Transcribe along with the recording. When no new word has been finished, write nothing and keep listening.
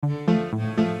Hey,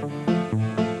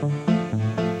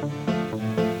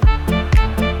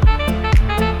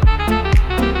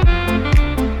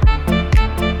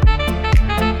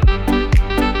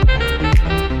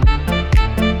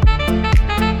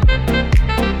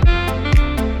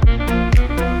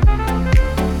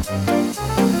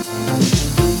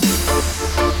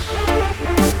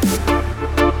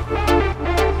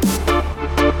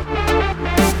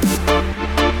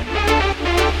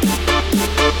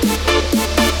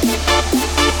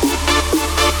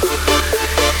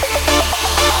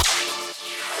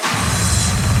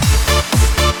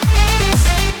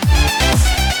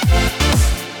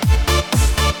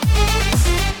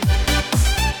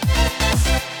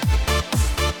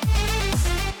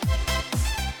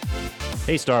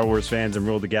 Star Wars fans and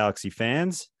Rule the Galaxy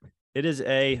fans. It is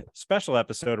a special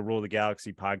episode of Rule the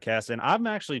Galaxy podcast, and I'm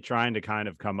actually trying to kind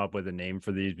of come up with a name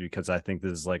for these because I think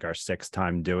this is like our sixth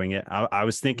time doing it. I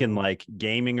was thinking like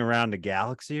gaming around the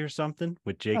galaxy or something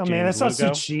with Jakejames Lugo. Man, that's not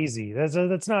so cheesy. That's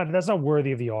not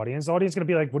worthy of the audience. The audience is gonna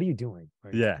be like, "What are you doing?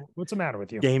 Like, yeah, what's the matter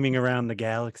with you?" Gaming around the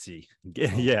galaxy.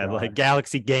 Yeah, God. like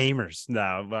galaxy gamers.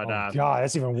 No, but God,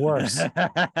 that's even worse.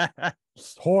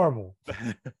 It's horrible.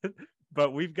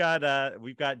 But we've got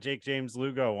Jakejames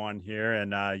Lugo on here,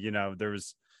 and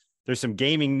there's some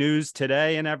gaming news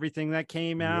today and everything that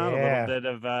came out. Yeah. A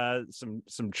little bit of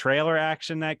some trailer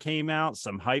action that came out,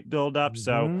 some hype build up.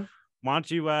 So why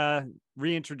don't you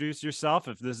reintroduce yourself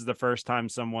if this is the first time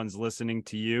someone's listening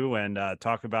to you, and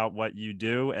talk about what you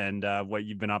do and what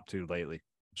you've been up to lately.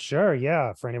 Sure,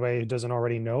 yeah. For anybody who doesn't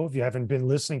already know, if you haven't been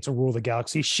listening to Rule the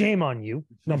Galaxy, shame on you.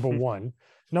 Number one.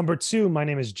 Number two, my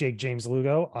name is Jakejames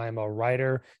Lugo. I'm a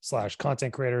writer /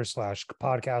 content creator /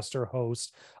 podcaster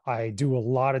host. I do a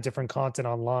lot of different content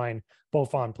online,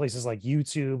 both on places like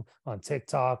YouTube, on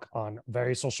TikTok, on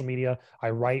various social media. I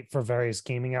write for various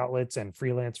gaming outlets and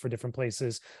freelance for different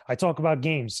places. I talk about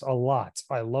games a lot.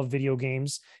 I love video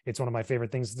games. It's one of my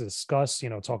favorite things to discuss,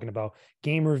 talking about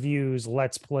game reviews,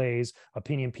 let's plays,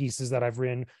 opinion pieces that I've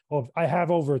written. I have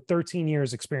over 13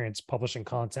 years experience publishing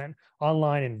content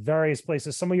online in various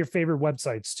places, some of your favorite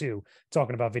websites too,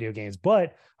 talking about video games.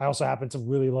 But I also happen to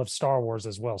really love Star Wars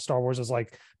as well. Star Wars is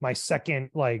like my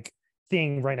second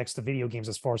thing right next to video games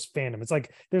as far as fandom. It's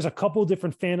like there's a couple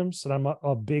different fandoms that I'm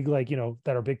a big that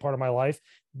are a big part of my life: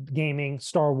 gaming,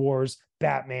 Star Wars,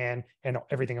 Batman, and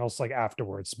everything else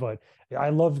afterwards. But I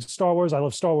love Star Wars. I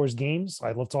love Star Wars games.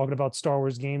 I love talking about Star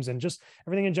Wars games and just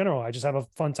everything in general. I just have a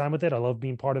fun time with it. I love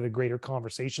being part of the greater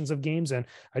conversations of games, and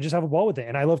I just have a ball with it.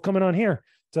 And I love coming on here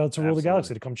to Rule the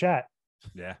Galaxy, to come chat.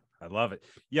 Yeah, I love it.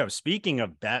 Yo, speaking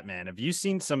of Batman, have you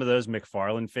seen some of those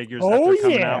McFarlane figures that they're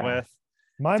coming out with?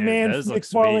 My man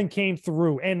McFarlane came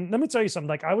through. And let me tell you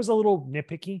something. I was a little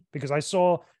nitpicky because I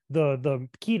saw the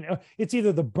Keaton. It's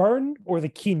either the Burn or the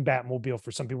Keaton Batmobile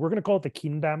for some people. We're going to call it the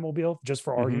Keaton Batmobile just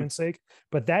for argument's sake.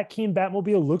 But that Keaton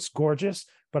Batmobile looks gorgeous.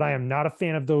 But I am not a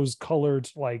fan of those colored,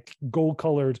 gold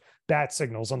colored bat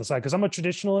signals on the side, because I'm a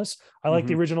traditionalist. I like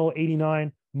the original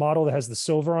 89 model that has the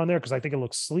silver on there because I think it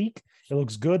looks sleek. It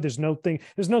looks good. There's no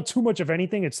too much of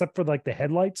anything except for the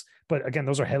headlights. But again,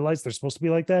 those are headlights. They're supposed to be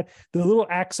like that. The little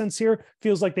accents here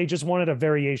feels like they just wanted a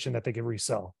variation that they could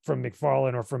resell from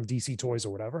McFarlane or from DC Toys or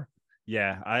whatever.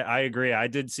 Yeah, I agree. I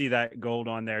did see that gold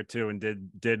on there too, and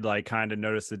did kind of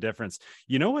notice the difference.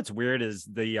 You know what's weird is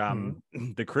the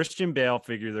the Christian Bale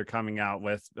figure they're coming out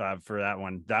with for that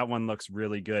one. That one looks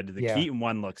really good. The Keaton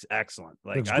one looks excellent.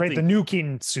 Looks great. The new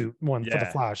Keaton suit one for the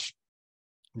Flash.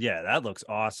 Yeah, that looks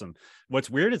awesome. What's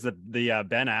weird is the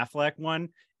Ben Affleck one.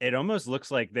 It almost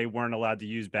looks like they weren't allowed to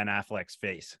use Ben Affleck's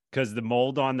face, because the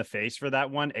mold on the face for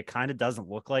that one, it kind of doesn't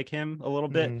look like him a little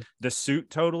bit. The suit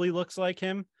totally looks like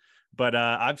him. But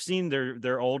I've seen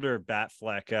their older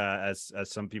Batfleck, as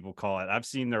some people call it. I've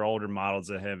seen their older models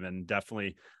of him, and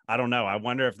definitely, I don't know. I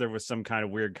wonder if there was some kind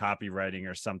of weird copywriting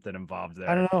or something involved there.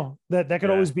 I don't know. That could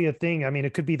always be a thing. I mean,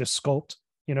 it could be the sculpt,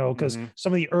 because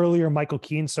some of the earlier Michael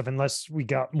Keaton stuff, unless we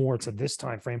got more to this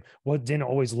time frame, didn't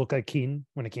always look like Keaton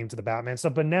when it came to the Batman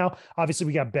stuff. But now, obviously,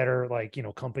 we got better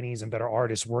companies and better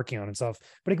artists working on it and stuff.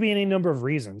 But it could be any number of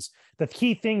reasons. The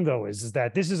key thing, though, is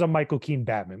that this is a Michael Keaton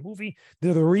Batman movie.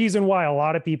 The reason why a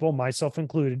lot of people, myself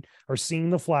included, are seeing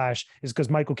The Flash is because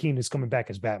Michael Keaton is coming back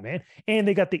as Batman, and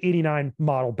they got the 89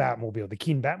 model Batmobile, the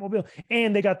Keaton Batmobile,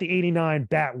 and they got the 89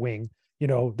 Batwing.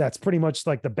 That's pretty much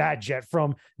like the bat jet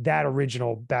from that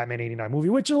original Batman 89 movie,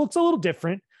 which looks a little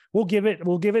different. We'll give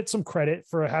it some credit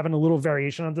for having a little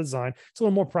variation on the design. It's a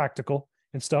little more practical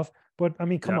and stuff. But I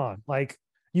mean, come on,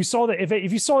 you saw that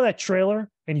if you saw that trailer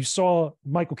and you saw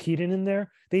Michael Keaton in there,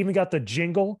 they even got the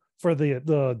jingle for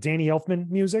the Danny Elfman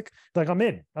music, like I'm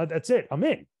in. That's it. I'm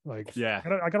in. Like, Yeah.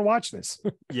 I gotta watch this.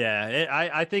 Yeah,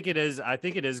 I think it is. I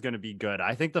think it is going to be good.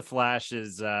 I think the Flash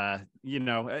is,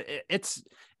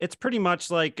 it's pretty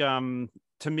much like,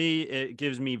 to me, it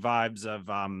gives me vibes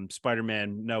of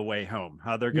Spider-Man No Way Home.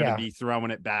 How they're going to Yeah, be throwing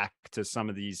it back to some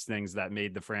of these things that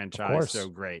made the of franchise so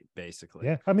course. great, basically.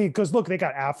 Yeah, I mean, because look, they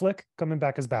got Affleck coming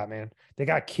back as Batman. They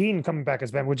got Keaton coming back as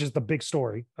Batman, which is the big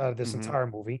story of this Hmm. entire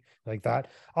movie. Like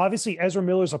that. Obviously, Ezra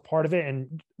Miller's a part of it,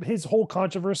 and his whole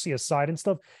controversy aside and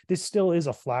stuff, this still is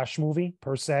a Flash movie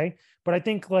per se. But I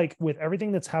think, like with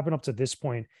everything that's happened up to this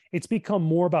point, it's become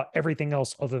more about everything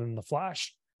else other than the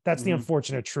Flash. That's the Hmm.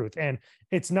 unfortunate truth, and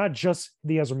it's not just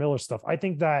the Ezra Miller stuff. I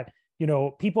think that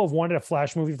people have wanted a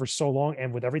Flash movie for so long,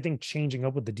 and with everything changing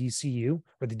up with the DCU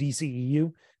or the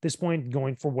DCEU, this point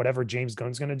going for whatever James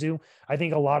Gunn's going to do, I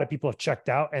think a lot of people have checked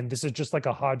out, and this is just like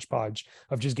a hodgepodge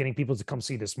of just getting people to come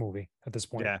see this movie at this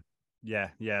point. Yeah,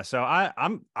 yeah. So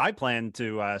I plan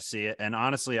to see it, and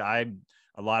honestly, a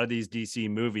lot of these DC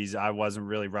movies, I wasn't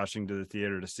really rushing to the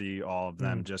theater to see all of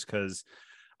them, Mm, just because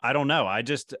I don't know. I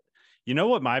just,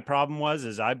 what my problem was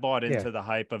is I bought yeah, into the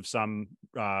hype of some,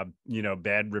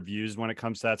 bad reviews when it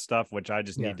comes to that stuff, which I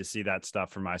just yeah. need to see that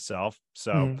stuff for myself.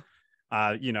 So,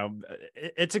 Mhm.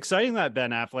 it's exciting that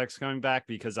Ben Affleck's coming back,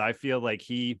 because I feel like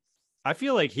he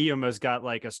almost got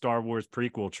like a Star Wars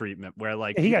prequel treatment where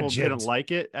like He got people didn't gypped.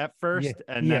 like it at Yeah, first,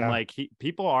 and then yeah. like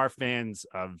people are fans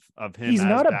of him He's as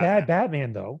not a bad Batman.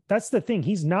 Batman, though. That's the thing.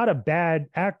 He's not a bad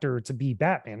actor to be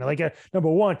Batman. Like, number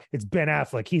one, it's Ben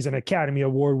Affleck. He's an Academy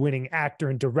Award winning actor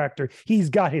and director. He's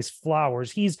got his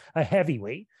flowers. He's a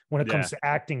heavyweight when it Yeah, comes to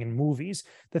acting in movies.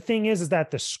 The thing is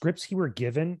that the scripts he was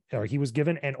given,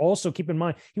 and also keep in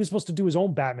mind, he was supposed to do his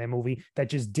own Batman movie that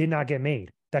just did not get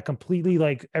made. That completely,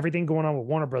 like everything going on with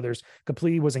Warner Brothers,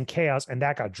 completely was in chaos, and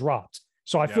that got dropped.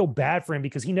 So I yeah, feel bad for him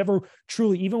because he never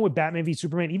truly, even with Batman v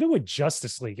Superman, even with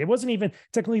Justice League, it wasn't even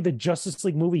technically the Justice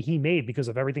League movie he made because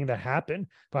of everything that happened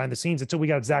behind the scenes until we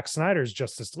got Zack Snyder's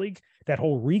Justice League, that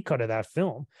whole recut of that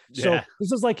film. So yeah,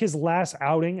 this is like his last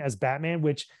outing as Batman,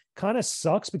 which kind of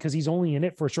sucks because he's only in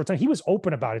it for a short time. He was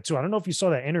open about it too. I don't know if you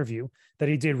saw that interview that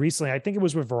he did recently. I think it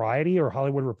was with Variety or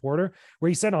Hollywood Reporter, where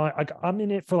he said, I'm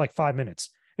in it for like 5 minutes.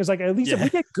 It was like, at least if yeah, we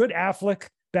get good Affleck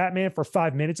Batman for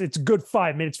 5 minutes, it's a good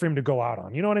 5 minutes for him to go out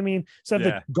on. You know what I mean? Instead of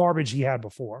yeah. the garbage he had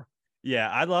before. Yeah,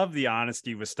 I love the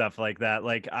honesty with stuff like that.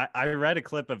 Like I read a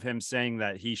clip of him saying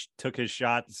that he took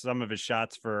some of his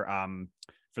shots for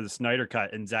the Snyder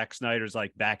cut in Zack Snyder's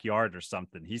like backyard or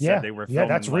something. He said Yeah, they were yeah, filming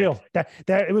that's like, real. That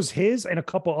it was his and a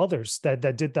couple others that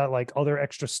did that, like other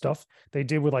extra stuff they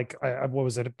did with like what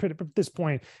was it at this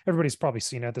point? Everybody's probably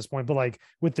seen it at this point, but like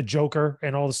with the Joker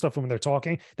and all the stuff when they're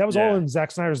talking, that was all yeah, in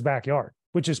Zack Snyder's backyard,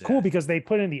 which is cool yeah, because they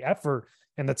put in the effort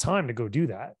and the time to go do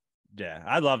that. yeah.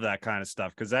 I love that kind of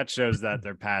stuff because that shows that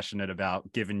they're passionate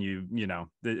about giving you,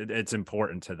 it's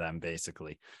important to them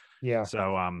basically. Yeah.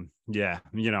 So yeah,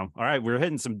 all right, we're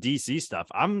hitting some DC stuff.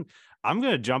 I'm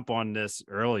gonna jump on this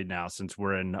early now since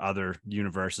we're in other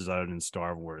universes other than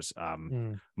Star Wars.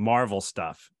 Mm. Marvel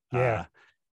stuff. Yeah.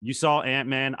 You saw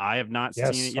Ant-Man. I have not seen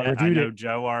it Yes, I yet. I reviewed know it.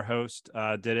 Joe, our host,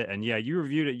 did it, and yeah, you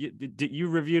reviewed it. You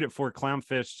reviewed it for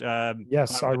Clownfish.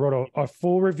 Yes, I Clownfish. wrote a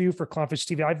full review for Clownfish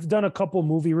TV. I've done a couple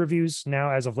movie reviews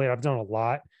now as of late. I've done a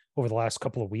lot over the last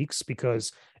couple of weeks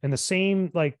because in the same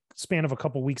like span of a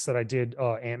couple of weeks that I did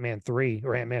Ant-Man 3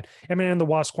 or Ant-Man and the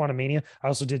Wasp Quantumania, I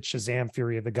also did Shazam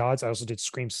Fury of the Gods. I also did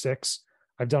Scream 6.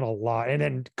 I've done a lot. And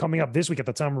then coming up this week at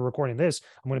the time we're recording this,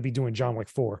 I'm going to be doing John Wick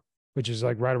 4, which is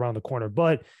like right around the corner.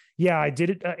 But yeah, I did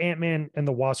it Ant-Man and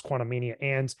the Wasp Quantumania.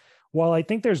 And while I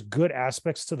think there's good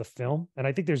aspects to the film, and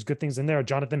I think there's good things in there,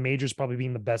 Jonathan Majors probably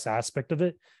being the best aspect of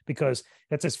it because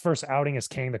that's his first outing as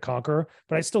Kang the Conqueror.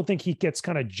 But I still think he gets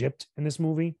kind of gypped in this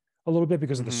movie a little bit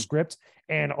because of the Mhm. script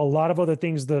and a lot of other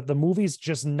things. The movie's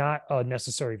just not a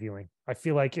necessary viewing. I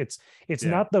feel like it's Yeah,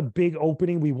 not the big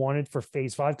opening we wanted for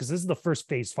Phase 5 because this is the first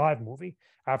Phase 5 movie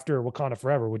after Wakanda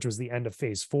Forever, which was the end of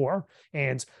Phase 4.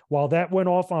 And while that went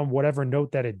off on whatever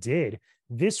note that it did,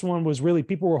 this one was really,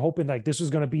 people were hoping like this was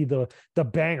going to be the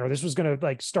banger. This was going to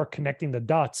like start connecting the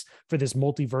dots for this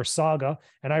multiverse saga.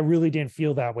 And I really didn't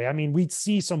feel that way. I mean, we'd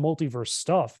see some multiverse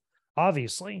stuff,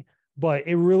 obviously, but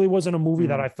it really wasn't a movie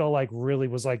that Mhm. I felt like really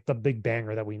was like the big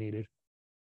banger that we needed.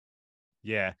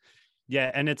 Yeah,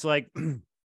 yeah, and it's like,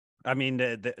 I mean,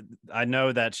 I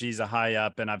know that she's a high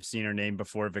up, and I've seen her name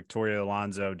before. Victoria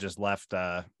Alonso just left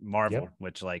Marvel, Yep.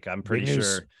 which like I'm Big pretty news.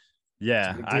 sure. It's a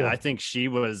Yeah, big I deal. think she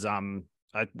was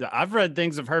I've read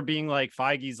things of her being like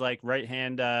Feige's like right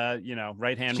hand,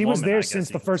 right hand She was woman, there I guess since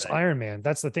you the could first say. Iron Man.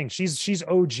 That's the thing. She's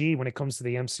OG when it comes to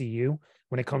the MCU,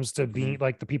 when it comes to being Mhm.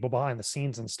 like the people behind the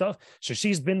scenes and stuff. So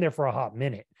she's been there for a hot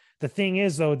minute. The thing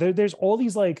is, though, there's all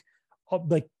these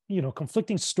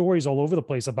conflicting stories all over the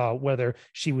place about whether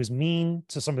she was mean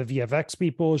to some of the VFX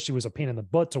people, she was a pain in the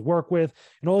butt to work with,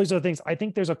 and all these other things. I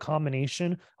think there's a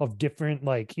combination of different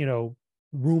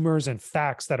rumors and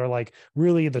facts that are like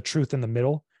really the truth in the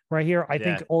middle right here. I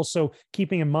think Yeah. also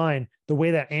keeping in mind the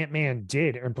way that Ant-Man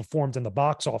did and performed in the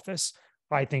box office,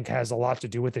 I think has a lot to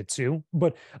do with it too.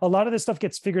 But a lot of this stuff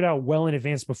gets figured out well in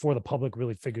advance before the public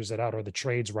really figures it out or the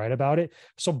trades write about it.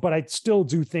 So, but I still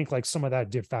do think like some of that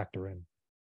did factor in.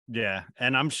 Yeah.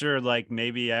 And I'm sure like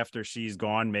maybe after she's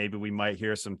gone, maybe we might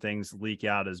hear some things leak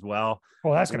out as well.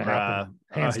 Oh, that's going to Or happen.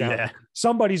 Hands down. yeah.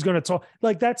 Somebody's going to talk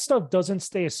like that stuff doesn't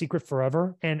stay a secret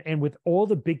forever. And with all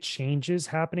the big changes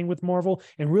happening with Marvel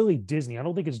and really Disney, I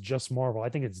don't think it's just Marvel. I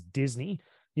think it's Disney,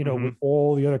 with Mhm.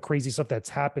 all the other crazy stuff that's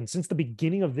happened since the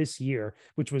beginning of this year,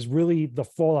 which was really the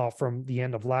fallout from the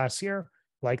end of last year,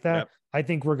 like that. Yep. I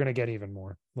think we're going to get even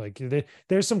more. Like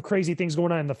there's some crazy things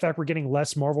going on. And the fact we're getting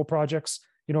less Marvel projects,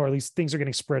 or at least things are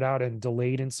getting spread out and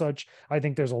delayed and such. I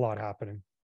think there's a lot happening.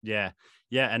 Yeah.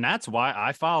 Yeah. And that's why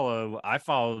I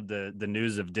follow the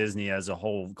news of Disney as a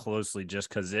whole closely, just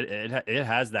because it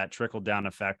has that trickle down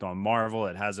effect on Marvel.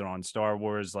 It has it on Star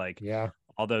Wars, like Yeah.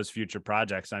 all those future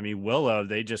projects. I mean, Willow,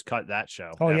 they just cut that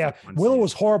show Oh after yeah, one Willow season.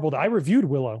 was horrible. I reviewed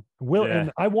Willow. Yeah.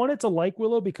 And I wanted to like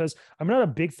Willow because I'm not a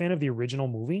big fan of the original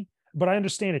movie, but I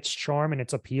understand its charm and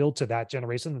its appeal to that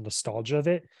generation, the nostalgia of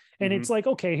it. And Hmm. it's like,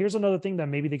 okay, here's another thing that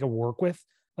maybe they could work with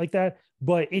like that,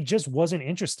 but it just wasn't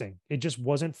interesting. It just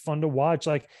wasn't fun to watch.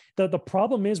 Like the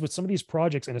problem is with some of these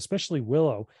projects, and especially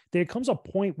Willow, there comes a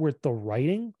point where the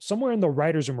writing, somewhere in the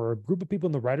writer's room or a group of people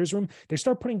in the writer's room, they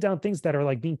start putting down things that are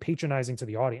like being patronizing to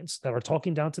the audience, that are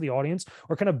talking down to the audience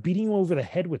or kind of beating you over the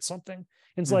head with something.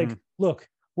 And it's Hmm. like, look,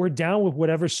 we're down with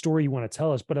whatever story you want to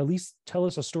tell us, but at least tell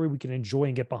us a story we can enjoy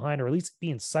and get behind, or at least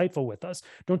be insightful with us.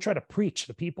 Don't try to preach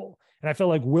to people. And I felt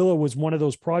like Willow was one of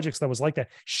those projects that was like that.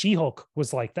 She-Hulk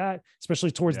was like that,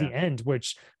 especially towards Yeah. the end,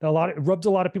 which it rubbed a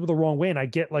lot of people the wrong way. And I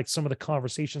get like some of the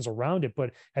conversations around it,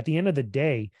 but at the end of the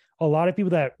day, a lot of people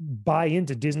that buy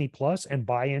into Disney Plus and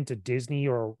buy into Disney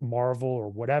or Marvel or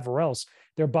whatever else,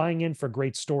 they're buying in for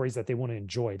great stories that they want to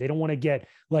enjoy. They don't want to get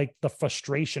like the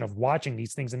frustration of watching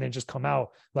these things and then just come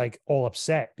out like all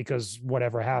upset because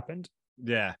whatever happened.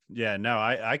 Yeah. Yeah. No,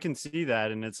 I can see that.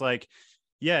 And it's like,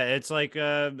 yeah, it's like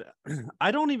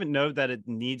I don't even know that it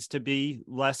needs to be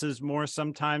less is more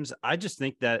sometimes. I just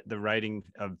think that the writing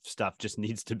of stuff just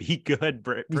needs to be good Needs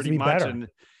to pretty be much. better. And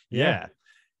Yeah. yeah.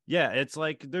 Yeah, it's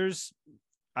like there's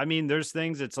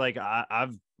things, it's like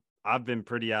I've been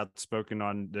pretty outspoken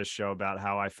on this show about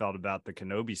how I felt about the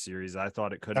Kenobi series. I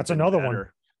thought it could have That's been another one.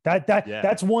 better. Yeah.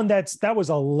 That's one that was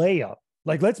a layup.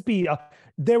 Like, let's be,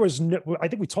 there was no, I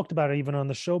think we talked about it even on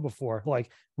the show before.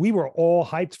 Like, we were all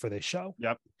hyped for this show.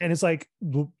 Yep. And it's like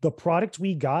the product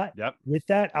we got Yep. with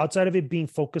that, outside of it being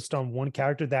focused on one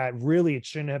character that really it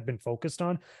shouldn't have been focused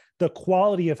on, the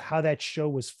quality of how that show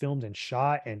was filmed and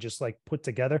shot and just like put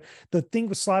together. The thing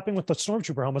was slapping with the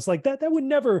Stormtrooper helmets like that would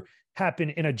never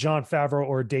happen in a Jon Favreau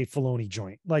or a Dave Filoni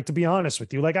joint. Like, to be honest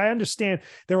with you, like, I understand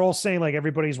they're all saying like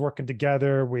everybody's working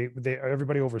together.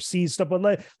 Everybody oversees stuff,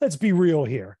 but let's be real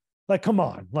here. Like, come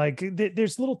on. Like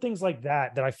there's little things like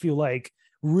that I feel like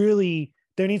really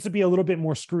there needs to be a little bit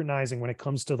more scrutinizing when it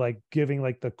comes to like giving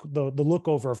like the look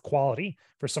over of quality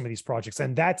for some of these projects.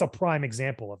 And that's a prime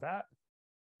example of that.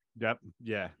 Yep.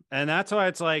 Yeah. And that's why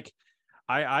it's like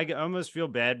I almost feel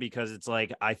bad because it's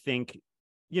like I think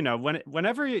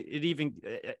whenever it even,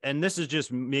 and this is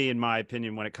just me in my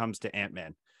opinion when it comes to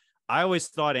Ant-Man, I always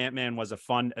thought Ant-Man was a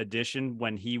fun addition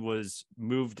when he was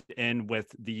moved in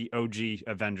with the OG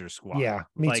Avengers squad. Yeah,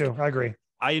 me too. I agree.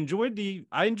 I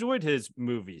enjoyed his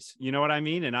movies. You know what I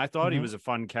mean? And I thought he was a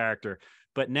fun character.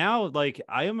 But now, like,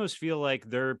 I almost feel like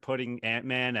they're putting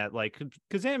Ant-Man at like,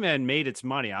 because Ant-Man made its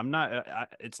money.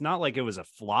 It's not like it was a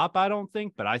flop, I don't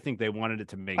think, but I think they wanted it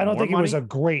to make I don't more think money. it was a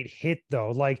great hit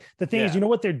though. Like the thing is,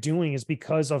 what they're doing is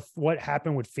because of what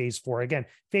happened with Phase 4. Again,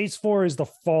 Phase 4 is the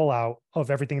fallout of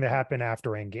everything that happened after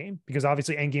Endgame, because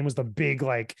obviously Endgame was the big,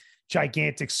 like,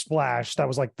 gigantic splash that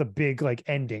was like the big like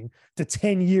ending to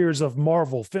 10 years of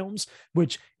Marvel films,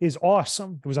 which is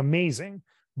awesome. It was amazing.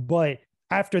 But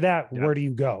after that, where do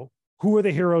you go? Who are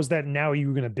the heroes that now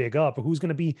you're going to big up? Who's going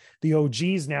to be the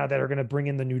OGs now that are going to bring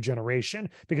in the new generation?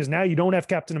 Because now you don't have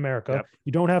Captain America.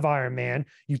 You don't have Iron Man.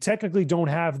 You technically don't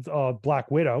have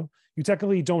Black Widow. You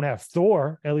technically don't have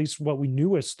Thor, at least what we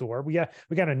knew as Thor. We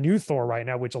got a new Thor right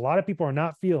now, which a lot of people are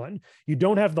not feeling. You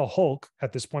don't have the Hulk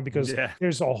at this point because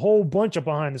there's a whole bunch of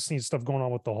behind the scenes stuff going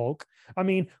on with the Hulk. I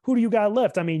mean, who do you got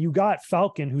left? I mean, you got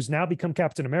Falcon, who's now become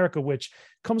Captain America, which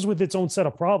comes with its own set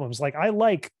of problems. Like, I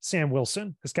like Sam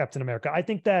Wilson as Captain America. I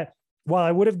think that while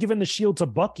I would have given the shield to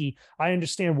Bucky, I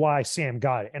understand why Sam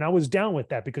got it. And I was down with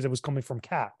that because it was coming from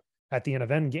Cap at the end of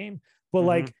Endgame. But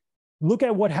like, look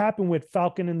at what happened with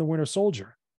Falcon and the Winter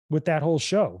Soldier with that whole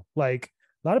show. Like,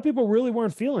 a lot of people really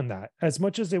weren't feeling that as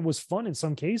much as it was fun in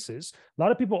some cases. A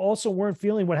lot of people also weren't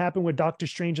feeling what happened with Doctor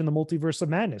Strange and the Multiverse of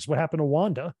Madness, what happened to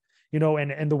Wanda, you know,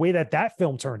 and the way that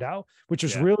film turned out, which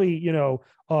was really, you know,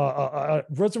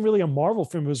 wasn't really a Marvel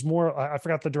film. It was more, I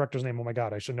forgot the director's name. Oh my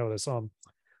God, I should know this.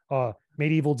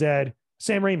 Medieval Dead,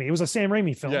 Sam Raimi. It was a Sam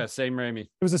Raimi film. Yeah, Sam Raimi. It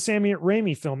was a Sam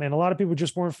Raimi film, and a lot of people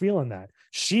just weren't feeling that.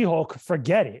 She-Hulk,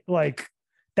 forget it. Like,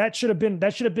 that should have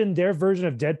been their version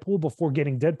of Deadpool before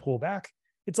getting Deadpool back.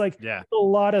 It's like a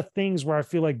lot of things where I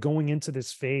feel like going into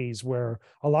this phase where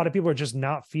a lot of people are just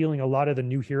not feeling a lot of the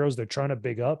new heroes they're trying to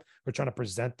big up or trying to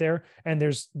present there. And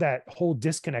there's that whole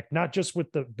disconnect, not just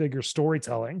with the bigger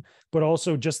storytelling, but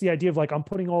also just the idea of like, I'm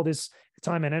putting all this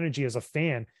time and energy as a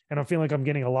fan, and I'm feeling like I'm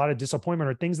getting a lot of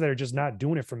disappointment or things that are just not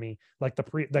doing it for me. Like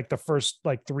the first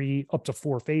like 3 up to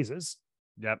 4 phases.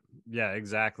 Yep. Yeah,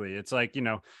 exactly. It's like, you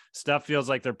know, stuff feels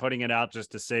like they're putting it out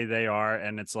just to say they are.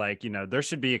 And it's like, you know, there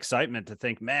should be excitement to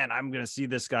think, man, I'm going to see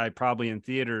this guy probably in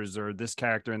theaters or this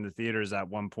character in the theaters at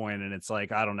one point. And it's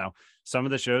like, I don't know. Some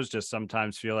of the shows just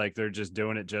sometimes feel like they're just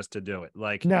doing it just to do it.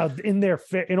 Like, now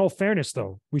in all fairness,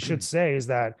 though, we should say is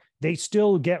that they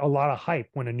still get a lot of hype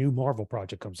when a new Marvel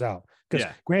project comes out. Because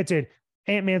granted,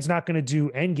 Ant-Man's not going to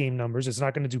do Endgame numbers. It's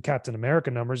not going to do Captain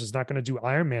America numbers. It's not going to do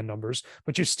Iron Man numbers,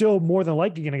 but you're still more than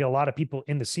likely going to get a lot of people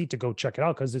in the seat to go check it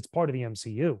out because it's part of the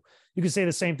MCU. You can say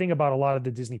the same thing about a lot of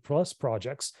the Disney Plus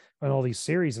projects and all these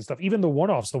series and stuff, even the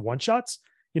one-offs, the one-shots,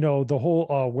 you know, the whole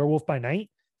Werewolf by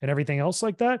Night and everything else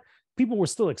like that. People were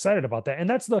still excited about that. And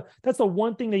that's the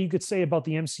one thing that you could say about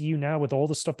the MCU now with all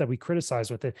the stuff that we criticize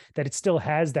with it, that it still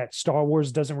has that Star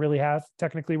Wars doesn't really have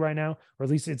technically right now, or at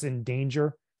least it's in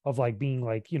danger of like being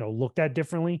like, you know, looked at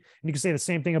differently. And you can say the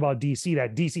same thing about DC,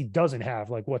 that DC doesn't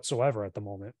have like whatsoever at the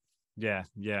moment. Yeah.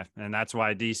 Yeah. And that's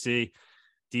why DC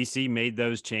made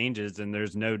those changes. And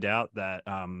there's no doubt that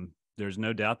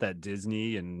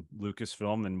Disney and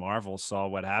Lucasfilm and Marvel saw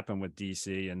what happened with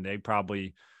DC, and they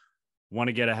probably want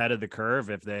to get ahead of the curve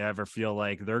if they ever feel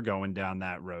like they're going down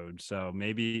that road. So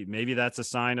maybe that's a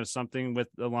sign of something with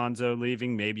Alonso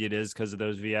leaving. Maybe it is because of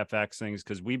those VFX things,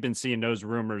 because we've been seeing those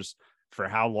rumors for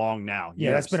how long now?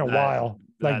 Yeah, that's been a while,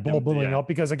 like bubbling up,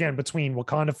 because again, between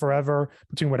Wakanda Forever,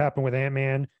 between what happened with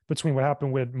Ant-Man, between what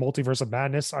happened with Multiverse of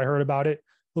Madness, I heard about it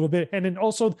a little bit. And then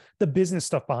also the business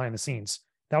stuff behind the scenes.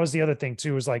 That was the other thing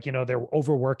too, is like, you know, they're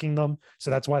overworking them.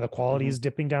 So that's why the quality is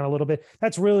dipping down a little bit.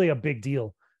 That's really a big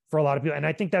deal for a lot of people. And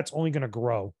I think that's only going to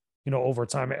grow, you know, over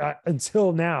time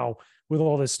until now with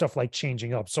all this stuff like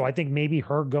changing up. So I think maybe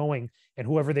her going and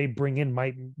whoever they bring in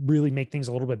might really make things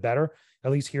a little bit better.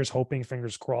 At least here's hoping,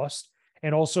 fingers crossed.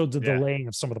 And also the delaying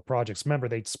of some of the projects. Remember,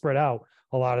 they spread out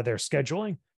a lot of their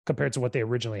scheduling compared to what they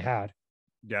originally had.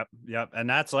 Yep. And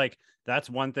that's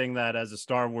one thing that as a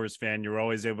Star Wars fan, you're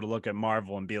always able to look at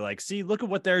Marvel and be like, see, look at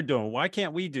what they're doing. Why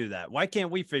can't we do that? Why can't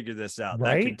we figure this out?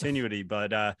 Right? That continuity.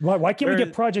 But why can't we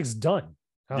get projects done?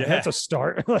 That's a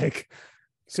start. Like,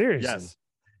 seriously. Yes,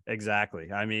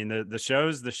 exactly. I mean, the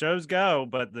shows go,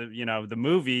 but the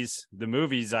movies,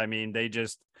 I mean,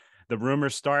 the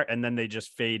rumors start and then they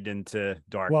just fade into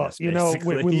darkness. Well, you know,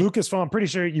 with Lucasfilm, I'm pretty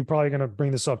sure you're probably going to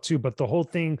bring this up too, but the whole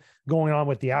thing going on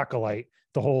with the Acolyte,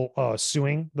 the whole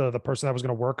suing the person that was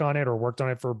going to work on it or worked on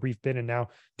it for a brief bit and now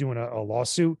doing a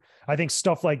lawsuit. I think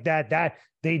stuff like that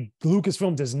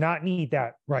Lucasfilm does not need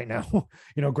that right now.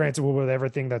 You know, granted with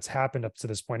everything that's happened up to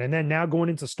this point. And then now going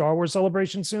into Star Wars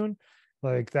Celebration soon,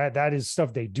 like that is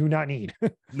stuff they do not need.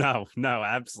 No,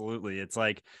 absolutely. It's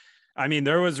like, I mean,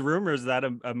 there was rumors that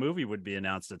a movie would be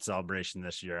announced at Celebration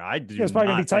this year. It's probably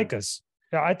going to be Taika's.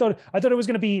 Yeah, I thought it was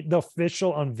going to be the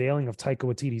official unveiling of Taika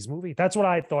Waititi's movie. That's what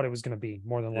I thought it was going to be,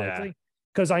 more than likely.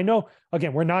 Because I know,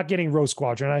 again, we're not getting Rogue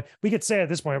Squadron. We could say at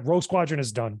this point, Rogue Squadron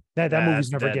is done. That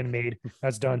movie's never getting made.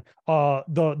 That's done.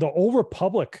 The Old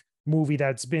Republic movie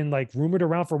that's been like rumored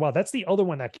around for a while. That's the other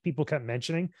one that people kept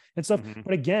mentioning and stuff.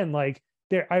 But again, like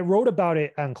I wrote about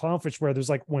it on Clownfish, where there's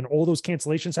like when all those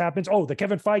cancellations happens. Oh, the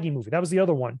Kevin Feige movie. That was the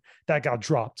other one that got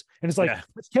dropped. And it's like,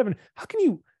 Kevin, how can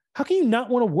you not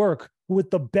want to work with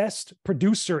the best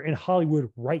producer in Hollywood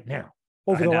right now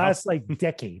over the last like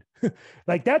decade?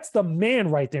 Like that's the man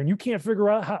right there. And you can't figure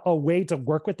out a way to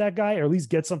work with that guy or at least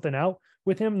get something out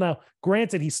with him. Now,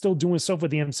 granted, he's still doing stuff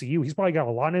with the MCU. He's probably got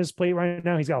a lot on his plate right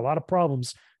now. He's got a lot of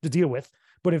problems to deal with.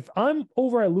 But if I'm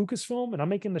over at Lucasfilm and I'm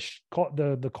making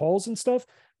the calls and stuff,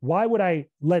 why would I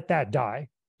let that die?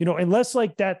 Unless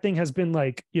like that thing has been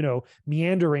like,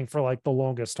 meandering for like the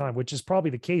longest time, which is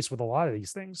probably the case with a lot of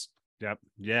these things. Yep.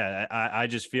 Yeah. I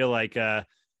just feel like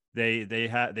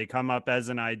they come up as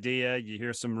an idea, you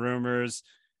hear some rumors,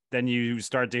 then you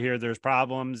start to hear there's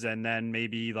problems, and then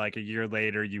maybe like a year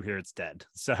later you hear it's dead.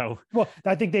 So well,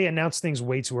 I think they announced things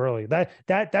way too early.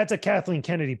 That's a Kathleen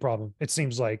Kennedy problem, it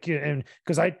seems like. And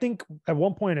because I think at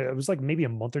one point it was like maybe a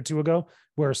month or two ago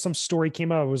where some story came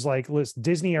out. It was like, listen,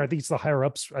 Disney, or I think it's the higher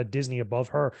ups at Disney above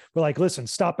her, were like, listen,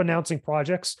 stop announcing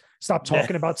projects, stop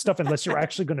talking about stuff unless you're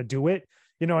actually going to do it.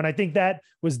 And I think that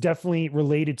was definitely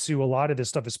related to a lot of this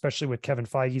stuff, especially with Kevin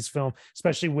Feige's film,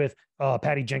 especially with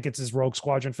Patty Jenkins's Rogue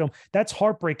Squadron film. That's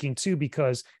heartbreaking too,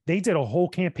 because they did a whole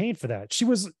campaign for that.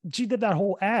 She did that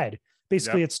whole ad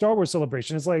basically at Star Wars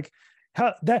Celebration. It's like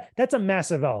that's a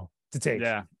massive L to take.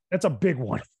 Yeah. That's a big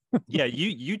one. Yeah.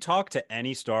 You talk to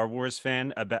any Star Wars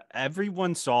fan about,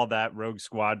 everyone saw that Rogue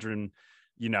Squadron,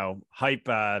 hype,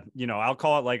 I'll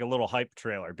call it like a little hype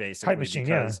trailer, basically. Hype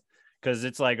machine, because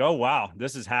it's like, oh, wow,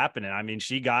 this is happening. I mean,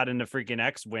 she got in the freaking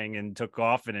X-Wing and took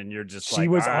off, and you're just she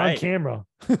was on camera.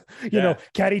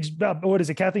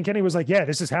 Kathleen Kennedy was like, yeah,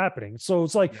 this is happening. So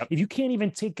it's like, if you can't even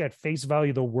take at face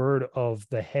value the word of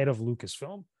the head of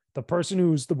Lucasfilm, the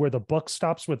person where the buck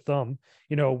stops with them,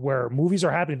 where movies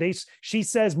are happening, she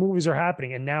says movies are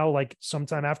happening, and now like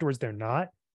sometime afterwards they're not.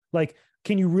 Like,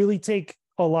 can you really take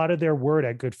a lot of their word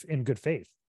in good faith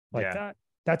like that?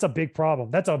 That's a big problem.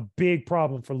 That's a big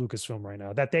problem for Lucasfilm right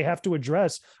now that they have to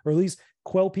address, or at least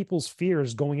quell people's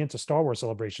fears going into Star Wars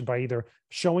Celebration by either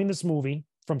showing this movie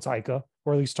from Taika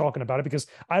or at least talking about it, because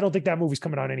I don't think that movie's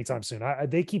coming out anytime soon.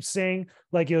 They keep saying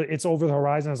like it's over the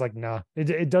horizon. I was like, nah,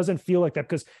 it doesn't feel like that,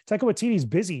 because Taika Waititi's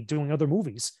busy doing other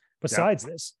movies besides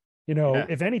this.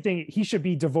 If anything, he should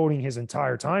be devoting his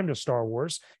entire time to Star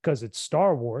Wars because it's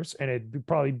Star Wars, and it'd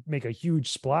probably make a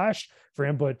huge splash for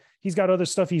him. But he's got other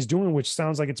stuff he's doing, which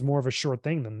sounds like it's more of a short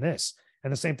thing than this.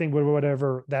 And the same thing with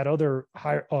whatever that other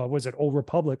was it Old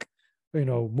Republic,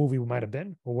 movie might have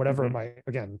been, or whatever. It might,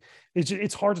 again,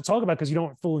 it's hard to talk about because you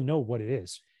don't fully know what it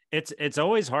is. It's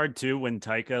always hard too when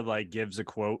Taika like gives a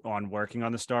quote on working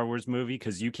on the Star Wars movie,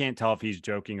 because you can't tell if he's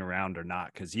joking around or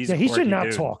not, because he should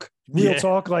not talk real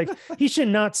talk. Like he should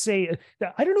not say.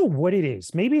 I don't know what it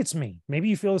is. Maybe it's me. Maybe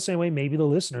you feel the same way. Maybe the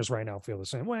listeners right now feel the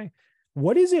same way.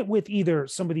 What is it with either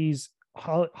some of these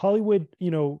Hollywood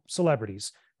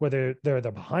celebrities, whether they're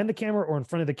behind the camera or in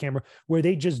front of the camera, where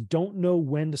they just don't know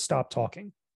when to stop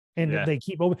talking? And they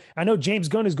keep open. I know James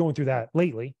Gunn is going through that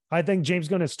lately. I think James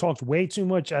Gunn has talked way too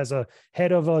much as a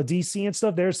head of DC and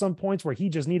stuff. There's some points where he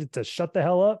just needed to shut the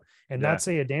hell up and not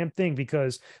say a damn thing,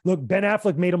 because look, Ben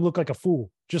Affleck made him look like a fool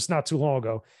just not too long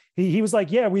ago. He was like,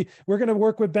 yeah, we're going to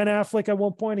work with Ben Affleck at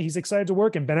one point. He's excited to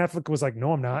work. And Ben Affleck was like,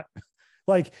 no, I'm not.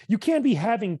 Like, you can't be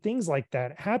having things like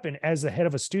that happen as the head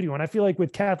of a studio. And I feel like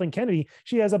with Kathleen Kennedy,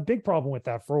 she has a big problem with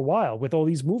that for a while, with all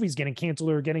these movies getting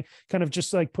canceled or getting kind of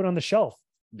just like put on the shelf.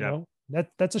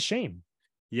 That's a shame.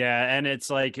 Yeah, and it's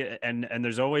like, and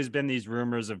there's always been these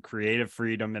rumors of creative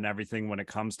freedom and everything when it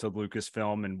comes to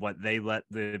Lucasfilm and what they let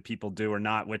the people do or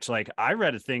not, which, like, I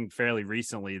read a thing fairly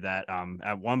recently that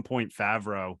at one point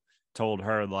Favreau told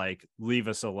her, like, leave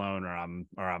us alone, or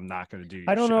I'm not going to do your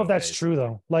I don't know show, if that's basically. true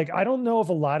though. Like, I don't know if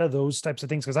a lot of those types of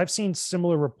things, because I've seen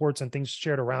similar reports and things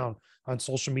shared around on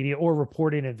social media or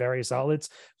reported in various outlets,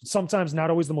 sometimes not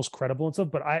always the most credible and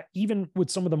stuff, but even with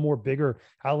some of the more bigger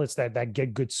outlets that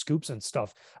get good scoops and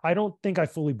stuff, I don't think I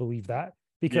fully believe that,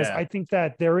 because I think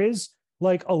that there is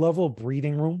like a level of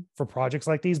breathing room for projects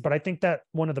like these. But I think that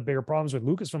one of the bigger problems with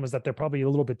Lucasfilm is that they're probably a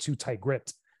little bit too tight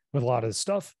gripped with a lot of this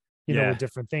stuff, with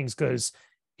different things. Cause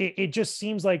it just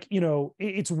seems like,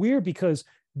 it's weird because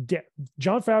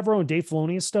Jon Favreau and Dave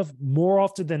Filoni's stuff, more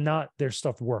often than not, their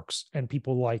stuff works and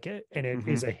people like it, and it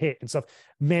is a hit and stuff.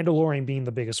 Mandalorian being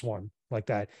the biggest one like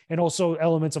that. And also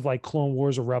elements of like Clone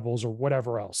Wars or Rebels or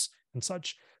whatever else and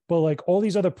such. But like all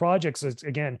these other projects,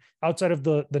 again, outside of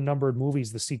the numbered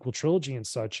movies, the sequel trilogy and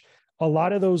such, a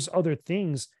lot of those other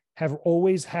things have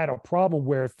always had a problem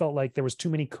where it felt like there was too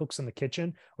many cooks in the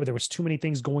kitchen, or there was too many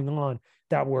things going on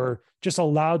that were just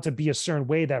allowed to be a certain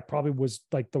way that probably was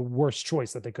like the worst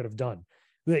choice that they could have done.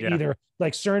 Either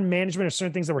like certain management or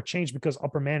certain things that were changed because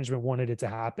upper management wanted it to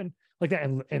happen like that.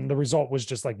 And the result was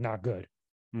just like not good.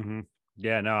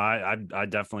 Yeah, no, I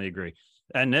definitely agree.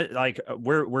 And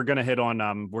we're gonna hit on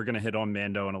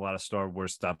Mando and a lot of Star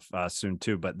Wars stuff soon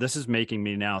too. But this is making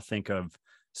me now think of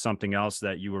something else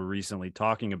that you were recently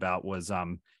talking about was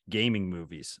gaming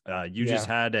movies. You just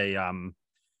Yeah. had a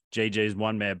JJ's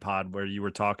One Man Pod where you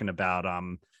were talking about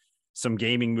some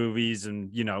gaming movies and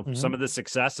some Mhm. of the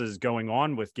successes going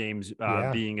on with games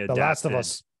Yeah. being The Last of adapted.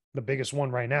 Us, the biggest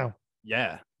one right now.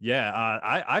 Yeah, yeah.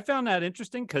 I found that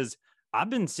interesting because I've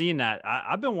been seeing that.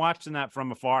 I've been watching that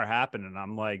from afar happen, and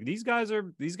I'm like, these guys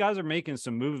are making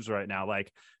some moves right now.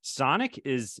 Like Sonic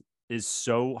is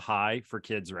so high for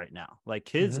kids right now. Like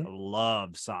kids Mhm.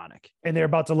 love Sonic. And they're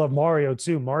about to love Mario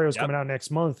too. Mario's Yep. coming out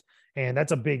next month, and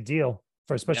that's a big deal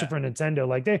for especially Yeah. for Nintendo.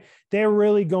 Like they're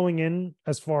really going in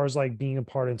as far as like being a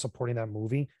part and supporting that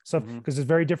movie stuff Hmm. because it's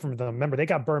very different from them. Remember, they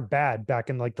got burnt bad back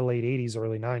in like the late 80s,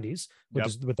 early 90s with Yep.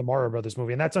 this, with the Mario Brothers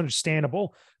movie, and that's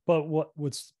understandable. But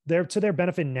what's there to their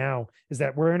benefit now is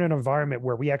that we're in an environment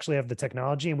where we actually have the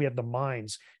technology and we have the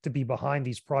minds to be behind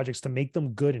these projects to make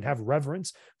them good and have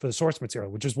reverence for the source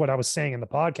material, which is what I was saying in the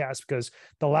podcast. Because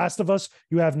The Last of Us,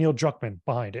 you have Neil Druckmann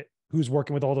behind it, who's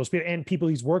working with all those people and people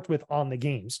he's worked with on the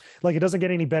games. Like it doesn't get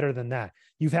any better than that.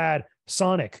 You've had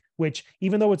Sonic, which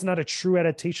even though it's not a true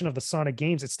adaptation of the Sonic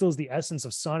games, it still is the essence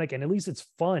of Sonic. And at least it's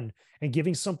fun and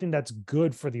giving something that's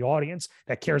good for the audience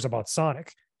that cares about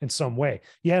Sonic in some way.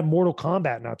 You had Mortal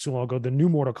Kombat not too long ago, the new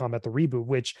Mortal Kombat, the reboot,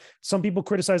 which some people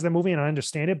criticize that movie and I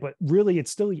understand it, but really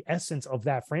it's still the essence of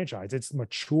that franchise. It's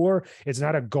mature. It's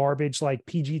not a garbage like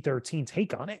PG-13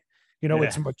 take on it.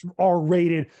 It's Yeah. much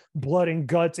R-rated, blood and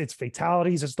guts. It's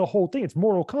fatalities. It's the whole thing. It's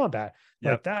Mortal Kombat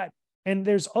like Yep. that. And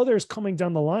there's others coming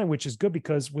down the line, which is good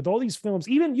because with all these films,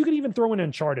 even you could even throw in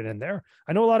Uncharted in there.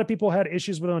 I know a lot of people had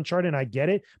issues with Uncharted, and I get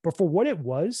it, but for what it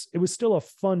was still a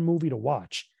fun movie to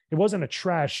watch. It wasn't a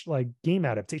trash like game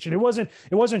adaptation. It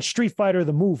wasn't Street Fighter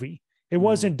the movie. It Mhm.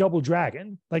 wasn't Double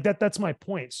Dragon. Like that. That's my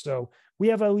point. So we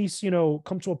have at least,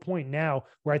 come to a point now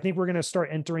where I think we're going to start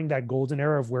entering that golden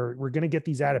era of where we're going to get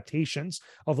these adaptations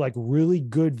of like really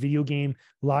good video game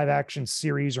live action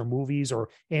series or movies or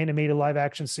animated live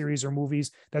action series or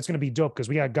movies. That's going to be dope because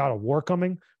we got God of War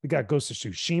coming. We got Ghost of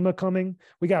Tsushima coming.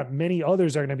 We got many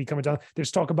others that are going to be coming down.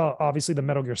 There's talk about obviously the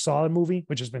Metal Gear Solid movie,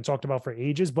 which has been talked about for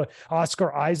ages, but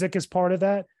Oscar Isaac is part of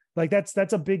that. Like that's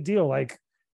a big deal. Like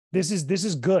this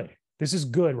is good. This is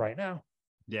good right now.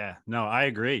 Yeah. No, I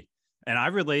agree. And I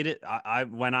relate it.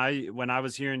 When I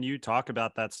was hearing you talk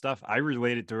about that stuff, I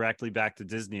relate it directly back to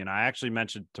Disney. And I actually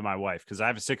mentioned to my wife because I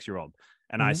have a 6-year-old,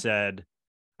 and I Mhm.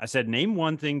 said, name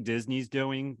one thing Disney's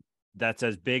doing that's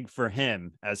as big for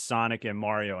him as Sonic and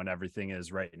Mario and everything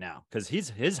is right now. Because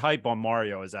his hype on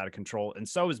Mario is out of control, and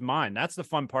so is mine. That's the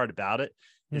fun part about it.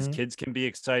 Is Mhm. kids can be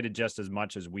excited just as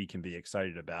much as we can be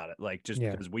excited about it. Like just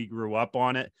Yeah. because we grew up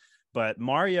on it. But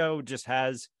Mario just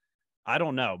has, I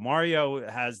don't know. Mario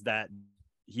has that.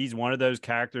 He's one of those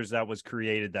characters that was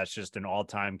created that's just an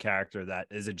all-time character that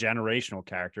is a generational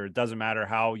character. It doesn't matter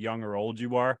how young or old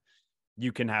you are,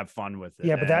 you can have fun with it.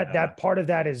 Yeah, but And that part of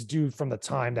that is due from the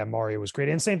time that Mario was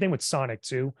created. And same thing with Sonic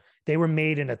too. They were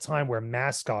made in a time where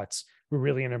mascots were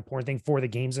really an important thing for the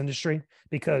games industry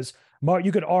because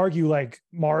you could argue like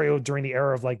Mario during the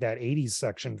era of like that 80s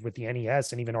section with the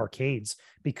NES and even arcades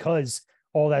because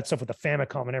all that stuff with the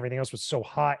Famicom and everything else was so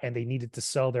hot and they needed to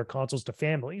sell their consoles to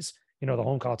families, the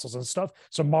home consoles and stuff.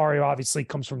 So Mario obviously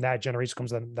comes from that generation,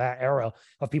 comes from that era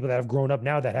of people that have grown up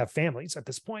now that have families at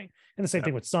this point. And the same yep.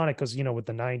 thing with Sonic, because with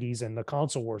the 90s and the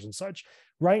console wars and such.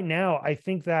 Right now, I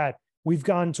think that we've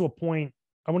gotten to a point,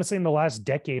 I want to say in the last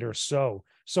decade or so.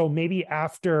 So maybe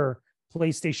after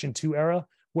PlayStation 2 era,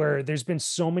 where there's been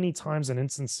so many times and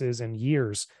instances and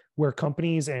years where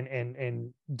companies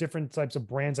and different types of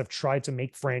brands have tried to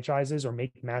make franchises or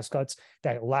make mascots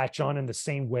that latch on in the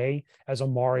same way as a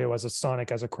Mario, as a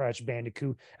Sonic, as a Crash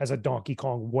Bandicoot, as a Donkey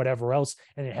Kong, whatever else.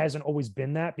 And it hasn't always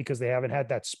been that because they haven't had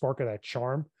that spark or that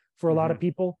charm for a lot Mm-hmm. of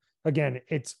people. Again,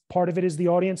 it's part of it is the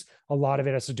audience. A lot of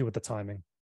it has to do with the timing.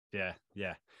 Yeah.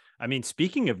 Yeah. I mean,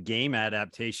 speaking of game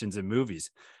adaptations and movies,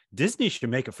 Disney should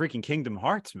make a freaking Kingdom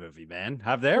Hearts movie, man.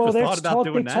 Have they ever Well, thought about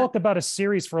they doing that? talked about a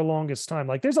series for the longest time.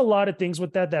 Like there's a lot of things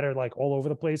with that are like all over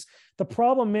the place. The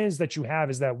problem is that you have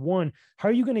is that one, how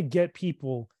are you going to get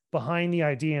people behind the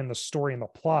idea and the story and the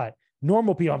plot?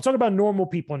 Normal people. I'm talking about normal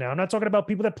people now. I'm not talking about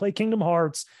people that play Kingdom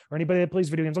Hearts or anybody that plays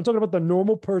video games. I'm talking about the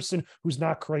normal person who's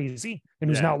not crazy and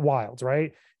who's Yeah. not wild,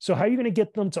 right? So how are you going to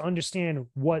get them to understand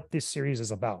what this series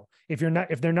is about? If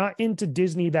they're not into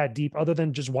Disney that deep, other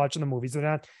than just watching the movies, they're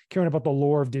not caring about the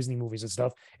lore of Disney movies and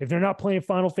stuff. If they're not playing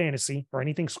Final Fantasy or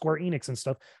anything Square Enix and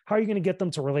stuff, how are you going to get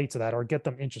them to relate to that or get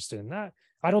them interested in that?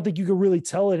 I don't think you could really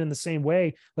tell it in the same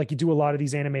way like you do a lot of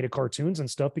these animated cartoons and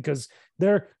stuff, because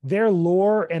their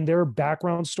lore and their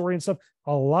background story and stuff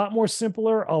a lot more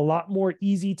simpler, a lot more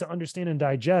easy to understand and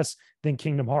digest than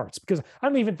Kingdom Hearts. Because I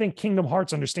don't even think Kingdom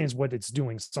Hearts understands what it's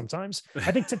doing sometimes.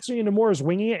 I think Tetsuya Nomura is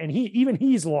winging it, and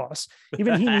he's lost.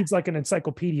 Even he needs like an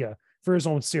encyclopedia for his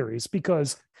own series,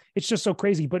 because it's just so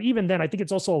crazy. But even then, I think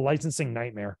it's also a licensing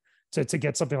nightmare to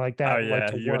get something like that. Oh yeah,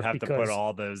 like, to you would work, have to put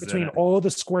all those between in it. all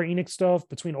the Square Enix stuff,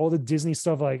 between all the Disney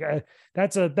stuff, like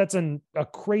that's a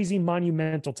crazy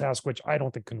monumental task, which I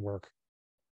don't think can work.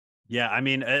 Yeah, I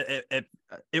mean,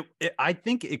 I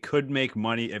think it could make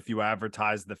money if you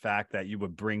advertise the fact that you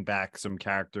would bring back some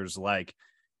characters, like,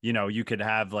 you know, you could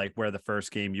have like where the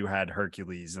first game you had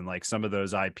Hercules and like some of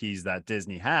those IPs that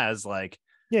Disney has, like.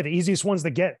 Yeah, the easiest ones to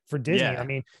get for Disney. Yeah. I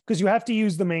mean, because you have to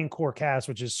use the main core cast,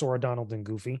 which is Sora, Donald, and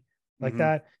Goofy, like Mhm.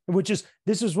 that.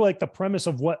 This is like the premise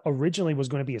of what originally was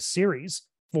going to be a series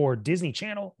for Disney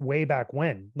Channel way back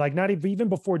when, like not even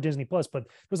before Disney Plus, but it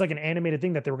was like an animated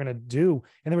thing that they were going to do.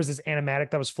 And there was this animatic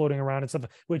that was floating around and stuff,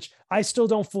 which I still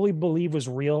don't fully believe was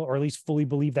real, or at least fully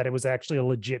believe that it was actually a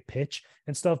legit pitch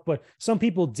and stuff. But some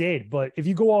people did. But if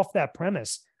you go off that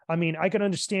premise, I mean, I can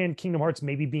understand Kingdom Hearts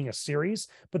maybe being a series,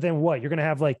 but then what? You're going to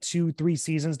have like 2-3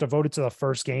 seasons devoted to the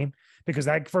first game, because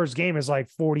that first game is like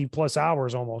 40 plus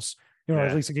hours almost, you know, Yeah.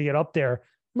 at least it could get up there.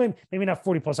 I mean, maybe not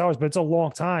 40 plus hours, but it's a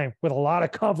long time with a lot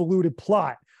of convoluted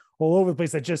plot all over the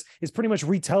place that just is pretty much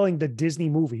retelling the Disney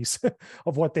movies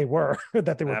of what they were,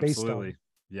 that they were Absolutely. based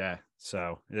on. Yeah.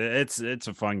 So it's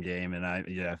a fun game. And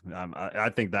I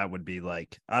think that would be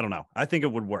like, I don't know. I think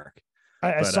it would work.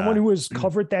 As someone who has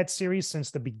covered that series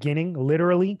since the beginning,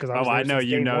 literally, because I know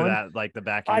you know that like the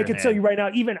back of I your can hand. tell you right now,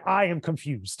 even I am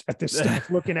confused at this stuff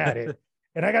looking at it.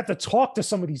 And I got to talk to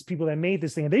some of these people that made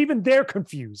this thing, and they're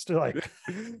confused. Like,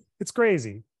 it's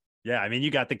crazy. Yeah, I mean, you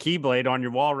got the Keyblade on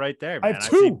your wall right there, man. I have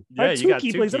two. I have you two got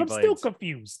Keyblades, and I'm still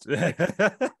confused.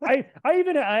 I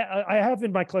have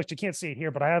in my collection. You can't see it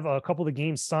here, but I have a couple of the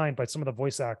games signed by some of the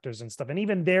voice actors and stuff, and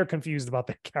even they're confused about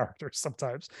their characters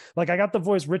sometimes. Like, I got the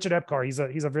voice Richard Epcar.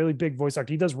 He's a really big voice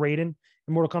actor. He does Raiden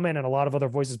in Mortal Kombat and a lot of other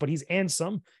voices, but he's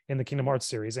Ansem in the Kingdom Hearts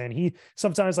series, and he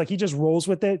sometimes, like, he just rolls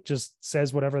with it, just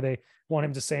says whatever they want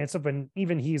him to say and stuff. And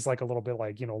even he's like a little bit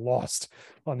like, lost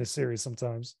on this series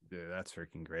sometimes. Dude, that's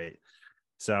freaking great.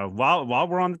 So while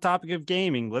we're on the topic of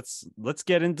gaming, let's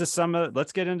get into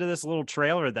this little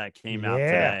trailer that came out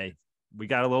today. We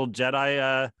got a little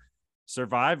Jedi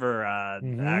Survivor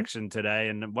action today.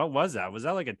 And what was that? Was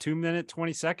that like a 2-minute,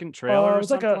 20-second trailer or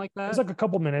something like that? It was like a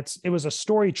couple minutes. It was a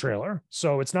story trailer.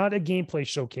 So it's not a gameplay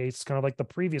showcase. It's kind of like the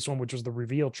previous one, which was the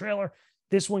reveal trailer.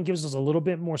 This one gives us a little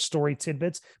bit more story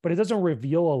tidbits, but it doesn't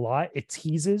reveal a lot. It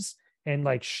teases and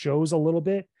like shows a little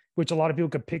bit, which a lot of people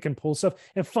could pick and pull stuff.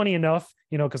 And funny enough,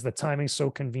 because the timing's so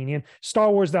convenient,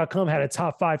 StarWars.com had a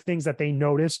top 5 things that they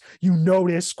notice,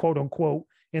 quote unquote,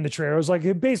 in the trailer. It was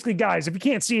like, basically, guys, if you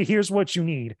can't see it, here's what you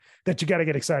need that you got to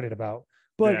get excited about.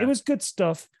 But It was good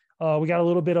stuff. We got a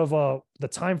little bit of the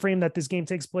time frame that this game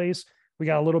takes place. We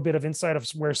got a little bit of insight of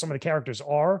where some of the characters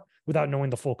are without knowing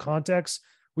the full context.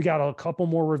 We got a couple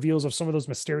more reveals of some of those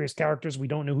mysterious characters. We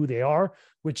don't know who they are,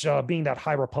 which being that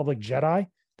High Republic Jedi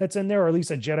that's in there, or at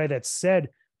least a Jedi that's said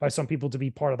by some people to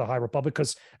be part of the High Republic.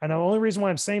 And the only reason why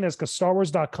I'm saying this is because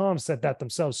StarWars.com said that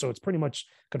themselves. So it's pretty much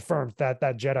confirmed that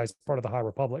Jedi is part of the High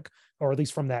Republic, or at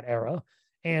least from that era.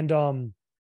 And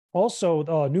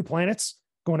also new planets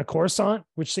going to Coruscant,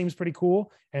 which seems pretty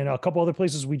cool. And a couple other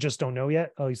places we just don't know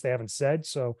yet. At least they haven't said.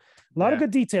 So a lot of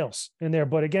good details in there.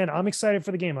 But again, I'm excited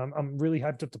for the game. I'm really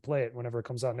hyped up to play it whenever it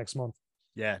comes out next month.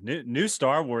 Yeah, new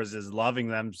Star Wars is loving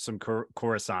them some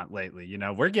Coruscant lately.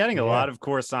 We're getting a lot of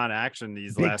Coruscant action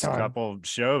these last couple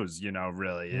shows.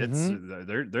 Really, it's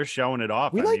they're showing it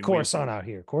off. We like Coruscant out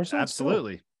here. Coruscant,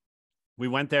 absolutely. Cool. We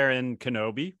went there in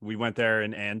Kenobi. We went there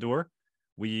in Andor.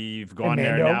 We've gone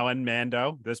there now in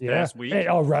Mando this past week. Hey,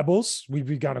 Rebels,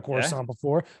 we've gone to Coruscant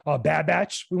before. Bad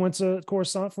Batch, we went to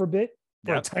Coruscant for a bit,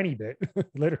 for a tiny bit,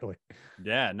 literally.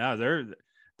 Yeah, no,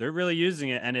 they're really using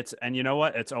it, and you know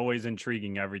what? It's always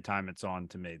intriguing every time it's on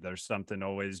to me. There's something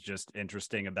always just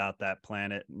interesting about that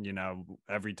planet.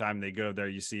 Every time they go there,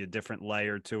 you see a different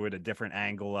layer to it, a different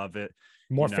angle of it.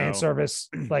 More fan service,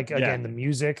 like again, the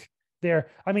music there.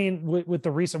 I mean, with the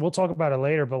recent, we'll talk about it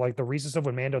later, but like the recent stuff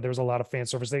with Mando, there was a lot of fan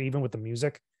service there, even with the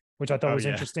music, which I thought was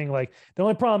interesting. Like the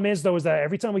only problem is though, is that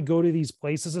every time we go to these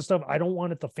places and stuff, I don't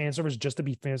want the fan service just to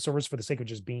be fan service for the sake of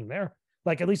just being there.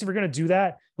 Like, at least if you're going to do that,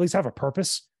 at least have a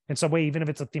purpose in some way, even if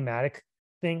it's a thematic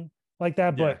thing like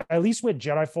that. But at least with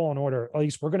Jedi Fallen Order, at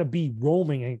least we're going to be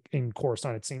roaming in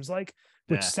Coruscant, it seems like,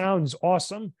 which sounds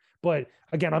awesome. But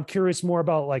again, I'm curious more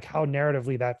about like how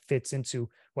narratively that fits into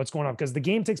what's going on, because the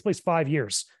game takes place 5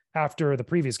 years after the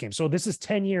previous game. So this is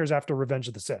 10 years after Revenge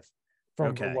of the Sith,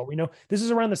 from Okay. what we know. This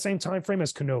is around the same time frame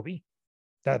as Kenobi,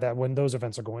 that when those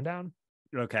events are going down.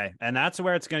 Okay. And that's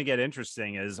where it's going to get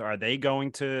interesting is, are they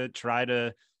going to try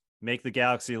to make the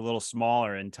galaxy a little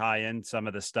smaller and tie in some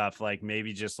of the stuff, like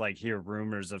maybe just like hear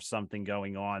rumors of something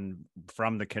going on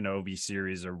from the Kenobi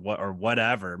series or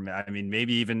whatever. I mean,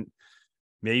 maybe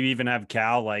even have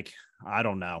Cal, like, I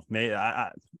don't know. Maybe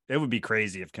it would be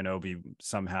crazy if Kenobi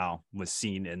somehow was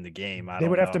seen in the game. They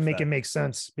would have to make it make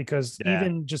sense, because Yeah.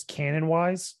 even just canon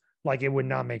wise, like it would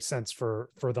not make sense for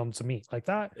them to meet like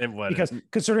that. It would, Because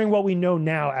considering what we know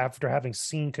now after having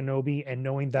seen Kenobi and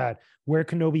knowing that where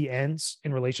Kenobi ends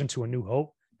in relation to A New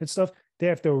Hope and stuff, they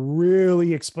have to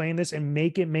really explain this and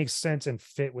make it make sense and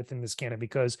fit within this canon.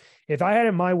 Because if I had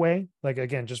it my way, like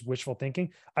again, just wishful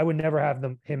thinking, I would never have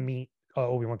him meet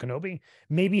Obi-Wan Kenobi.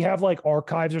 Maybe have like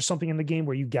archives or something in the game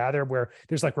where you gather, where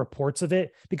there's like reports of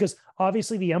it, because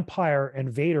obviously the Empire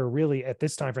and Vader really at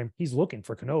this time frame, he's looking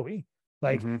for Kenobi.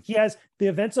 Like he has the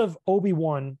events of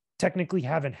Obi-Wan technically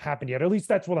haven't happened yet. At least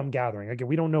that's what I'm gathering. Again,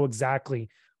 we don't know exactly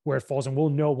where it falls, and we'll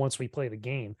know once we play the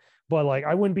game. But like,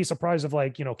 I wouldn't be surprised if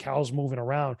like, Cal's moving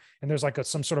around and there's like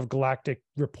some sort of galactic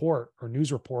report or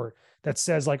news report that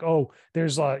says like, oh,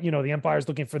 there's the Empire's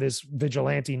looking for this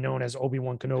vigilante known as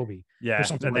Obi-Wan Kenobi. yeah, Or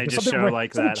something and like they that. just Something show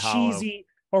like that cheesy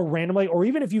or randomly, or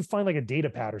even if you find like a data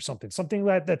pad or something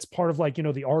that's part of like,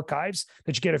 the archives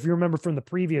that you get. If you remember from the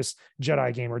previous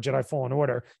Jedi game or Jedi Fallen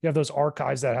Order, you have those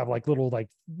archives that have like little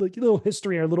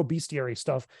history or little bestiary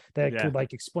stuff that could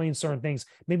like explain certain things.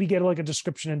 Maybe get like a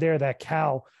description in there that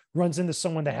Cal runs into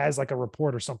someone that has like a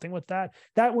report or something with that.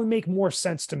 That would make more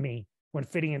sense to me when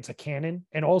fitting into canon,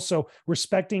 and also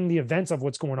respecting the events of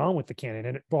what's going on with the canon,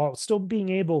 and while still being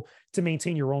able to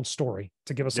maintain your own story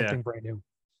to give us something brand new.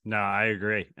 No, I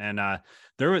agree. And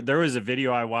there was a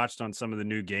video I watched on some of the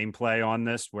new gameplay on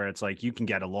this where it's like you can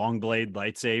get a long blade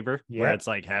lightsaber where it's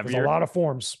like heavier. There's a lot of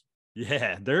forms.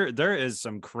 Yeah, there is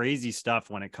some crazy stuff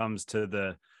when it comes to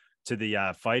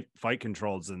the fight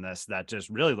controls in this that just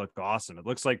really look awesome. It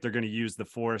looks like they're going to use the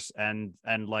Force and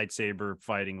lightsaber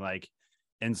fighting like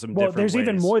in some different there's ways.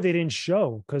 Even more they didn't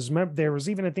show, because remember there was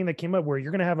even a thing that came up where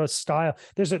you're going to have a style.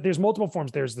 There's multiple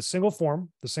forms. There's the single form,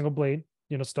 the single blade,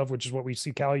 stuff, which is what we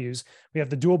see Cal use. We have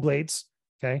the dual blades.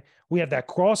 Okay. We have that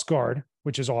cross guard,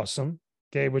 which is awesome.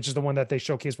 Okay. Which is the one that they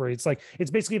showcase where it's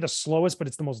basically the slowest, but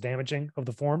it's the most damaging of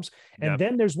the forms. And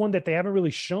then there's one that they haven't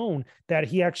really shown, that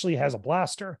he actually has a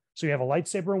blaster. So you have a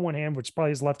lightsaber in one hand, which is probably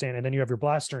his left hand, and then you have your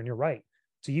blaster in your right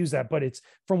to use that. But it's,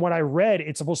 from what I read,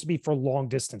 it's supposed to be for long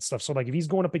distance stuff. So like if he's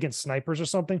going up against snipers or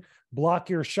something, block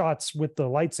your shots with the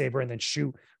lightsaber and then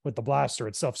shoot with the blaster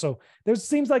itself. So there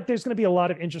seems like there's going to be a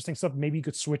lot of interesting stuff. Maybe you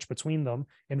could switch between them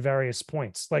in various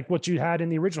points, like what you had in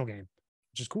the original game,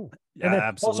 which is cool. Yeah, and then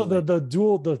absolutely. also the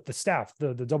dual, the staff,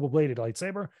 the double bladed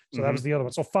lightsaber. So that was the other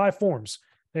one. So 5 forms.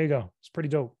 There you go. It's pretty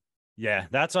dope. Yeah,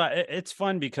 that's why it's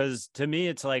fun, because to me,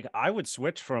 it's like I would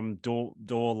switch from dual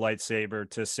lightsaber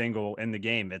to single in the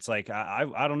game. It's like,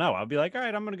 I don't know. I'll be like, all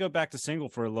right, I'm going to go back to single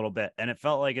for a little bit. And it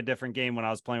felt like a different game when I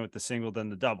was playing with the single than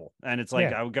the double. And it's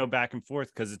like, I would go back and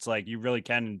forth, because it's like, you really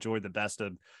can enjoy the best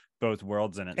of both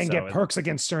worlds in it. And get perks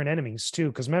against certain enemies too.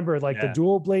 Because remember, like the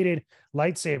dual bladed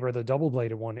lightsaber, the double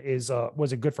bladed one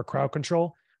was it good for crowd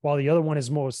control? While the other one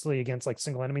is mostly against like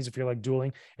single enemies if you're like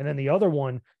dueling. And then the other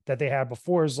one that they had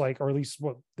before is like, or at least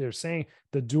what they're saying,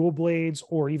 the dual blades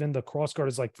or even the crossguard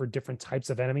is like for different types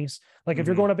of enemies. Like if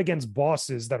you're going up against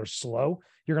bosses that are slow,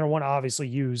 you're going to want to obviously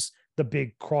use the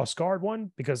big crossguard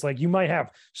one, because like you might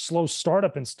have slow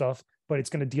startup and stuff, but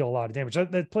it's going to deal a lot of damage.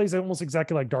 That plays almost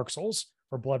exactly like Dark Souls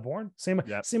or Bloodborne.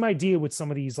 Same idea with some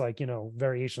of these like,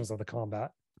 variations of the combat.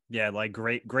 Yeah, like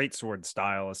great sword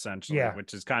style, essentially,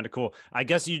 which is kind of cool. I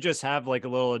guess you just have like a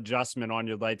little adjustment on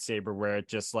your lightsaber where it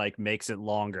just like makes it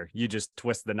longer. You just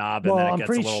twist the knob and then it gets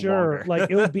a little longer. Like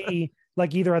it would be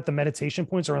like either at the meditation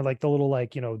points or on like the little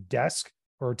like, desk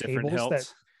or different tables hilts,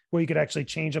 that where you could actually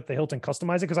change up the hilt and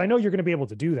customize it. Because I know you're going to be able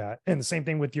to do that. And the same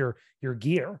thing with your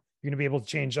gear. You're going to be able to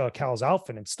change Cal's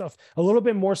outfit and stuff a little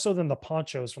bit more so than the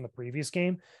ponchos from the previous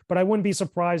game. But I wouldn't be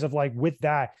surprised if like with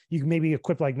that, you can maybe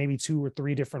equip like maybe 2 or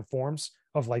 3 different forms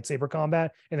of lightsaber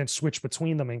combat and then switch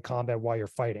between them in combat while you're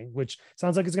fighting, which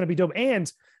sounds like it's going to be dope.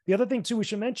 And the other thing too, we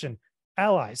should mention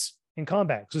allies in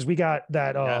combat, because we got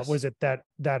that, was it that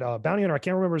bounty hunter? I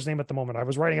can't remember his name at the moment. I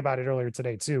was writing about it earlier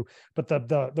today too, but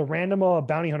the random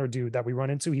bounty hunter dude that we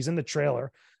run into, he's in the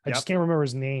trailer. I just can't remember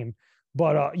his name.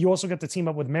 But you also get to team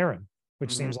up with Marin,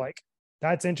 which seems like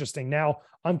that's interesting. Now,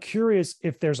 I'm curious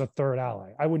if there's a third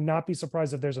ally. I would not be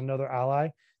surprised if there's another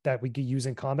ally that we could use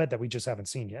in combat that we just haven't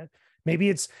seen yet. Maybe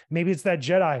it's that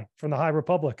Jedi from the High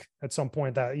Republic at some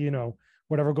point that,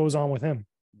 whatever goes on with him.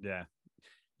 Yeah.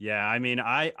 Yeah. I mean,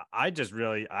 I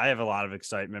have a lot of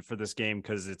excitement for this game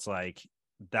because it's like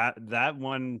that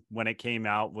one, when it came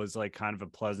out, was like kind of a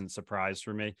pleasant surprise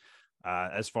for me.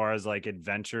 As far as like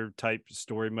adventure type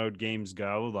story mode games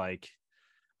go, like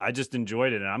I just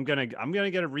enjoyed it, and I'm gonna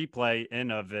get a replay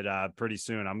in of it pretty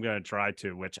soon. I'm gonna try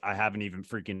to, which I haven't even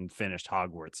freaking finished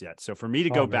Hogwarts yet. So for me to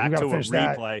go back to a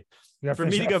replay,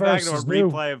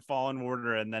 of Fallen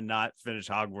Order and then not finish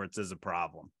Hogwarts is a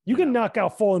problem. You can knock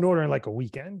out Fallen Order in like a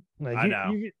weekend. Like I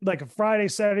know, like a Friday,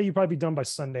 Saturday, you probably be done by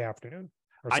Sunday afternoon.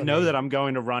 I know that I'm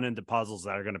going to run into puzzles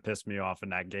that are going to piss me off in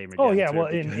that game again. Oh yeah,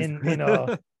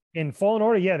 well in Fallen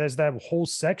Order, yeah, there's that whole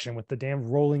section with the damn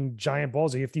rolling giant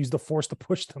balls. You have to use the force to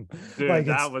push them. Dude, like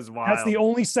that was wild. That's the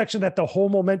only section that the whole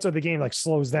momentum of the game like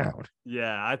slows down.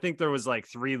 Yeah, I think there was like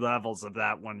 3 levels of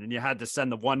that one, and you had to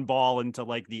send the one ball into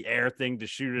like the air thing to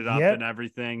shoot it up and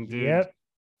everything, dude. Yep.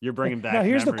 You're bringing back. Now,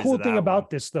 here's the cool thing about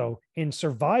this, though. In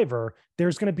Survivor,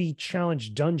 there's going to be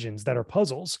challenge dungeons that are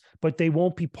puzzles, but they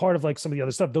won't be part of like some of the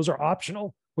other stuff. Those are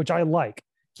optional, which I like.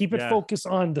 Keep it focused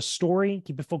on the story.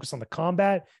 Keep it focused on the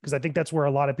combat, because I think that's where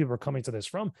a lot of people are coming to this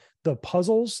from. The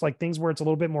puzzles, like things where it's a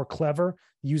little bit more clever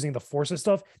using the force and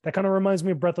stuff, that kind of reminds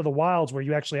me of Breath of the Wilds, where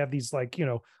you actually have these like,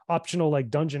 optional like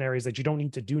dungeon areas that you don't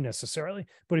need to do necessarily.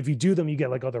 But if you do them, you get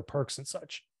like other perks and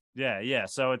such. Yeah.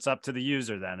 So it's up to the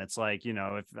user then. It's like,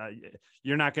 if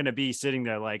you're not going to be sitting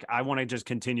there like, I want to just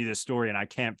continue this story and I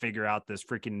can't figure out this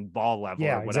freaking ball level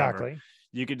or whatever. Exactly.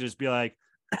 You could just be like,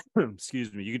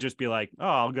 excuse me, you could just be like, oh,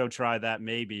 I'll go try that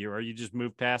maybe, or you just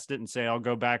move past it and say, I'll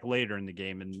go back later in the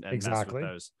game and mess with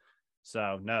those.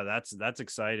 So no, that's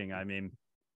exciting. I mean,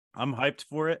 I'm hyped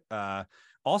for it.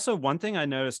 Also, one thing I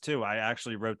noticed too, I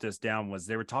actually wrote this down, was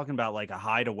they were talking about like a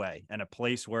hideaway and a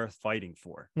place worth fighting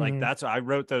for. Like that's what I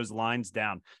wrote those lines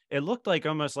down. It looked like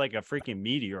almost like a freaking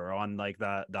meteor on like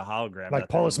the hologram, like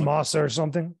Paulus Mossa or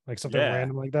something, like something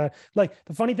random like that. Like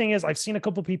the funny thing is, I've seen a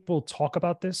couple people talk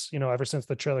about this, ever since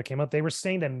the trailer came out. They were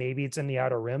saying that maybe it's in the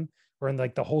Outer Rim or in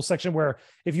like the whole section where,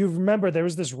 if you remember, there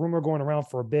was this rumor going around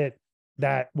for a bit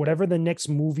that whatever the next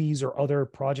movies or other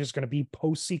projects going to be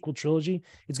post-sequel trilogy,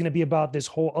 it's going to be about this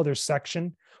whole other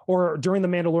section, or during the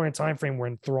Mandalorian timeframe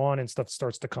when Thrawn and stuff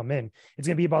starts to come in, it's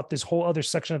going to be about this whole other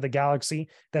section of the galaxy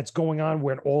that's going on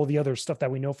where all the other stuff that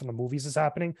we know from the movies is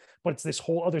happening. But it's this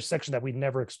whole other section that we'd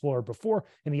never explored before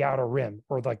in the Outer Rim,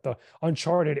 or like the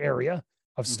uncharted area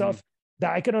of stuff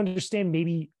that I could understand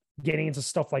maybe getting into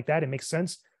stuff like that. It makes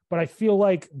sense. But I feel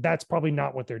like that's probably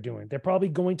not what they're doing. They're probably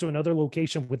going to another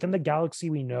location within the galaxy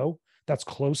we know that's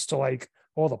close to like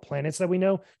all the planets that we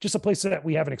know, just a place that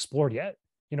we haven't explored yet,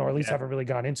 or at least haven't really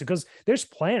gone into. Because there's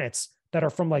planets that are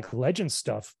from like legend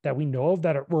stuff that we know of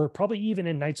that were probably even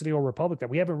in Knights of the Old Republic that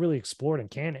we haven't really explored in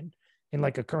canon, in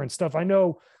like a current stuff. I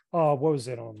know, what was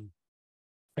it?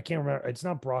 I can't remember. It's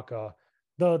not Braca.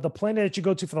 The planet that you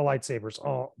go to for the lightsabers,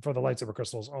 for the lightsaber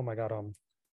crystals. Oh my God.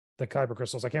 The Kyber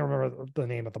crystals. I can't remember the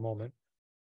name at the moment.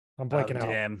 I'm blanking out.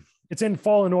 Damn. It's in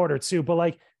Fallen Order too, but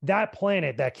like that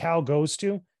planet that Cal goes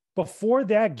to before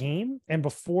that game and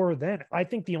before then, I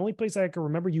think the only place I can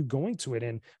remember you going to it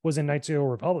in was in Knights of the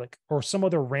Old Republic or some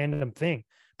other random thing.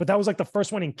 But that was like the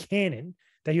first one in canon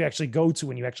that you actually go to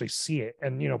and you actually see it.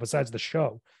 And besides the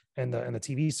show and the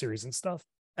TV series and stuff.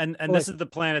 And this is the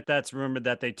planet that's rumored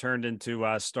that they turned into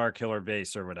Star Killer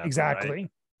Base or whatever. Exactly.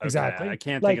 Right? Exactly. Okay, I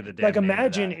can't think of the damn like name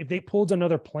imagine of that. if they pulled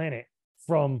another planet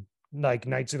from like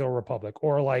Knights of the Old Republic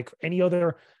or like any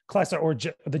other class or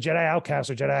the Jedi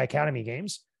Outcast or Jedi Academy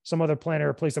games, some other planet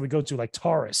or place that we go to like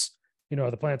Taurus,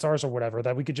 the planet Taurus or whatever,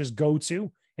 that we could just go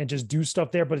to and just do stuff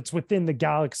there. But it's within the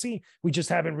galaxy. We just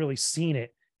haven't really seen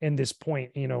it in this point,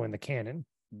 in the canon.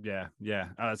 Yeah.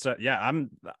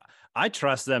 I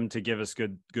trust them to give us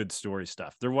good story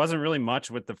stuff. There wasn't really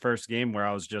much with the first game where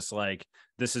I was just like,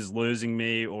 this is losing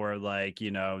me, or like,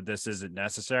 this isn't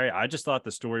necessary. I just thought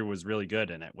the story was really good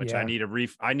in it, which I need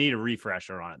a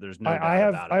refresher on it. There's no doubt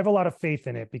about it. I have a lot of faith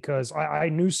in it because I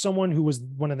knew someone who was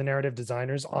one of the narrative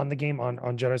designers on the game on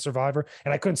Jedi Survivor,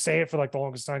 and I couldn't say it for like the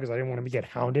longest time because I didn't want to get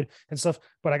hounded and stuff,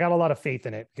 but I got a lot of faith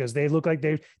in it because they look like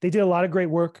they did a lot of great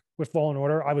work with Fallen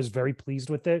Order. I was very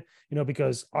pleased with it,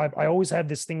 because I always had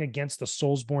this thing against the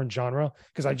Soulsborne genre,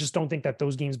 because I just don't think that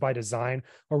those games by design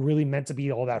are really meant to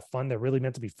be all that fun. They're really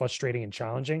meant to be frustrating and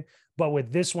challenging. But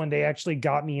with this one, they actually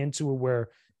got me into it where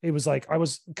it was like I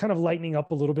was kind of lightening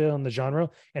up a little bit on the genre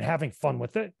and having fun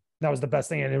with it. That was the best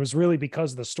thing. And it was really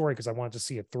because of the story, because I wanted to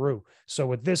see it through. So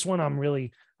with this one, I'm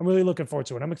really looking forward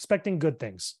to it. I'm expecting good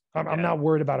things. I'm not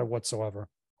worried about it whatsoever.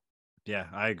 Yeah,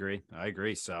 I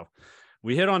agree. So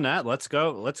we hit on that. Let's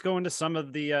go into some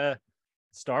of the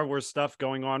Star Wars stuff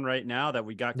going on right now that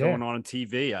we got going on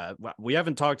TV. We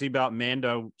haven't talked to you about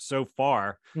Mando so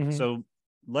far. Mhm. So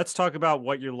let's talk about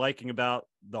what you're liking about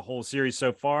the whole series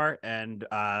so far, and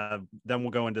then we'll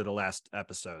go into the last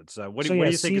episode. So what do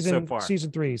you think so far?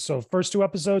 Season 3. So first 2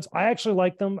 episodes, I actually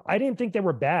liked them. I didn't think they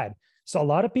were bad. So a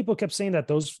lot of people kept saying that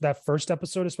that first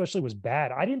episode especially was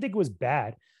bad. I didn't think it was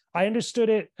bad. I understood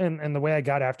it, and the way I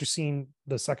got after seeing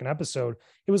the second episode,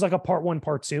 it was like a part 1,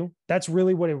 part 2. That's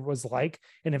really what it was like.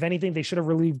 And if anything, they should have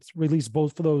released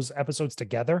both of those episodes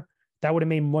together. That would have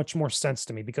made much more sense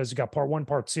to me, because you got part 1,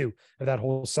 part 2 of that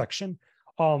whole section.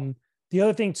 The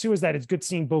other thing too is that it's good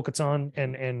seeing Bo-Katan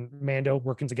and Mando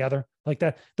working together like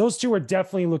that. Those two are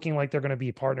definitely looking like they're going to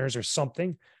be partners or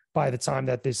something by the time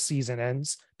that this season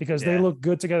ends, because they look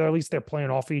good together. At least they're playing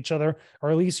off of each other, or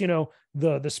at least,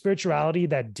 the spirituality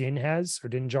that Din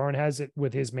Djarin has it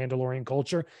with his Mandalorian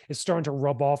culture is starting to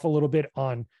rub off a little bit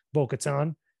on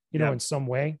Bo-Katan, in some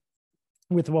way,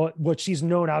 with what she's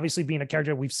known, obviously being a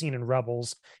character we've seen in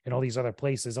Rebels and all these other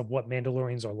places of what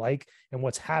Mandalorians are like and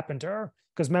what's happened to her.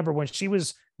 Because remember, when she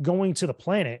was going to the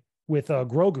planet with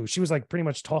Grogu, she was like pretty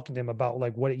much talking to him about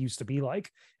like what it used to be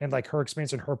like, and like her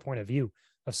experience and her point of view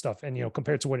of stuff, and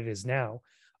compared to what it is now.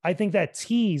 I think that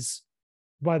tease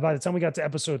by the time we got to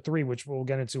episode 3, which we'll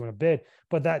get into in a bit,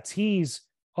 but that tease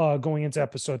going into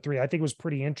episode 3, I think was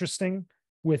pretty interesting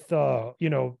with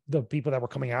the people that were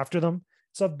coming after them.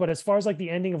 So, but as far as like the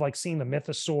ending of like seeing the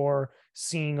mythosaur,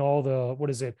 seeing all the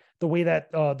way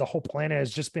that the whole planet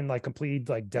has just been like completely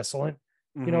like desolate.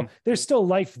 There's still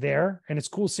life there, and it's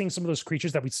cool seeing some of those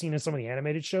creatures that we've seen in some of the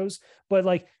animated shows. But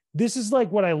like, this is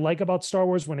like what I like about Star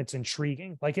Wars when it's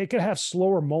intriguing. Like, it could have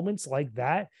slower moments like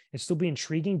that and still be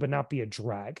intriguing, but not be a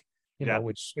drag.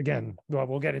 Which again,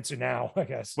 we'll get into now, I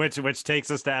guess. Which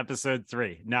takes us to episode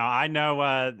 3. Now, I know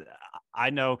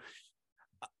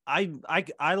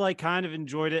I like kind of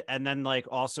enjoyed it, and then like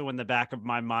also in the back of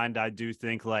my mind, I do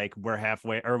think like we're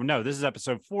halfway, or no, this is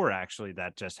episode 4 actually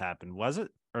that just happened, was it?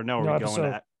 Or no, are we going to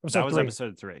that was 3.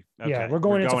 episode 3. Okay. Yeah, we're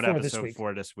going into episode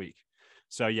 4 this week.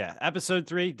 So yeah, episode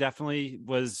 3 definitely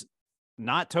was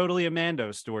not totally a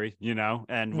Mando story,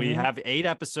 and we have 8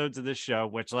 episodes of this show,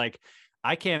 which like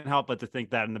I can't help but to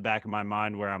think that in the back of my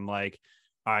mind, where I'm like,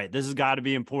 all right, this has got to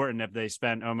be important if they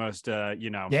spent almost,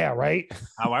 right.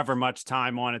 however much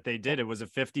time on it they did. It was a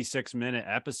 56-minute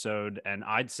episode, and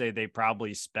I'd say they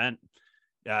probably spent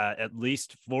at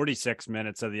least 46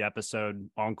 minutes of the episode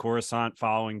on Coruscant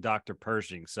following Dr.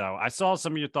 Pershing. So I saw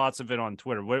some of your thoughts of it on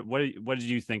Twitter. What did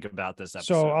you think about this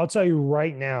episode? So I'll tell you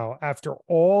right now, after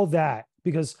all that,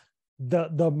 because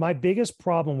my biggest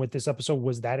problem with this episode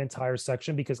was that entire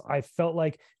section, because I felt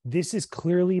like this is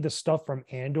clearly the stuff from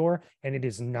Andor, and it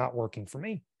is not working for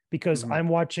me, because I'm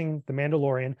watching The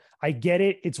Mandalorian. I get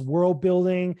it. It's world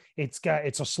building. It's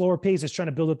a slower pace. It's trying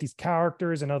to build up these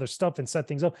characters and other stuff and set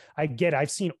things up. I get it. I've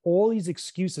seen all these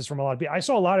excuses from a lot of people. I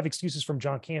saw a lot of excuses from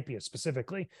John Campea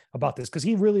specifically about this, because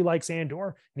he really likes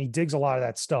Andor and he digs a lot of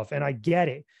that stuff. And I get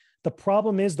it. The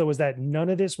problem is, though, is that none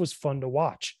of this was fun to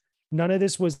watch. None of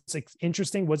this was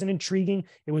interesting, wasn't intriguing.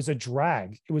 It was a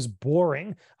drag. It was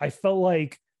boring. I felt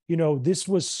like, this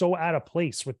was so out of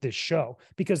place with this show,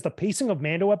 because the pacing of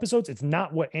Mando episodes, it's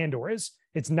not what Andor is.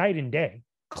 It's night and day.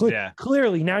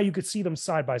 Clearly, now you could see them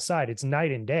side by side. It's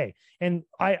night and day. And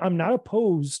I'm not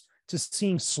opposed to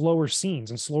seeing slower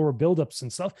scenes and slower buildups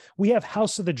and stuff. We have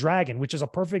House of the Dragon, which is a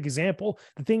perfect example.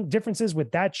 The differences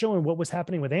with that show and what was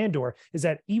happening with Andor is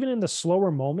that even in the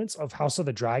slower moments of House of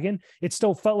the Dragon, it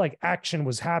still felt like action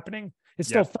was happening. It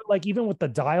still felt like, even with the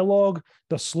dialogue,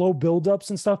 the slow buildups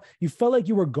and stuff, you felt like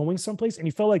you were going someplace, and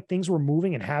you felt like things were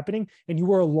moving and happening, and you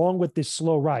were along with this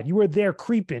slow ride. You were there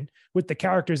creeping with the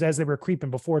characters as they were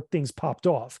creeping before things popped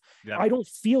off. Yep. I don't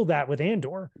feel that with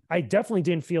Andor. I definitely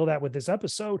didn't feel that with this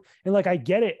episode. And like, I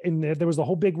get it. And there was the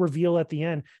whole big reveal at the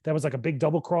end that was like a big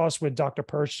double cross with Dr.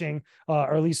 Pershing,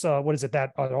 or at least, what is it,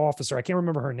 that officer? I can't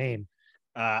remember her name.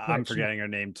 I'm forgetting her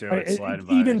name too.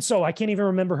 Even so, I can't even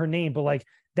remember her name, but like,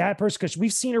 that person, because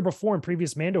we've seen her before in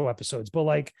previous Mando episodes, but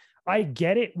like, I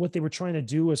get it. What they were trying to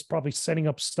do is probably setting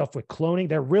up stuff with cloning.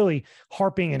 They're really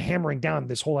harping and hammering down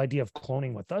this whole idea of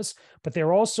cloning with us, but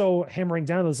they're also hammering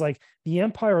down as like the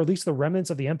Empire, or at least the remnants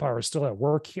of the Empire, are still at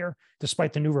work here,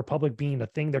 despite the New Republic being a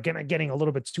thing. They're getting a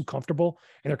little bit too comfortable,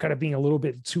 and they're kind of being a little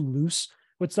bit too loose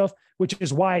with stuff, which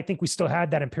is why I think we still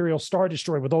had that Imperial Star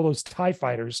Destroyer with all those TIE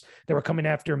fighters that were coming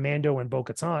after Mando and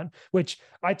Bo-Katan, which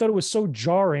I thought it was so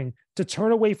jarring to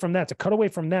turn away from that, to cut away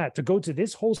from that, to go to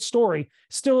this whole story.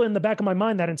 Still in the back of my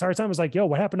mind that entire time was like, yo,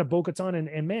 what happened to Bo-Katan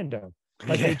and Mando?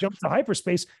 Like, they jumped to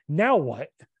hyperspace. Now what?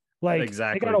 Like,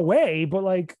 exactly. They got away, but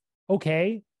like,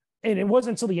 okay. And it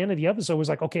wasn't until the end of the episode, it was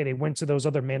like, okay, they went to those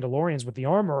other Mandalorians with the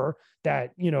armor that,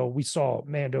 we saw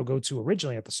Mando go to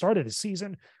originally at the start of the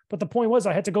season. But the point was,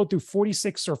 I had to go through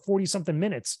 46 or 40 something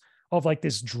minutes of like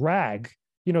this drag,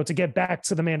 to get back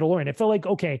to the Mandalorian. It felt like,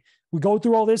 okay, we go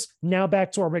through all this, now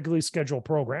back to our regularly scheduled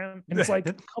program. And it's like,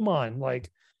 come on,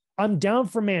 like, I'm down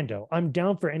for Mando. I'm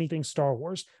down for anything Star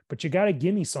Wars, but you got to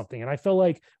give me something. And I feel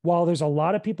like while there's a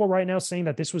lot of people right now saying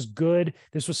that this was good,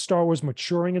 this was Star Wars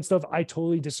maturing and stuff, I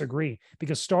totally disagree,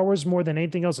 because Star Wars, more than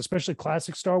anything else, especially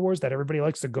classic Star Wars that everybody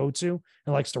likes to go to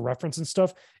and likes to reference and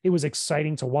stuff, it was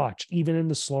exciting to watch, even in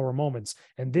the slower moments.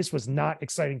 And this was not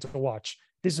exciting to watch.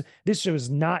 This was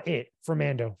not it for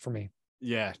Mando for me.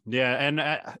 Yeah. And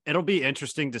it'll be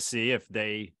interesting to see if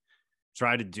they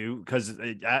try to do, because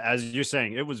as you're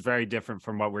saying, it was very different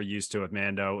from what we're used to with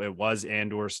Mando. It was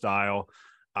Andor style,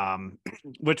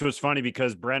 which was funny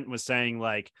because Brent was saying,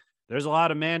 like, there's a lot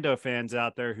of Mando fans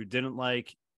out there who didn't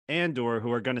like Andor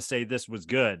who are going to say this was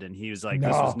good, and he was like,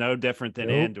 this was no different than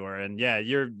Andor. And yeah,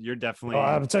 you're definitely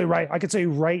I'll tell you right, I can tell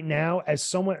you right now, as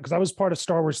someone, because I was part of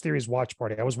Star Wars Theory's watch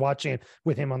party, I was watching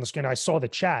with him on the screen, I saw the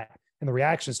chat and the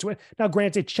reactions to it. Now,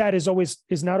 granted, chat is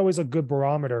not always a good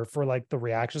barometer for like the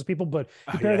reactions of people, but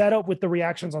you pair that up with the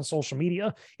reactions on social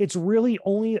media, it's really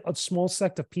only a small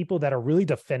sect of people that are really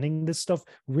defending this stuff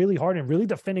really hard and really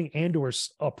defending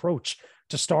Andor's approach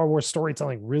to Star Wars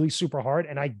storytelling really super hard.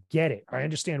 And I get it. I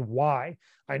understand why.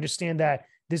 I understand that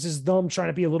this is them trying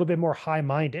to be a little bit more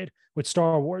high-minded with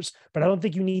Star Wars, but I don't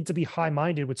think you need to be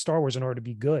high-minded with Star Wars in order to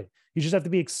be good. You just have to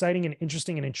be exciting and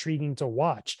interesting and intriguing to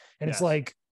watch. And it's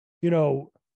like,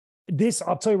 this,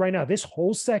 I'll tell you right now, this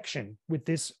whole section with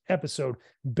this episode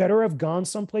better have gone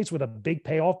someplace with a big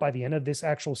payoff by the end of this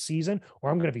actual season, or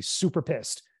I'm going to be super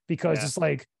pissed, because it's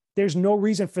like, there's no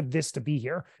reason for this to be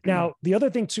here. Now, the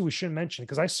other thing too, we shouldn't mention,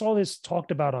 because I saw this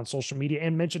talked about on social media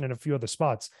and mentioned in a few other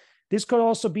spots, this could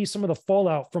also be some of the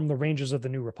fallout from the Rangers of the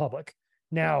New Republic.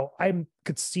 Now, I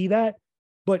could see that,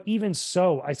 but even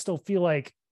so, I still feel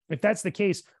like if that's the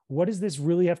case, what does this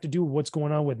really have to do with what's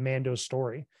going on with Mando's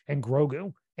story and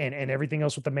Grogu and everything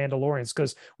else with the Mandalorians?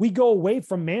 Because we go away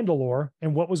from Mandalore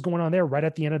and what was going on there right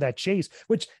at the end of that chase,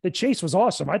 which the chase was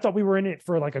awesome. I thought we were in it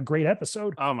for like a great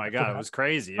episode. Oh my God, it was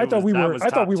crazy. I thought we were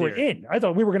in. I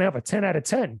thought we were going to have a 10 out of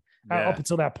 10 up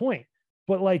until that point.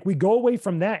 But like we go away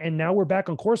from that and now we're back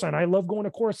on Coruscant. I love going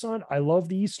to Coruscant. I love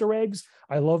the Easter eggs.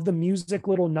 I love the music,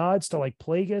 little nods to like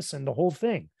Plagueis and the whole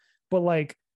thing. But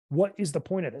like, what is the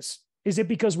point of this? Is it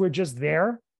because we're just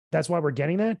there? That's why we're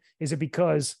getting that? Is it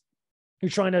because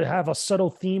you're trying to have a subtle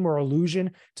theme or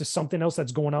allusion to something else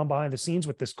that's going on behind the scenes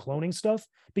with this cloning stuff?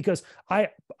 Because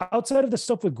outside of the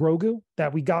stuff with Grogu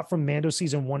that we got from Mando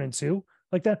season 1 and 2,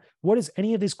 like that, what does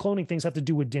any of these cloning things have to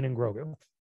do with Din and Grogu?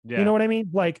 Yeah. You know what I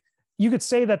mean? Like you could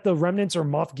say that the remnants or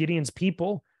Moff Gideon's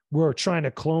people were trying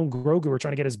to clone Grogu, or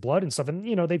trying to get his blood and stuff. And,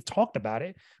 they've talked about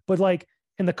it, but like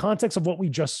in the context of what we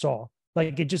just saw,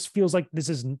 like it just feels like this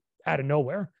is out of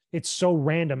nowhere. It's so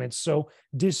random. It's so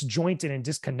disjointed and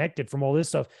disconnected from all this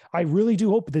stuff. I really do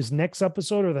hope this next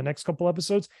episode or the next couple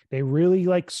episodes, they really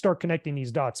like start connecting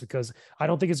these dots, because I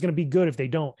don't think it's going to be good if they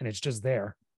don't. And it's just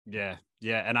there. Yeah.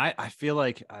 And I feel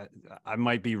like I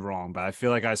might be wrong, but I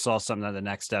feel like I saw something that the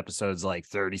next episode's like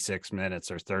 36 minutes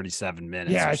or 37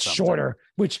 minutes. Yeah, it's shorter,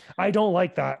 which I don't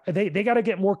like that. They got to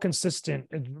get more consistent,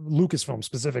 Lucasfilm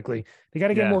specifically. They got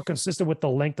to get more consistent with the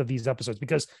length of these episodes,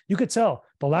 because you could tell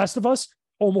The Last of Us,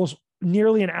 almost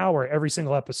nearly an hour every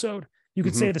single episode. You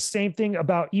could say the same thing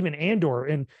about even Andor.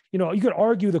 And, you could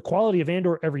argue the quality of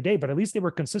Andor every day, but at least they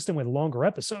were consistent with longer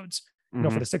episodes,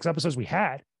 for the 6 episodes we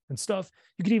had and stuff.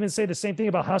 You could even say the same thing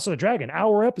about House of the Dragon,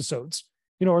 hour episodes,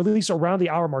 or at least around the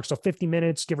hour mark. So 50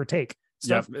 minutes, give or take.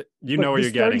 Stuff. Yeah, know what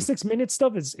you're getting. 36-minute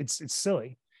stuff it's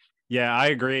silly. Yeah, I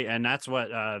agree. And that's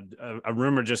what a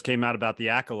rumor just came out about the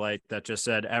Acolyte that just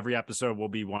said every episode will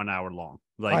be 1 hour long.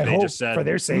 Like they just said, for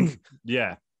their sake.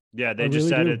 Yeah. They just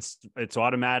said it's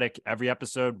automatic. Every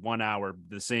episode, 1 hour,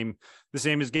 the same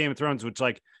as Game of Thrones, which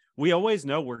like we always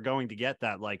know we're going to get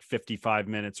that like 55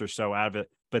 minutes or so out of it.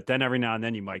 But then every now and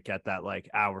then you might get that like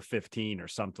hour 15 or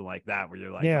something like that, where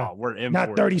you're like, oh, we're in.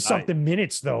 Not 30 something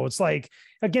minutes though. It's like,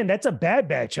 again, that's a Bad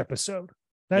Batch episode.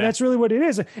 That's really what it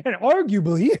is. And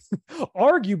arguably,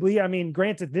 I mean,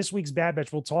 granted, this week's Bad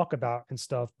Batch we'll talk about and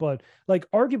stuff, but like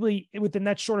arguably within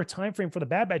that shorter time frame for the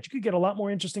Bad Batch, you could get a lot more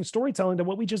interesting storytelling than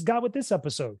what we just got with this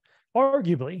episode.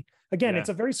 Arguably, again, it's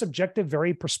a very subjective,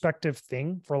 very perspective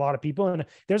thing for a lot of people. And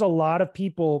there's a lot of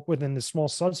people within the small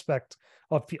suspect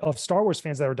of Star Wars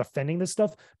fans that are defending this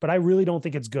stuff, but I really don't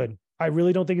think it's good. I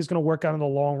really don't think it's going to work out in the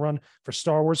long run for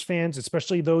Star Wars fans,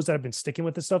 especially those that have been sticking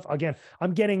with this stuff. Again,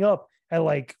 I'm getting up at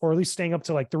like, or at least staying up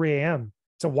to like 3 a.m.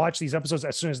 to watch these episodes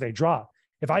as soon as they drop.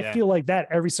 If I feel like that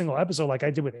every single episode, like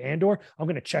I did with Andor, I'm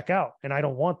going to check out, and I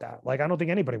don't want that. Like, I don't think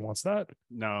anybody wants that.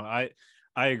 No, I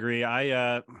agree.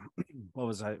 Where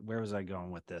was I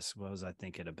going with this? What was I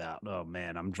thinking about? Oh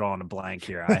man, I'm drawing a blank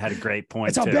here. I had a great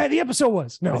point. That's how bad the episode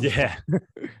was. No. Yeah.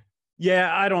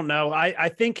 Yeah, I don't know. I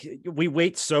think we've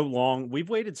waited so long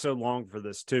for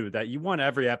this too, that you want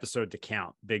every episode to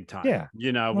count big time. Yeah.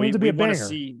 You know, we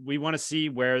want to see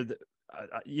where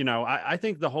I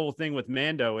think the whole thing with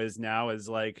Mando is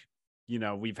like,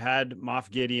 we've had Moff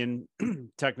Gideon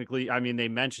technically. I mean, they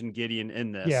mentioned Gideon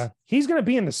in this. Yeah. He's going to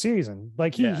be in the season.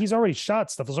 Like he's already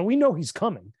shot stuff. So we know he's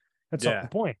coming at some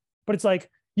point, but it's like,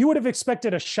 you would have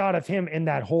expected a shot of him in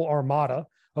that whole armada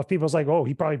of people's like, oh,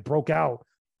 he probably broke out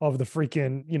of the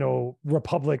freaking,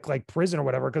 Republic, like prison or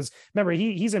whatever. Cause remember,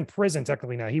 he's in prison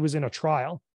technically now. He was in a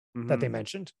trial that they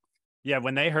mentioned. Yeah,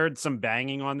 when they heard some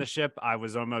banging on the ship, I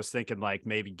was almost thinking like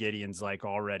maybe Gideon's like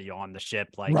already on the ship,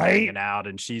 like hanging out,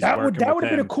 and she's that would have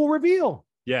been a cool reveal.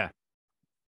 Yeah,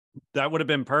 that would have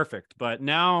been perfect. But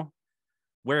now,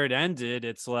 where it ended,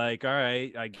 it's like, all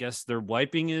right, I guess they're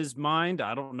wiping his mind.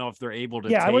 I don't know if they're able to.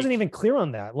 Yeah, I wasn't even clear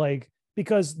on that. Like,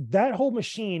 because that whole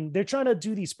machine, they're trying to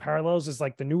do these parallels as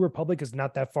like the New Republic is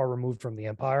not that far removed from the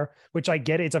Empire, which I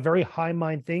get. It's a very high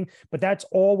mind thing, but that's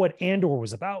all what Andor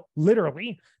was about.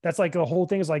 Literally, that's like the whole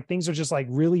thing is like things are just like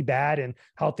really bad and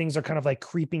how things are kind of like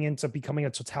creeping into becoming a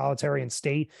totalitarian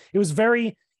state. It was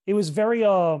very it was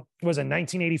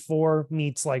 1984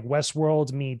 meets like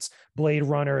Westworld meets Blade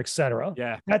Runner, etc.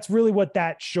 Yeah. That's really what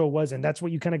that show was. And that's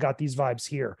what you kind of got these vibes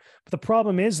here. But the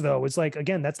problem is though, it's like,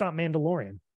 again, that's not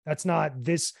Mandalorian. That's not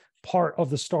this part of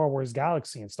the Star Wars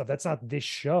galaxy and stuff. That's not this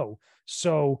show.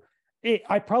 So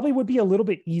I probably would be a little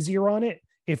bit easier on it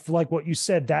if, like what you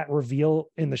said, that reveal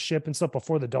in the ship and stuff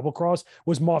before the double cross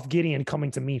was Moff Gideon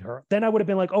coming to meet her. Then I would have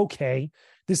been like, okay,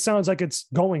 this sounds like it's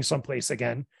going someplace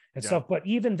again and stuff. But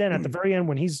even then at the very end,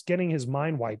 when he's getting his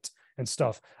mind wiped and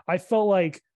stuff, I felt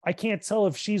like I can't tell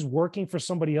if she's working for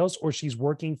somebody else or she's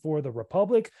working for the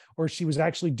Republic or she was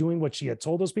actually doing what she had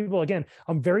told those people. Again,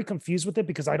 I'm very confused with it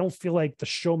because I don't feel like the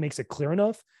show makes it clear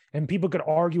enough. And people could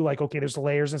argue like, okay, there's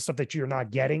layers and stuff that you're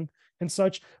not getting and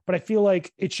such. But I feel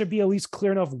like it should be at least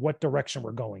clear enough what direction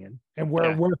we're going in and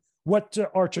what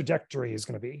our trajectory is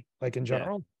going to be like in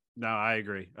general. Yeah. No, I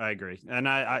agree. And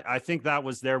I think that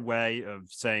was their way of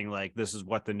saying like, this is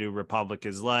what the New Republic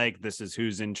is like. This is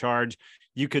who's in charge.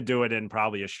 You could do it in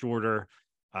probably a shorter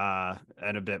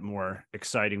and a bit more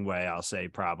exciting way, I'll say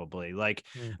probably. Like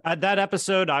at that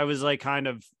episode, I was like kind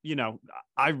of,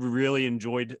 I really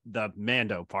enjoyed the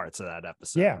Mando parts of that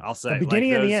episode. Yeah, I'll say the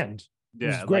beginning and the end. Yeah,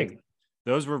 it was great. Like,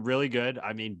 those were really good.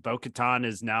 I mean, Bo-Katan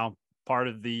is now part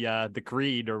of the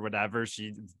creed or whatever.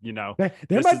 She, there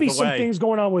might be some things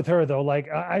going on with her though. Like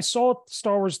I saw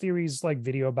Star Wars Theories like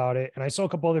video about it, and I saw a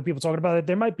couple other people talking about it.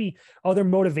 There might be other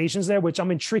motivations there, which I'm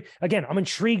intrigued. Again, I'm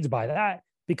intrigued by that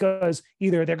because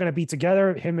either they're going to be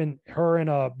together, him and her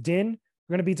and Din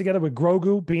are going to be together with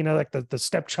Grogu being like the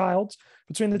stepchild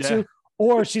between the two,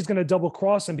 or she's going to double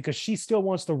cross him because she still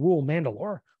wants to rule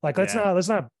Mandalore. Like, let's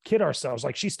not kid ourselves.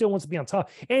 Like, she still wants to be on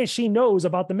top, and she knows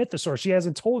about the mythosaur. She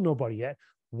hasn't told nobody yet.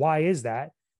 Why is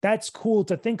that? That's cool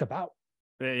to think about.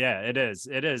 Yeah, it is.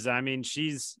 It is. I mean,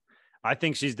 I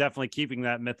think she's definitely keeping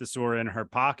that mythosaur in her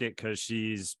pocket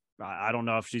because I don't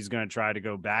know if she's going to try to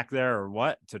go back there or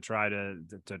what to try to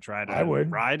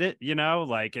ride it,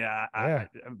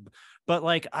 but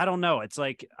like, I don't know. It's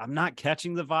like, I'm not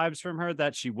catching the vibes from her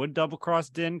that she would double cross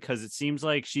Din because it seems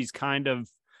like she's kind of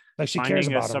like she cares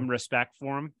about some respect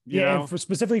for him. And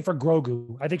specifically for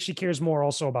Grogu. I think she cares more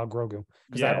also about Grogu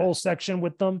because that whole section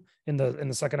with them in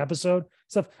the second episode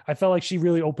stuff, I felt like she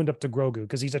really opened up to Grogu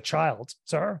because he's a child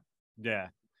to her. Yeah.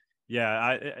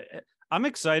 Yeah. I'm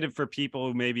excited for people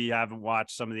who maybe haven't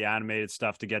watched some of the animated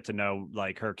stuff to get to know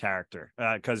like her character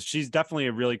because she's definitely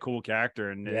a really cool character.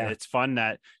 And it's fun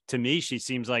that to me, she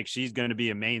seems like she's going to be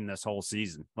a main this whole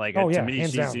season. Like to me,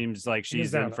 she seems like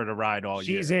she's in for the ride all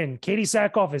year. She's in. Katie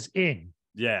Sackhoff is in.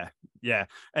 Yeah. Yeah.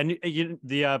 And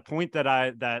the point that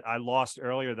I lost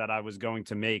earlier that I was going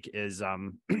to make is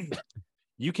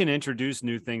you can introduce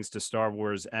new things to Star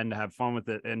Wars and have fun with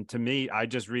it. And to me, I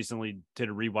just recently did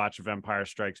a rewatch of Empire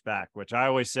Strikes Back, which I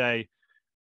always say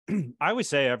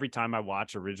every time I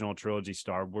watch original trilogy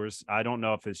Star Wars, I don't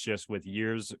know if it's just with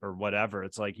years or whatever.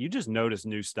 It's like, you just notice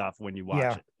new stuff when you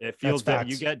watch it. It feels that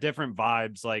you get different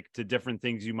vibes, like to different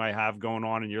things you might have going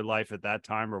on in your life at that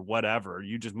time or whatever.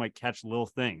 You just might catch little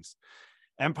things.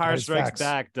 Empire Strikes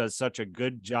Back does such a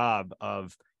good job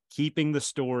of keeping the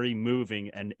story moving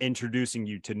and introducing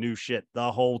you to new shit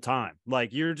the whole time.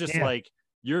 Like you're just like,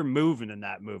 you're moving in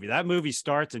that movie. That movie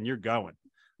starts and you're going.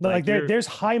 Like there's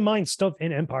high mind stuff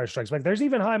in Empire Strikes Back. There's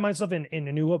even high mind stuff in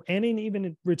A New Hope and even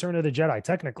in Return of the Jedi.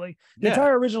 Technically, the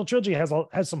entire original trilogy has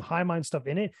some high mind stuff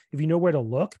in it if you know where to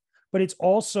look. But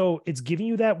it's giving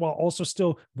you that while also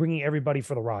still bringing everybody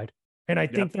for the ride. And I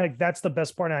think that that's the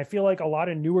best part. And I feel like a lot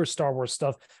of newer Star Wars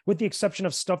stuff, with the exception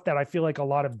of stuff that I feel like a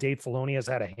lot of Dave Filoni has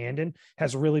had a hand in,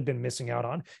 has really been missing out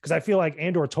on. Because I feel like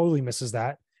Andor totally misses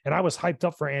that. And I was hyped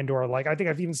up for Andor. Like, I think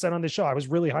I've even said on this show, I was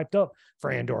really hyped up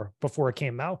for Andor before it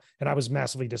came out. And I was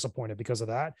massively disappointed because of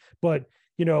that. But,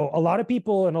 you know, a lot of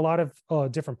people in a lot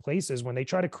of different places, when they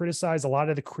try to criticize a lot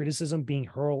of the criticism being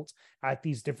hurled at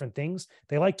these different things,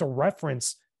 they like to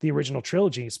reference the original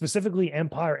trilogy, specifically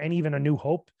Empire and even A New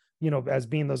Hope, you know, as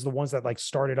being the ones that like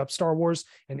started up Star Wars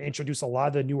and introduced a lot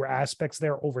of the newer aspects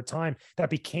there over time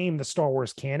that became the Star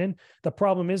Wars canon. The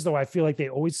problem is, though, I feel like they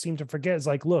always seem to forget is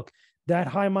like, look, that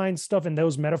high mind stuff and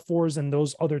those metaphors and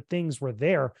those other things were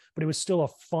there, but it was still a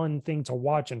fun thing to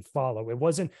watch and follow. It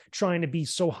wasn't trying to be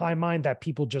so high mind that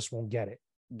people just won't get it.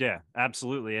 Yeah,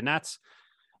 absolutely. And that's,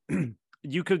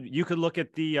 you could look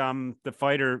at the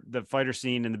fighter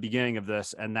scene in the beginning of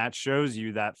this, and that shows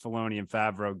you that Filoni and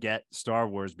Favreau get Star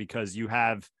Wars because you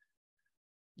have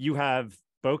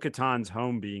Bo-Katan's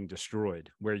home being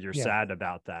destroyed, where you're sad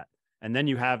about that. And then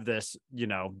you have this, you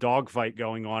know, dogfight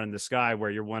going on in the sky where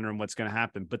you're wondering what's going to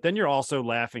happen. But then you're also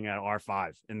laughing at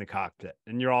R5 in the cockpit.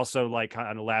 And you're also like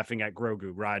kind of laughing at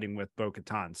Grogu riding with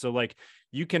Bo-Katan. So like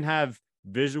you can have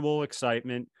visual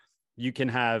excitement, you can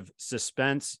have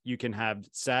suspense, you can have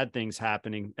sad things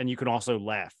happening, and you can also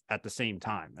laugh at the same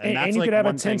time. And you could have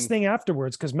a tense thing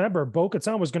afterwards. Because remember,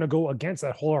 Bo-Katan was going to go against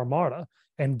that whole armada.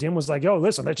 And Dim was like, yo,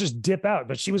 listen, let's just dip out.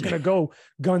 But she was going to go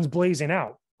guns blazing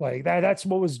out. Like that's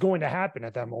what was going to happen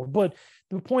at that moment. But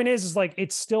the point is like,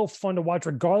 it's still fun to watch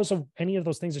regardless of any of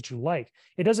those things that you like.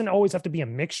 It doesn't always have to be a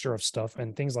mixture of stuff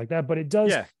and things like that, but it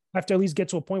does have to at least get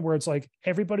to a point where it's like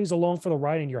everybody's along for the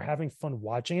ride and you're having fun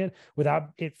watching it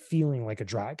without it feeling like a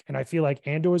drag. And I feel like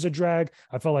Andor is a drag.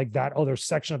 I felt like that other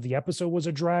section of the episode was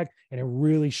a drag, and it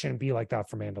really shouldn't be like that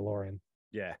for Mandalorian.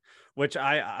 Yeah, which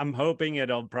I'm hoping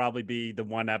it'll probably be the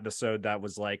one episode that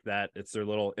was like that. It's their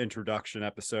little introduction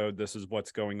episode. This is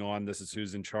what's going on. This is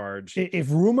who's in charge. If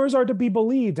rumors are to be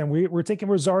believed, and we're taking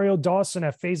Rosario Dawson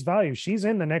at face value, she's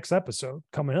in the next episode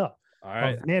coming up. All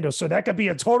right, Mando. So that could be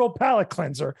a total palate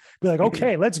cleanser. Be like,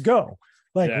 okay, let's go.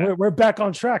 Like we're back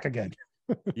on track again.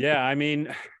 Yeah, I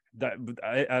mean,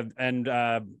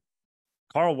 Carl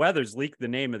Weathers leaked the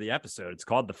name of the episode. It's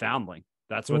called The Foundling.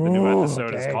 That's what the new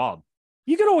episode is called.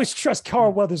 You can always trust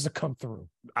Carl Weathers to come through.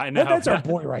 I know. That's our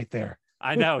boy right there.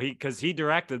 I know because he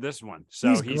directed this one.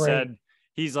 So he said,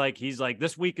 he's like,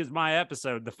 this week is my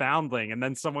episode, The Foundling. And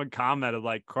then someone commented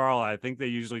like, Carl, I think they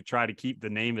usually try to keep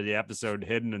the name of the episode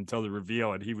hidden until the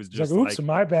reveal. And he was just like, oops,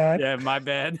 my bad. Yeah, my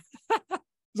bad.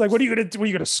 It's like, what are you going to do? Are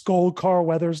you going to scold Carl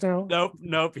Weathers now?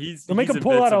 Nope. He's make him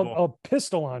pull out a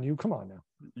pistol on you. Come on now.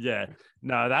 Yeah,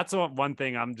 no, that's one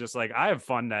thing. I'm just like, I have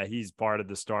fun that he's part of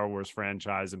the Star Wars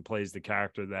franchise and plays the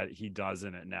character that he does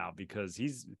in it now, because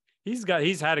he's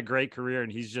had a great career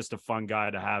and he's just a fun guy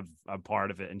to have a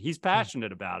part of it, and he's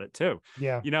passionate about it too.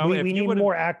 Yeah, you know, we need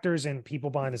more actors and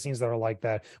people behind the scenes that are like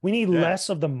that. We need less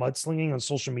of the mudslinging on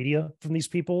social media from these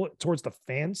people towards the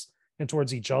fans and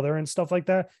towards each other and stuff like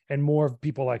that, and more of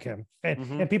people like him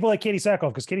and people like Katie Sackhoff,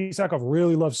 because Katie Sackhoff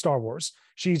really loves Star Wars.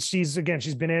 She's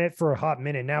been in it for a hot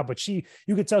minute now, but you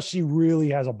could tell she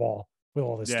really has a ball with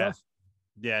all this stuff.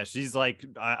 Yeah, she's like,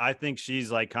 I think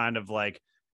she's like kind of like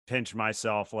pinch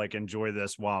myself, like enjoy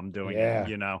this while I'm doing it,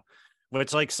 you know,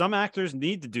 which like some actors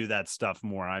need to do that stuff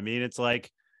more. I mean, it's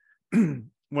like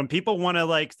when people want to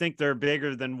like think they're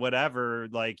bigger than whatever,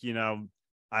 like, you know,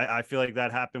 I feel like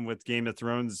that happened with Game of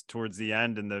Thrones towards the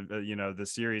end and the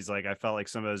series. Like I felt like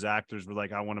some of those actors were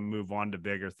like, I want to move on to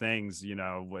bigger things, you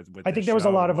know, with I think there was a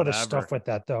lot of other stuff with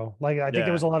that though. Like I think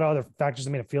there was a lot of other factors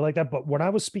that made it feel like that. But what I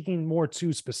was speaking more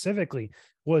to specifically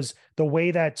was the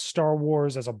way that Star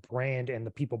Wars as a brand and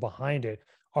the people behind it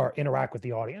interact with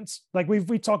the audience. Like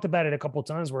we talked about it a couple of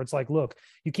times where it's like, look,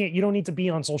 you don't need to be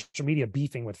on social media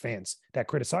beefing with fans that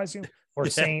criticize you or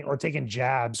saying or taking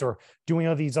jabs or doing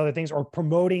all these other things or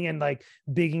promoting and like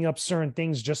bigging up certain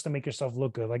things just to make yourself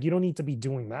look good. Like you don't need to be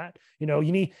doing that. You know,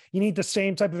 you need the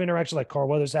same type of interaction like Carl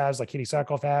Weathers has, like Katie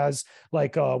Sackhoff has,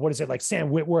 like like Sam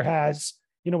Witwer has.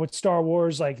 with Star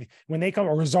Wars, like when they come,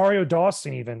 or Rosario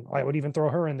Dawson, even I would even throw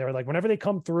her in there. Like whenever they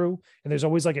come through, and there's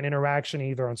always like an interaction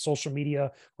either on social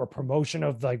media or promotion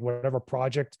of like whatever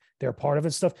project they're part of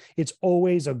and stuff. It's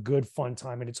always a good fun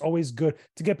time, and it's always good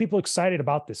to get people excited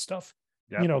about this stuff.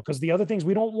 Yep. Because the other things,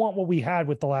 we don't want what we had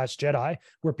with The Last Jedi,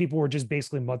 where people were just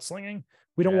basically mudslinging.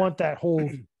 We don't want that whole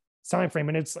time frame.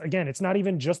 And it's not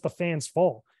even just the fans'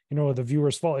 fault, or the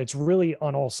viewers' fault. It's really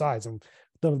on all sides. And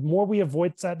the more we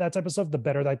avoid that type of stuff, the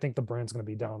better I think the brand's going to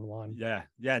be down the line. Yeah.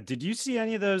 Yeah. Did you see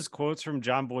any of those quotes from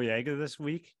John Boyega this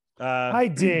week? I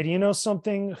did.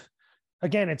 Something,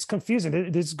 again, it's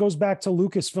confusing. This goes back to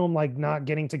Lucasfilm, like not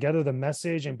getting together the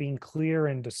message and being clear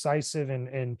and decisive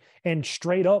and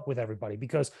straight up with everybody.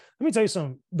 Because let me tell you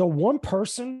something, the one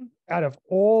person out of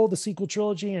all the sequel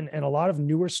trilogy and a lot of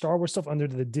newer Star Wars stuff under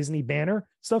the Disney banner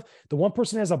stuff, the one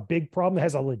person that has a big problem,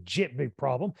 has a legit big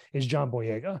problem, is John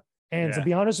Boyega. And to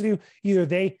be honest with you,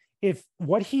 either if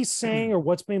what he's saying or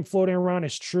what's been floating around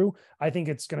is true, I think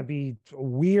it's going to be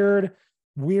a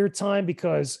weird time,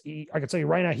 because I can tell you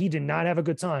right now, he did not have a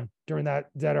good time during that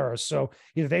era. So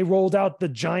either they rolled out the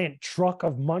giant truck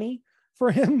of money for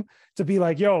him to be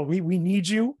like, yo, we need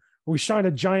you. We shine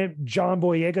a giant John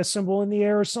Boyega symbol in the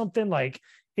air or something. Like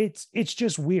it's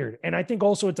just weird. And I think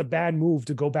also it's a bad move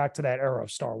to go back to that era of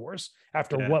Star Wars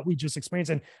after what we just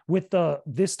experienced. And with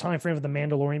this time frame of The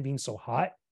Mandalorian being so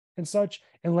hot and such,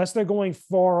 unless they're going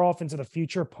far off into the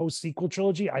future post sequel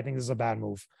trilogy, I think this is a bad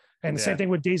move. And the same thing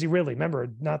with Daisy Ridley. Remember,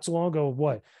 not so long ago,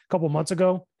 a couple months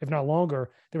ago, if not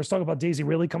longer, they were talking about Daisy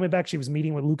Ridley coming back. She was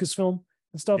meeting with Lucasfilm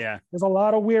and stuff. Yeah. There's a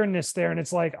lot of weirdness there. And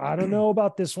it's like, I don't know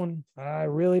about this one. I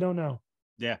really don't know.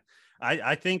 Yeah.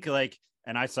 I think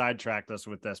and I sidetracked us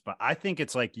with this, but I think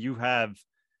it's like you have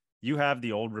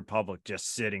the Old Republic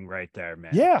just sitting right there,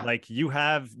 man. Yeah. Like you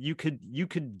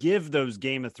could give those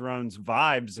Game of Thrones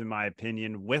vibes, in my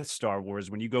opinion, with Star Wars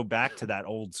when you go back to that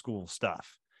old school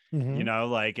stuff. Mm-hmm.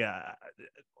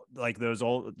 Like those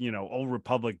old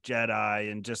Republic Jedi,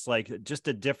 and just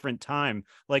a different time,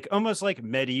 like almost like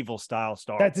medieval style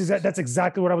Star Wars. That's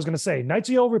exactly what I was going to say. Knights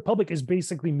of the Old Republic is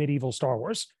basically medieval Star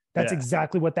Wars. That's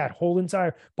exactly what that whole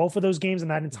both of those games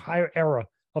and that entire era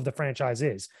of the franchise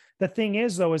is. The thing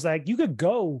is, though, is like you could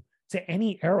go to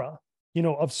any era,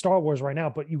 of Star Wars right now,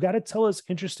 but you got to tell us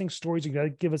interesting stories. You got to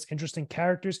give us interesting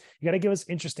characters. You got to give us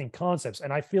interesting concepts.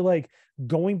 And I feel like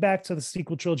going back to the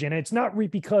sequel trilogy, and it's not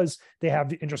because they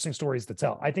have interesting stories to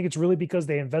tell. I think it's really because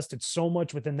they invested so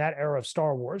much within that era of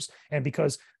Star Wars, and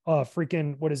because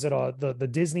the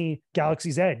Disney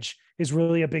Galaxy's Edge is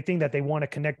really a big thing, that they want to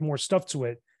connect more stuff to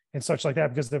it and such like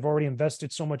that, because they've already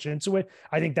invested so much into it.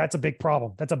 I think that's a big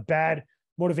problem. That's a bad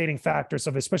motivating factors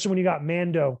of it, especially when you got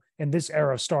Mando in this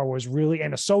era of Star Wars, really,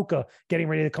 and Ahsoka getting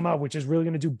ready to come out, which is really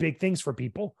going to do big things for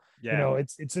people. Yeah.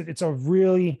 It's a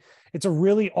really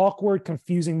awkward,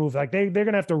 confusing move. Like they're going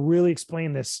to have to really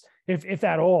explain this, if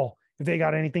at all, if they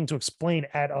got anything to explain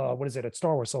at at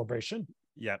Star Wars Celebration.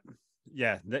 Yep.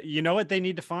 Yeah. You know what they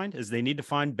need to find is they need to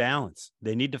find balance.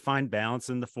 They need to find balance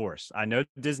in the Force. I know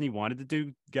Disney wanted to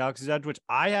do Galaxy's Edge, which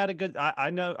I had a good,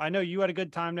 I know you had a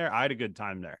good time there. I had a good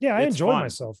time there. Yeah. I enjoyed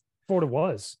myself for what it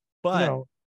was, but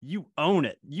you own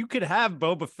it. You could have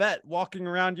Boba Fett walking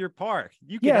around your park.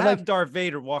 You could have Darth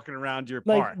Vader walking around your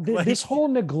park. This whole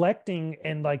neglecting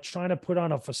and like trying to put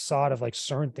on a facade of like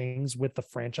certain things with the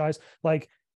franchise. Like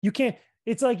you can't,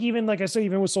 it's like, even like I say,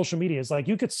 even with social media, it's like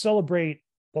you could celebrate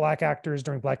Black actors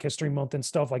during Black History Month and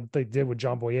stuff, like they did with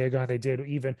John Boyega. They did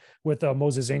even with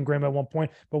Moses Ingram at one point.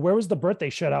 But where was the birthday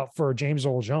shout out for James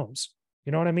Earl Jones?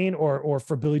 You know what I mean? Or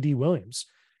for Billy D. Williams.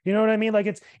 You know what I mean? Like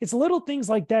it's little things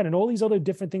like that, and all these other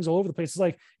different things all over the place. It's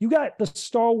like you got the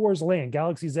Star Wars land,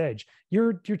 Galaxy's Edge.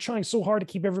 You're trying so hard to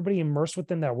keep everybody immersed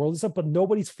within that world and stuff, but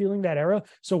nobody's feeling that era.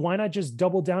 So why not just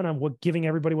double down on giving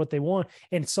everybody what they want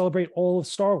and celebrate all of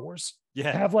Star Wars? Yeah,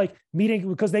 have like meeting,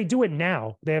 because they do it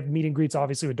now. They have meet and greets,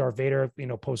 obviously, with Darth Vader,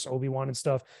 post Obi-Wan and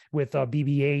stuff, with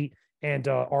BB-8 and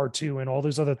R2 and all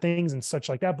those other things and such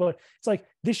like that. But it's like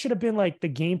this should have been like the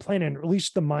game plan and at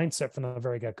least the mindset from the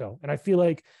very get-go. And I feel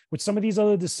like with some of these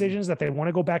other decisions that they want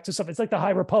to go back to stuff, it's like the High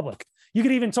Republic. You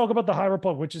could even talk about the High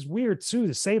Republic, which is weird too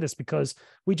to say this, because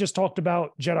we just talked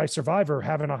about Jedi Survivor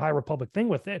having a High Republic thing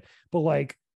with it, but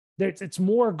like it's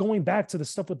more going back to the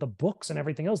stuff with the books and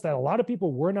everything else that a lot of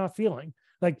people were not feeling.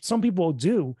 Like some people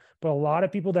do, but a lot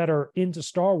of people that are into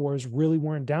Star Wars really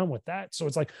weren't down with that. So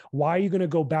it's like, why are you going to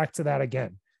go back to that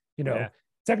again?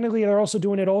 Technically they're also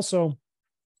doing it also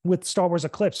with Star Wars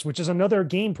Eclipse, which is another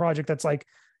game project that's like,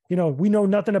 we know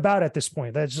nothing about at this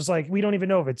point. That's just like, we don't even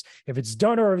know if it's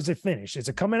done or is it finished? Is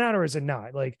it coming out or is it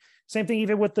not? Like, same thing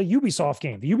even with the Ubisoft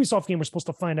game. The Ubisoft game we're supposed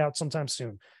to find out sometime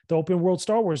soon. The open world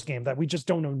Star Wars game that we just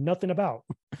don't know nothing about.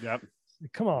 Yep.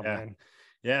 Come on, man.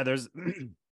 Yeah,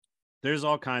 there's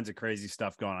all kinds of crazy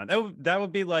stuff going on. That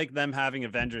would be like them having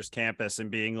Avengers Campus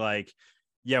and being like,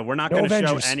 yeah, we're not going to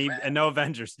show any and no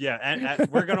Avengers. Yeah, and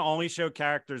we're going to only show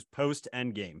characters post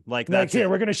Endgame. Like that's here. it.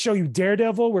 We're going to show you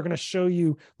Daredevil. We're going to show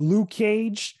you Luke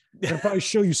Cage. We're going to probably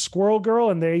show you Squirrel Girl,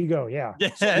 and there you go. Yeah.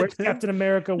 So where's Captain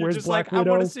America? Where's Black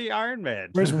Widow? I want to see Iron Man.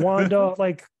 Where's Wanda?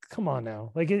 Like, come on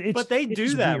now. Like but they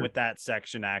do that weird with that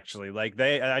section actually. Like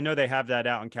I know they have that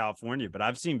out in California, but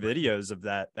I've seen videos of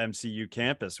that MCU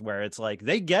campus where it's like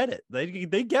they get it.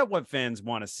 They get what fans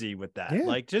want to see with that. Yeah.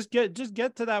 Like just get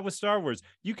to that with Star Wars.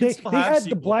 You can still have had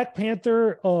the Black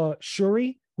Panther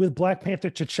Shuri with Black Panther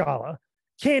T'Challa.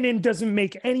 Canon doesn't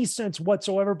make any sense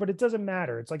whatsoever, but it doesn't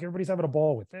matter. It's like everybody's having a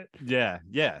ball with it. Yeah.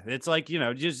 It's like,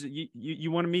 just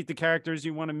you want to meet the characters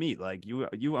you want to meet. Like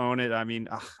you own it. I mean,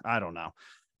 I don't know.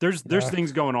 There's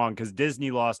things going on because Disney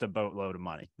lost a boatload of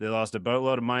money. They lost a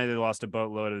boatload of money. They lost a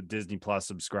boatload of Disney Plus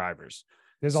subscribers.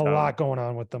 There's a lot going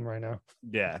on with them right now.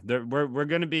 Yeah, we're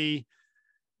going to be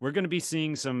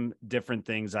seeing some different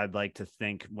things. I'd like to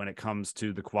think when it comes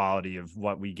to the quality of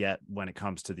what we get when it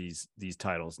comes to these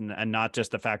titles, and not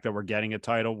just the fact that we're getting a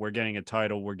title. We're getting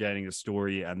a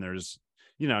story, and there's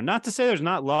not to say there's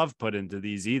not love put into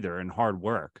these either and hard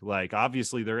work. Like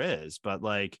obviously there is, but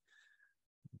like.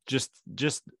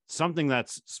 Just something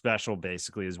that's special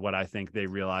basically is what I think they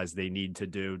realize they need to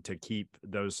do to keep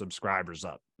those subscribers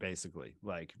up, basically,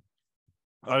 like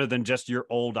other than just your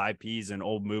old IPs and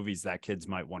old movies that kids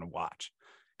might want to watch,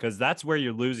 because that's where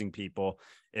you're losing people.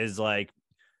 Is like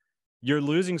you're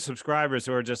losing subscribers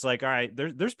who are just like, all right,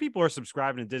 there's people who are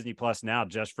subscribing to Disney Plus now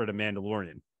just for the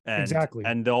Mandalorian. Exactly.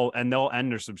 And they'll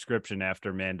end their subscription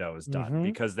after Mando is done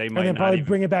because they might probably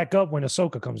bring it back up when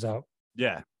Ahsoka comes out.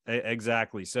 Yeah,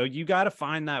 exactly. So you got to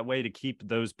find that way to keep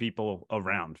those people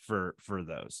around for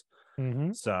those.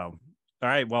 So, all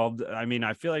right. Well, I mean,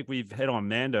 I feel like we've hit on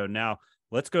Mando. Now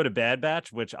let's go to Bad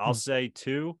Batch, which I'll say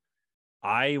too.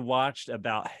 I watched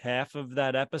about half of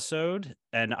that episode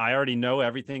and I already know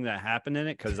everything that happened in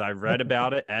it because I read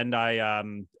about it and I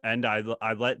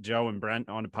let Joe and Brent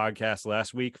on the podcast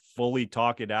last week fully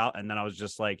talk it out. And then I was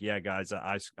just like, yeah, guys,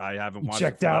 I haven't watched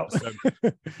checked out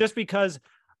just because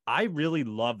I really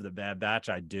love the Bad Batch.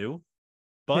 I do.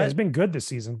 But yeah, it's been good this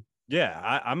season.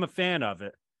 Yeah, I'm a fan of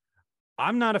it.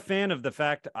 I'm not a fan of the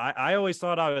fact I always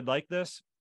thought I would like this.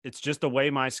 It's just the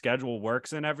way my schedule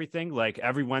works and everything. Like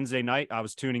every Wednesday night, I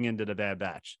was tuning into the Bad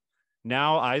Batch.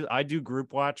 Now I do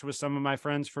group watch with some of my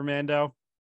friends for Mando.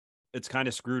 It's kind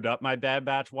of screwed up my Bad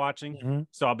Batch watching.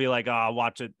 So I'll be like, oh, I'll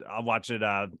watch it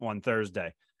on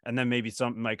Thursday. And then maybe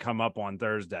something might come up on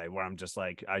Thursday where I'm just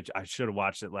like, I should have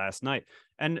watched it last night.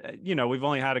 And, we've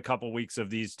only had a couple weeks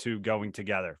of these two going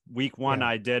together. Week one,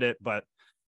 I did it, but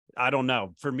I don't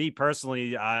know. For me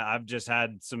personally, I've just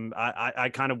had some, I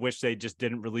kind of wish they just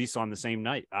didn't release on the same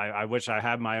night. I wish I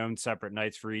had my own separate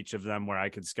nights for each of them where I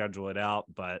could schedule it out.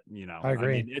 But, I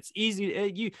agree. I mean, it's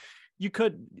easy. You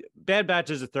could, Bad Batch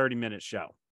is a 30-minute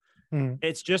show.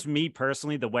 It's just me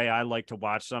personally, the way I like to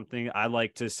watch something. I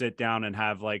like to sit down and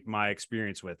have like my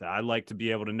experience with it. I like to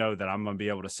be able to know that I'm going to be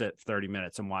able to sit 30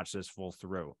 minutes and watch this full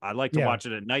through. I like to watch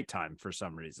it at nighttime for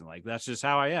some reason. Like that's just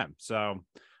how I am. So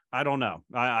I don't know.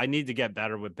 I need to get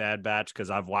better with Bad Batch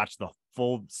because I've watched the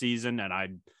full season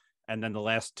and then the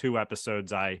last 2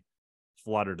 episodes I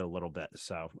fluttered a little bit.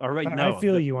 So all right, I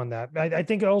feel you on that. I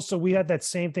think also we had that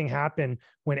same thing happen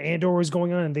when Andor was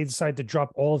going on and they decided to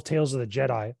drop all of Tales of the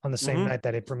Jedi on the same night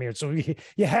that it premiered. So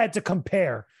you had to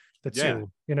compare the two,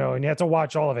 and you had to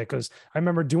watch all of it because I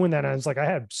remember doing that and I was like, I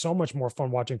had so much more fun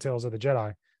watching Tales of the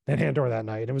Jedi than Andor that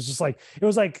night. It was just like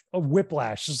a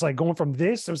whiplash. Just like going from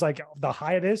this, it was like the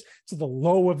high of this to the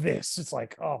low of this. It's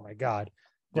like, oh my God.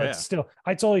 But still,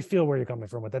 I totally feel where you're coming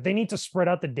from with that. They need to spread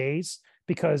out the days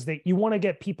because you want to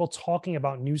get people talking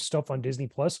about new stuff on Disney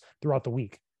Plus throughout the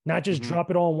week, not just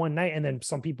drop it all in one night. And then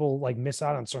some people like miss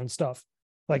out on certain stuff.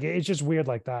 Like it's just weird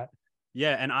like that.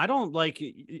 Yeah. And I don't like,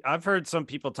 I've heard some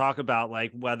people talk about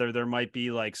like whether there might be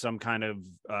like some kind of,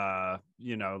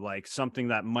 like something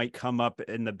that might come up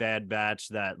in the Bad Batch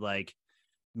that like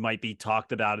might be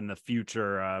talked about in the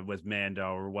future with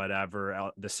Mando or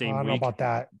whatever the same week. I don't know about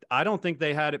that. I don't think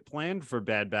they had it planned for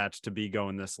Bad Batch to be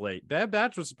going this late. Bad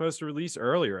Batch was supposed to release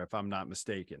earlier, if I'm not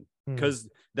mistaken, because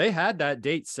they had that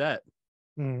date set.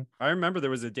 I remember there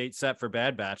was a date set for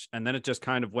Bad Batch, and then it just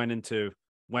kind of went into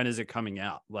when is it coming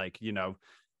out? Like,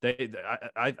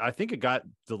 I think it got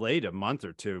delayed a month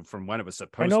or two from when it was I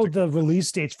supposed know to. the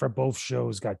release dates for both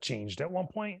shows got changed at one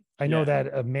point. I know Yeah.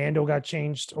 that Mando got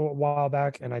changed a while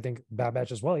back, and I think Bad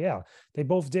Batch as well. Yeah, they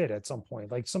both did at some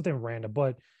point, like something random.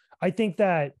 But I think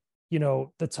that,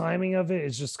 the timing of it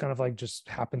is just kind of like just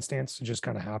happenstance. It just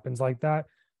kind of happens like that.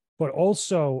 But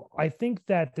also, I think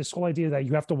that this whole idea that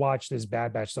you have to watch this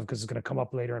Bad Batch stuff because it's going to come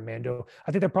up later in Mando,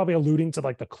 I think they're probably alluding to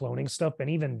like the cloning stuff.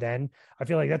 And even then, I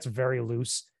feel like that's very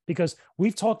loose because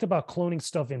we've talked about cloning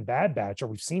stuff in Bad Batch, or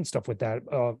we've seen stuff with that,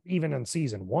 even in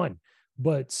season one.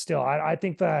 But still, I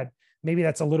think that maybe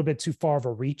that's a little bit too far of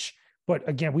a reach. But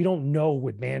again, we don't know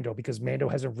with Mando because Mando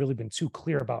hasn't really been too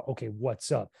clear about, okay,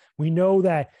 what's up. We know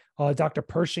that Dr.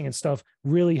 Pershing and stuff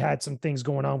really had some things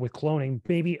going on with cloning,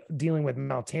 maybe dealing with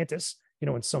Mount Tantus,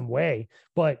 in some way,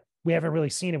 but we haven't really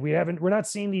seen it. We're not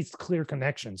seeing these clear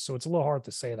connections. So it's a little hard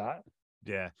to say that.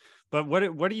 Yeah. But what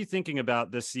are you thinking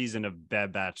about this season of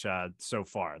Bad Batch so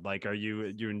far? Like, are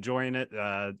you enjoying it?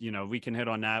 We can hit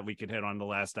on that. We could hit on the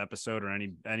last episode or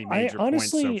any major points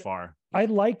so far. I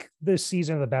like this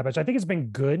season of the Bad Batch. I think it's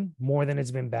been good more than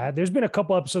it's been bad. There's been a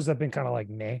couple episodes that have been kind of like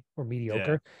meh or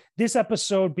mediocre. Yeah. This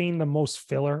episode being the most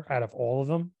filler out of all of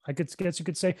them, I guess you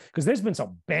could say, because there's been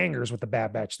some bangers with the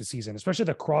Bad Batch this season, especially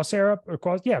the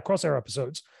Crosshair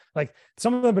episodes. Like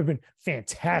some of them have been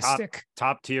fantastic.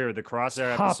 Top tier. The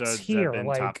Crosshair episodes have been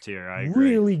top tier. I agree.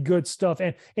 Really good stuff.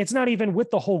 And it's not even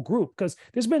with the whole group, because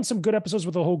there's been some good episodes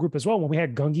with the whole group as well. When we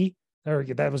had Gungi, or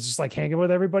that was just like hanging with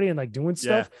everybody and like doing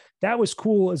stuff. Yeah. That was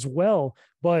cool as well.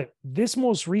 But this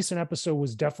most recent episode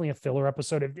was definitely a filler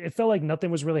episode. It felt like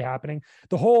nothing was really happening.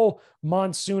 The whole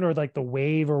monsoon or like the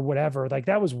wave or whatever, like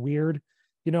that was weird,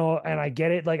 and I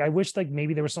get it. Like, I wish like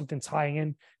maybe there was something tying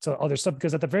in to other stuff,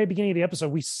 because at the very beginning of the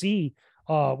episode, we see,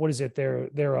 what is it?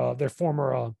 Their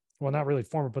former, well, not really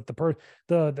former, but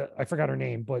the I forgot her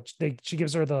name, but she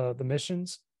gives her the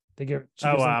missions.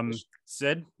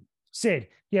 Sid.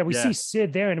 Yeah, we see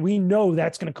Sid there, and we know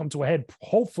that's going to come to a head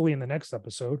hopefully in the next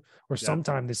episode or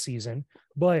sometime this season.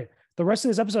 But the rest of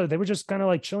this episode, they were just kind of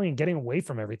like chilling and getting away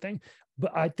from everything.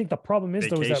 But I think the problem is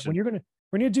though, is that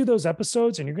when you do those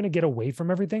episodes and you're going to get away from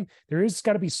everything, there is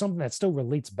got to be something that still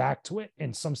relates back to it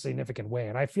in some significant way.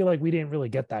 And I feel like we didn't really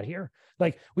get that here.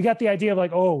 Like, we got the idea of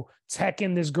like, oh, Tech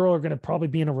and this girl are going to probably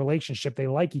be in a relationship. They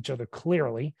like each other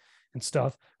clearly and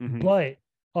stuff. Mm-hmm. But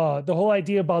the whole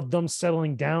idea about them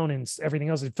settling down and everything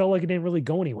else, it felt like it didn't really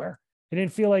go anywhere. It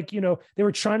didn't feel like, they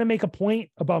were trying to make a point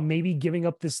about maybe giving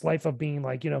up this life of being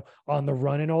like, on the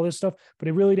run and all this stuff, but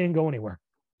it really didn't go anywhere.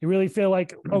 You really feel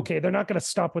like, okay, they're not going to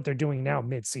stop what they're doing now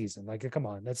mid-season. Like, come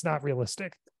on, that's not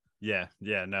realistic. Yeah.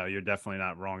 No, you're definitely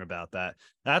not wrong about that.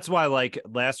 That's why, like,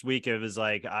 last week it was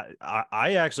like,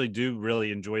 I actually do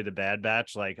really enjoy the Bad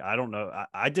Batch. Like, I don't know.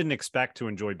 I didn't expect to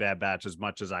enjoy Bad Batch as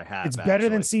much as I have. It's better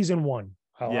than season one.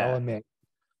 I'll admit.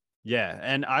 Yeah.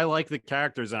 And I like the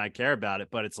characters and I care about it,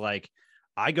 but it's like,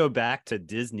 I go back to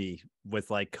Disney with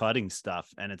like cutting stuff.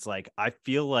 And it's like, I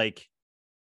feel like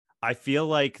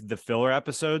the filler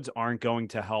episodes aren't going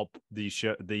to help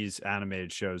these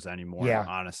animated shows anymore. Yeah.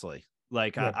 Honestly.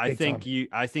 Like, I think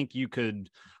you could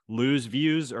lose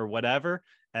views or whatever,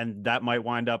 and that might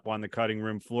wind up on the cutting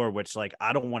room floor, which, like,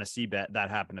 I don't want to see that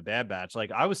happen to Bad Batch.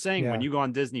 Like I was saying, when you go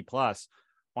on Disney Plus,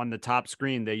 on the top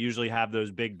screen, they usually have those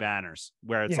big banners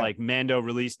where it's like Mando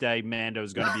release day.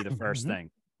 Mando's going to be the first thing.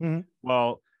 Mm-hmm.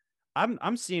 Well,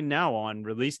 I'm seeing now on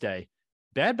release day,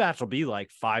 Bad Batch will be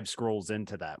like 5 scrolls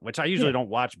into that, which I usually don't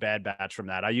watch Bad Batch from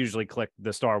that. I usually click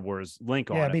the Star Wars link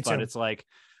on it,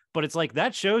 but it's like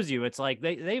that shows you, it's like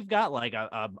they've got like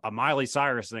a Miley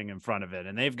Cyrus thing in front of it,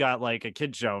 and they've got like a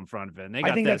kid show in front of it. And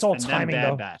I think that's all timing,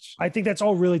 though. Batch. I think that's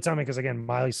all really timing, because again,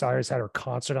 Miley Cyrus had her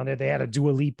concert on there. They had a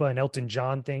Dua Lipa and Elton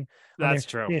John thing. That's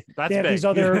true. They have these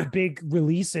other big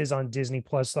releases on Disney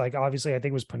Plus. Like, obviously, I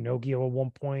think it was Pinocchio at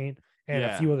one point, and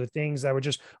a few other things that were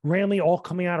just randomly all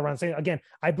coming out around. Saying again,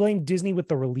 I blame Disney with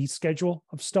the release schedule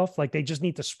of stuff. Like, they just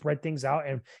need to spread things out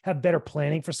and have better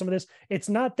planning for some of this. It's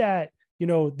not that,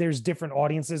 there's different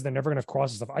audiences. They're never going to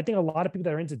cross stuff. I think a lot of people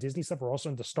that are into Disney stuff are also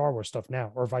into Star Wars stuff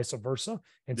now, or vice versa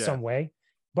in some way.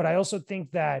 But I also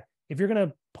think that if you're going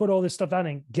to put all this stuff out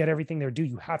and get everything there due,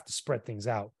 you have to spread things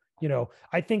out.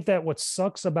 I think that what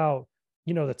sucks about,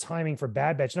 the timing for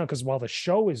Bad Batch now, because while the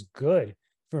show is good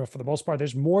for the most part,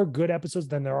 there's more good episodes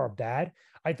than there are bad.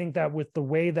 I think that with the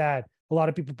way that a lot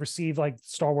of people perceive like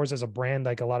Star Wars as a brand,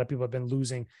 like a lot of people have been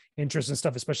losing interest and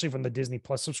stuff, especially from the Disney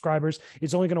Plus subscribers,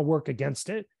 it's only going to work against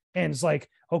it. And it's like,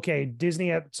 okay,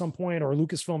 Disney at some point or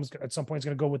Lucasfilms at some point is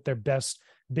going to go with their best,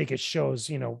 biggest shows,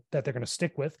 that they're going to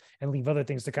stick with and leave other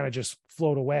things to kind of just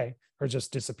float away or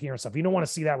just disappear and stuff. You don't want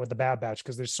to see that with the Bad Batch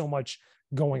because there's so much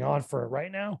going on for it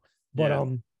right now. But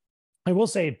I will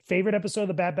say, favorite episode of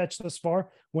the Bad Batch thus far,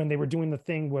 when they were doing the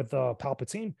thing with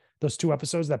Palpatine, those 2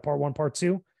 episodes, that part 1, part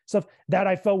 2 stuff, that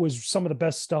I felt was some of the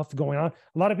best stuff going on.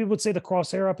 A lot of people would say the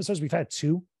Crosshair episodes, we've had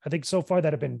 2, I think so far,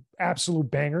 that have been absolute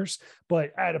bangers.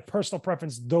 But I had a personal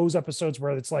preference, those episodes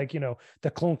where it's like,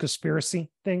 the clone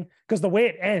conspiracy thing, because the way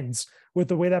it ends with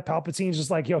the way that Palpatine's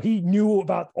just like, he knew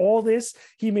about all this.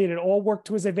 He made it all work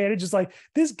to his advantage. It's like,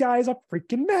 this guy's a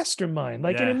freaking mastermind.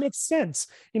 Like, and it makes sense,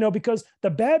 because the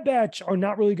Bad Batch are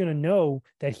not really going to know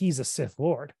that he's a Sith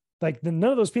Lord. Like, none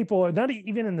of those people are not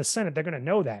even in the Senate. They're going to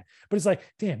know that. But it's like,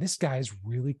 damn, this guy is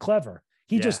really clever.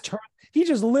 He just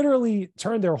literally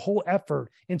turned their whole effort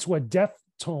into a death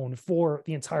tone for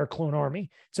the entire clone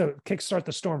army to kickstart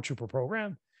the Stormtrooper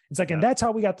program. It's like, and that's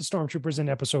how we got the Stormtroopers in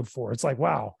episode 4. It's like,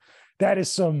 wow, that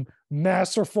is some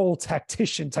masterful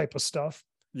tactician type of stuff.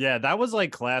 Yeah, that was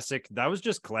like classic. That was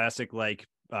just classic, like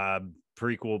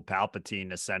prequel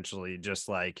Palpatine, essentially, just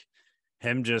like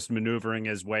him just maneuvering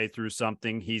his way through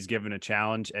something. He's given a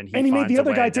challenge, and he made the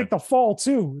other guy take the fall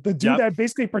too. The dude that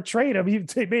basically portrayed him, he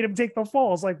made him take the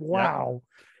fall. It's like, wow.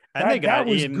 And that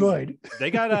was good.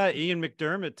 They got Ian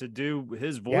McDermott to do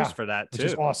his voice for that too.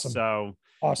 Which is awesome. So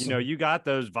awesome. You got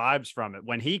those vibes from it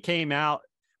when he came out.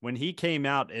 When he came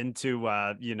out into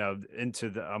into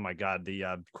the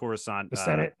the Coruscant, the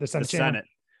Senate.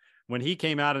 When he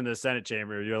came out in the Senate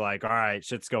chamber, you're like, all right,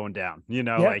 shit's going down.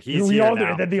 Like he's here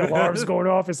now. And then the alarm's going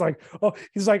off. It's like,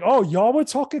 he's like, oh, y'all were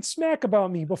talking smack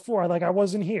about me before. Like, I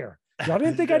wasn't here. Y'all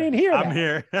didn't think I didn't hear that. I'm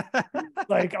here.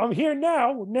 Like, I'm here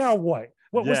now. Now what?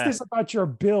 What's this about your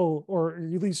bill, or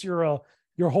at least your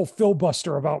whole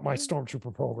filibuster about my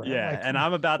Stormtrooper program? Yeah, and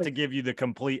I'm about to give you the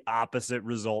complete opposite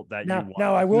result that you want.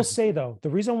 Now, I will say, though, the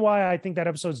reason why I think that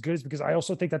episode is good is because I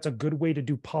also think that's a good way to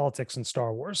do politics in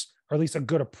Star Wars, or at least a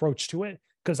good approach to it.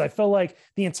 Because I feel like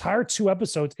the entire 2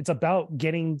 episodes, it's about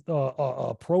getting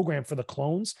a program for the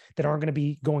clones that aren't going to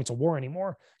be going to war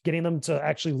anymore, getting them to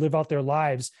actually live out their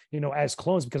lives, as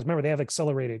clones. Because remember, they have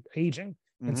accelerated aging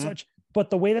and such. But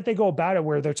the way that they go about it,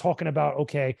 where they're talking about,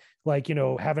 okay, like,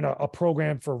 having a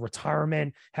program for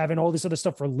retirement, having all this other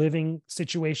stuff for living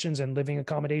situations and living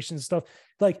accommodations and stuff,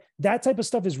 like that type of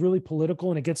stuff is really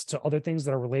political, and it gets to other things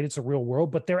that are related to real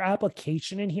world. But their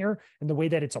application in here and the way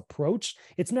that it's approached,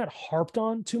 it's not harped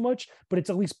on too much, but it's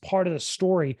at least part of the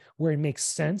story where it makes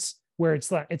sense, where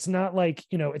it's not like,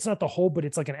 it's not the whole, but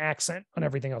it's like an accent on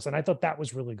everything else. And I thought that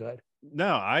was really good.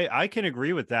 No, I can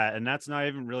agree with that. And that's not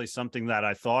even really something that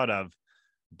I thought of.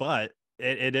 But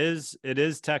it is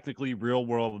technically real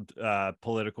world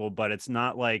political, but it's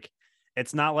not like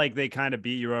they kind of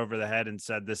beat you over the head and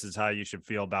said this is how you should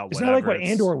feel about it's whatever. Not like what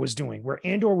Andor was doing, where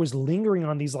Andor was lingering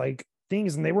on these like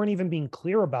things and they weren't even being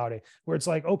clear about it, where it's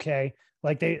like, okay,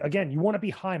 like you want to be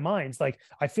high minds. Like,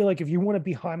 I feel like if you want to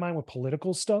be high mind with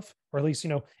political stuff, or at least,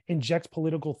 inject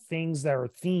political things that are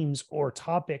themes or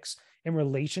topics in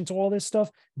relation to all this stuff,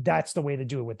 that's the way to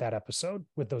do it with that episode,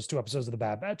 with those 2 episodes of the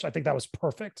Bad Batch. I think that was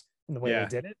perfect in the way they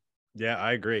did it. Yeah,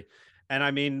 I agree. And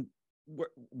I mean,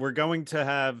 we're going to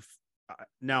have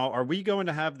now, are we going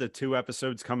to have the 2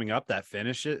 episodes coming up that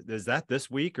finish it? Is that this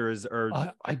week or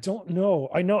I don't know.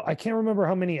 I can't remember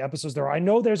how many episodes there are. I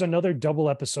know there's another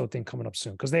double episode thing coming up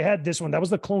soon, because they had this one. That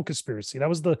was the clone conspiracy. That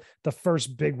was the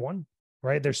first big one,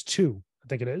 right? There's 2. I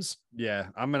think it is. Yeah,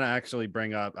 I'm going to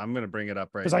bring it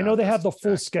up right because I know they have the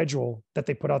full schedule that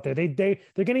they put out there. They're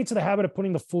getting into the habit of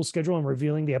putting the full schedule and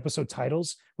revealing the episode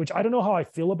titles, which I don't know how I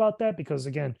feel about that, because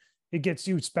again, it gets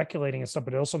you speculating and stuff,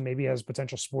 but it also maybe has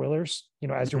potential spoilers,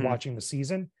 as you're watching the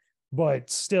season.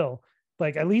 But still,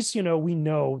 like, at least, we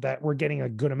know that we're getting a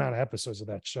good amount of episodes of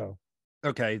that show.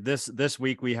 Okay, this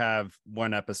week we have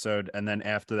 1 episode, and then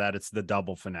after that it's the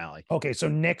double finale. Okay, so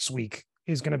next week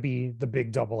is going to be the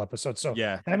big double episode. So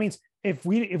yeah, that means if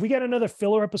we get another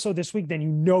filler episode this week,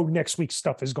 then next week's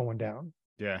stuff is going down.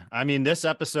 Yeah, I mean, this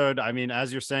episode,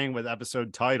 as you're saying with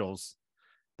episode titles,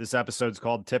 this episode's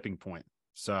called Tipping Point.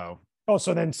 So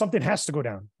so then something has to go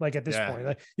down. Like, at this point,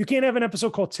 like, you can't have an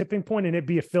episode called Tipping Point and it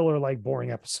be a filler, like,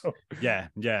 boring episode. Yeah.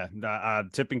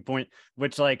 Tipping Point,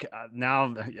 which, like,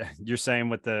 now you're saying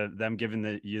with them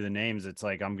giving you the names, it's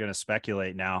like, I'm going to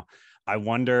speculate now. I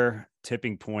wonder,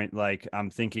 Tipping Point, like, I'm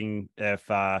thinking if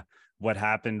what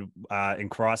happened in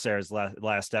Crosshair's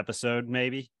last episode,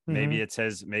 maybe it's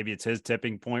his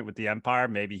tipping point with the Empire.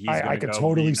 Maybe he's I could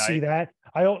totally see that.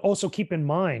 I also keep in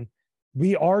mind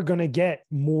we are going to get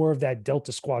more of that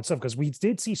Delta Squad stuff, because we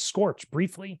did see Scorch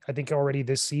briefly, I think, already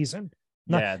this season.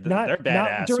 Yeah, they're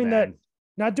badass, during man.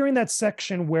 not during that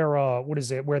section where what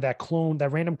is it, where that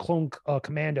random clone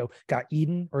commando got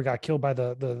eaten or got killed by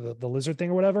the lizard thing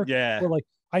or whatever. Yeah. We're like,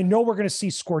 I know we're going to see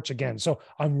Scorch again. So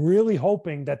I'm really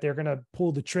hoping that they're going to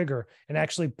pull the trigger and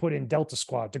actually put in Delta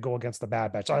Squad to go against the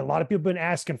Bad Batch. A lot of people have been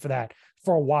asking for that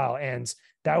for a while, and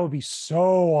that would be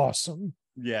so awesome.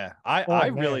 Yeah. I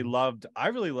really loved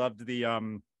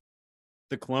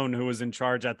the clone who was in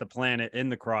charge at the planet in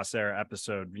the Crosshair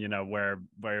episode, you know, where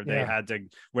they had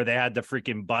to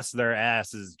freaking bust their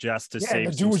asses just to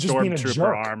save some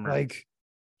stormtrooper armor. Like,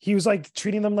 he was like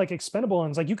treating them like expendable, and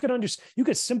it's like you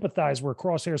could sympathize where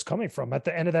Crosshair's coming from at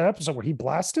the end of that episode where he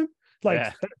blasted him.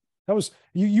 Like, that was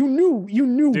you knew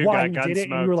Dude why he did it,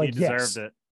 and you were like, he deserved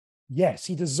it. Yes,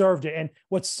 he deserved it. And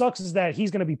what sucks is that he's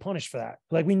going to be punished for that.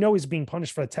 Like, we know he's being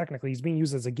punished for it. Technically, he's being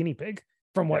used as a guinea pig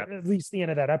from what at least the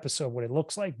end of that episode, what it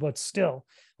looks like. But still,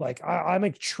 like, I'm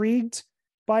intrigued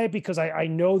by it, because I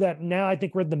know that now I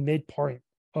think we're in the mid part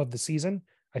of the season,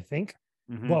 I think.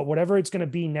 But whatever it's going to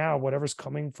be now, whatever's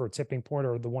coming for Tipping Point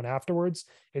or the one afterwards,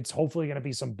 it's hopefully going to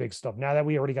be some big stuff now that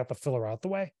we already got the filler out the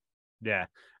way. Yeah.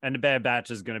 And the Bad Batch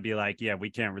is going to be like, yeah, we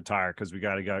can't retire because we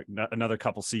got to go another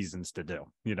couple seasons to do.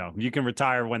 You know, you can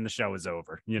retire when the show is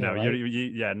over. You know,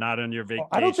 right? Not on your vacation.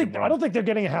 I don't think they're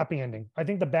getting a happy ending. I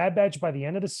think the Bad Batch, by the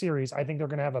end of the series, I think they're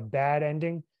going to have a bad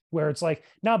ending where it's like,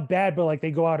 not bad, but like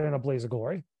they go out in a blaze of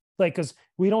glory. Like, because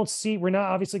we're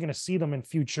not obviously going to see them in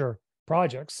future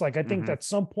projects. Like, I think at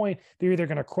some point they're either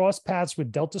going to cross paths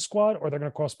with Delta Squad or they're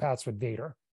going to cross paths with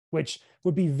Vader, which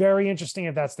would be very interesting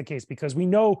if that's the case, because we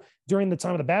know during the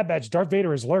time of the Bad Batch, Darth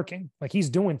Vader is lurking, like he's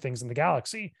doing things in the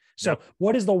galaxy. So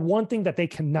what is the one thing that they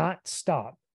cannot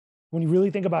stop when you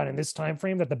really think about it in this time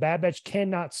frame that the Bad Batch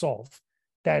cannot solve?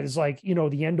 That is like, you know,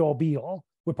 the end all be all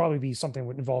would probably be something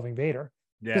involving Vader.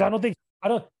 Because I don't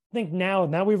think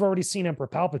now we've already seen Emperor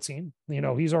Palpatine. You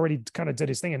know, he's already kind of did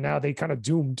his thing, and now they kind of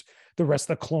doomed the rest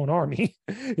of the clone army,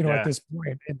 you know, at this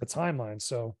point in the timeline.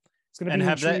 So it's going to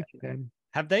be intriguing.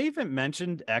 Have they even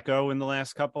mentioned Echo in the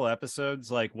last couple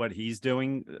episodes, like what he's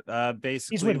doing?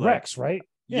 Basically, he's with Rex, right?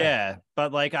 Yeah,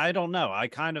 but like, I don't know. I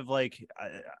kind of like,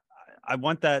 I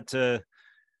want that to.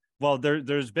 Well,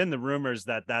 there's been the rumors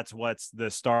that that's what's the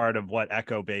start of what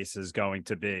Echo Base is going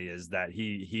to be, is that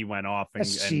he went off and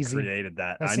created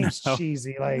that. That seems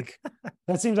cheesy. Like,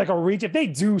 that seems like a reach. If they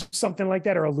do something like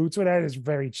that or allude to that, it's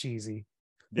very cheesy.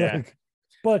 Yeah. Like,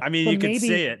 but I mean, you could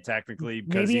see it technically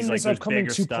because maybe he's in like this upcoming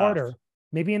two-parter.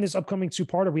 Maybe in this upcoming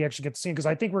two-parter, we actually get to see him, because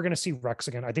I think we're going to see Rex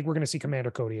again. I think we're going to see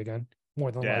Commander Cody again, more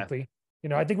than likely. You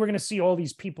know, I think we're going to see all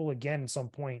these people again at some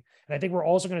point. And I think we're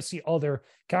also going to see other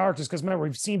characters, because remember,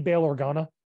 we've seen Bail Organa,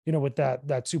 you know, with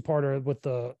that two-parter with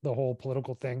the whole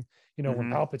political thing, you know, when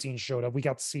Palpatine showed up, we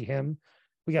got to see him.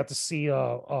 We got to see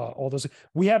all those.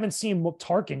 We haven't seen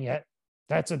Tarkin yet.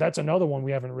 That's another one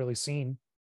we haven't really seen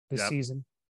this season.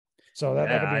 So that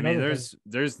could be another thing.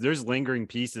 There's lingering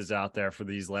pieces out there for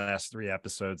these last 3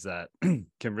 episodes that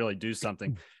can really do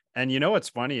something. And you know what's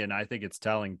funny, and I think it's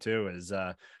telling too, is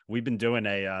we've been doing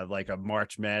a like a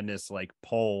March Madness like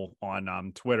poll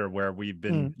on Twitter where we've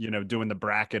been you know, doing the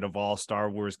bracket of all Star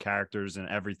Wars characters and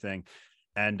everything.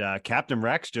 And Captain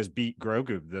Rex just beat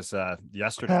Grogu this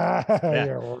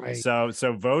yesterday. Right. So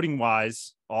voting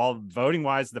wise,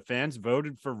 the fans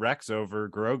voted for Rex over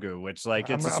Grogu, which like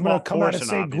it's a small portion. I'm gonna come out and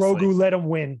say obviously. Grogu let him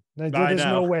win. There's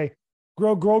no way.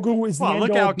 Grogu is the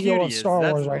end all be all of Star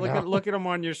Wars right now. Look at him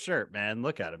on your shirt, man.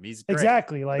 Look at him. He's great.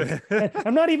 Exactly. Like,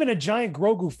 I'm not even a giant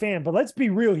Grogu fan, but let's be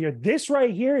real here. This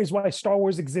right here is why Star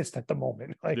Wars exists at the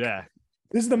moment. Like,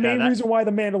 this is the main reason why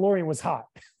The Mandalorian was hot.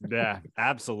 Yeah,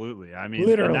 absolutely. I mean,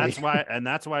 literally. And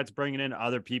that's why it's bringing in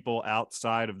other people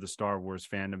outside of the Star Wars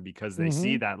fandom, because they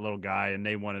see that little guy and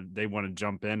they want to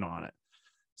jump in on it.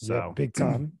 So big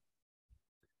time.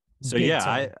 So big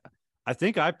time. I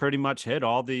think I pretty much hit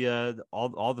all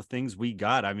the things we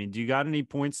got. I mean, do you got any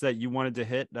points that you wanted to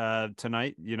hit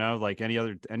tonight? You know, like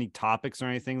any topics or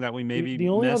anything that we maybe the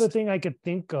only missed? other thing I could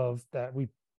think of that we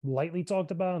lightly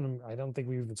talked about, and I don't think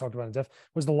we even talked about in depth,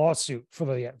 was the lawsuit for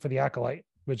the Acolyte,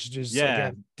 which just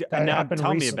again, now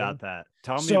tell me about that.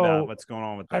 Tell me about what's going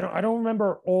on with that. I don't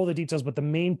remember all the details, but the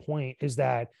main point is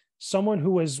that someone who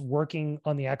was working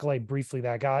on the Acolyte briefly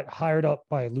that got hired up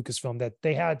by Lucasfilm, that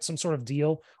they had some sort of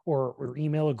deal or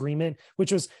email agreement,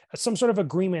 which was some sort of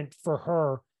agreement for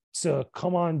her to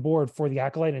come on board for the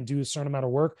Acolyte and do a certain amount of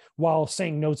work while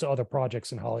saying no to other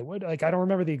projects in Hollywood. Like, I don't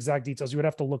remember the exact details. You would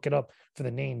have to look it up for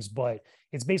the names, but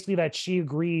it's basically that she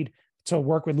agreed to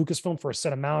work with Lucasfilm for a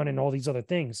set amount and all these other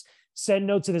things. Said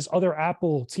no to this other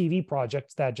Apple TV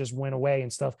project that just went away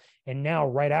and stuff. And now,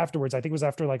 right afterwards, I think it was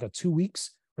after like a 2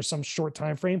 weeks or some short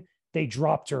time frame, they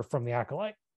dropped her from the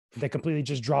Acolyte. They completely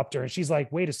just dropped her. And she's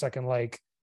like, wait a second, like,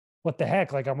 what the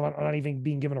heck? Like, I'm not even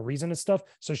being given a reason and stuff.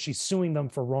 So she's suing them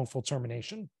for wrongful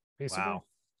termination, basically, Wow.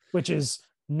 which is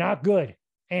not good.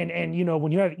 And you know,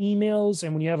 when you have emails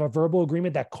and when you have a verbal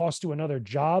agreement that costs you another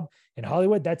job in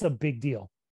Hollywood, that's a big deal.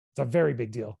 It's a very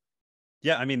big deal.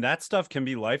 Yeah, I mean, that stuff can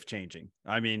be life-changing.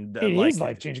 I mean, It like, is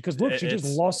life-changing because look, she just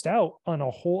lost out on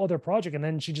a whole other project and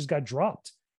then she just got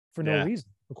dropped for no reason,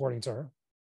 according to her.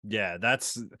 Yeah,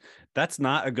 that's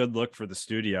not a good look for the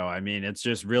studio. I mean, it's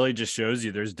just really just shows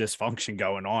you there's dysfunction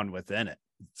going on within it.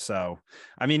 So,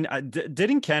 I mean,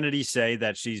 didn't Kennedy say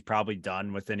that she's probably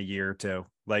done within a year or two?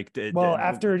 Like,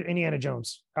 after Indiana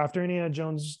Jones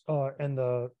and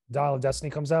the Dial of Destiny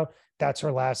comes out, that's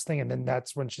her last thing, and then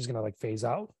that's when she's gonna like phase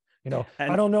out. You know,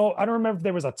 and I don't know. I don't remember if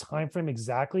there was a time frame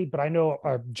exactly, but I know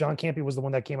John Campy was the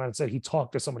one that came out and said he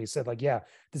talked to somebody, said like, yeah,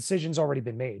 the decision's already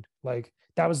been made. Like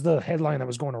that was the headline that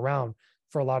was going around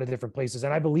for a lot of different places.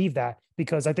 And I believe that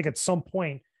because I think at some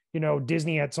point, you know,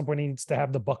 Disney at some point needs to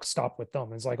have the buck stop with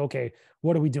them. It's like, okay,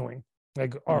 what are we doing?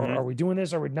 Like, are we doing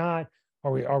this? Are we not?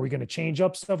 Are we going to change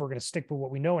up stuff? We're going to stick with what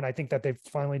we know. And I think that they've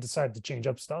finally decided to change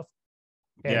up stuff.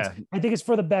 And I think it's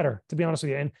for the better, to be honest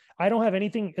with you. And I don't have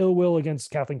anything ill will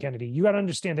against Kathleen Kennedy. You got to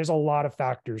understand there's a lot of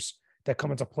factors that come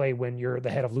into play when you're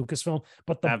the head of Lucasfilm,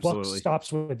 but the buck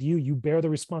stops with you. You bear the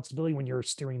responsibility when you're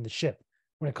steering the ship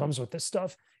when it comes with this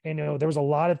stuff. And, you know, there was a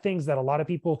lot of things that a lot of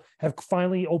people have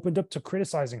finally opened up to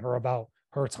criticizing her about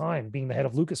her time being the head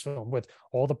of Lucasfilm, with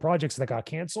all the projects that got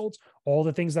canceled, all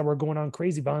the things that were going on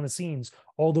crazy behind the scenes,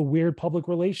 all the weird public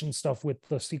relations stuff with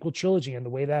the sequel trilogy and the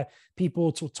way that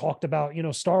people talked about, you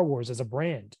know, Star Wars as a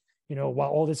brand, you know, while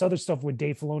all this other stuff with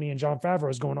Dave Filoni and Jon Favreau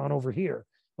is going on over here.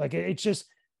 Like it's just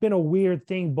been a weird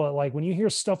thing. But like when you hear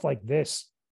stuff like this,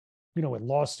 you know, with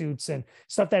lawsuits and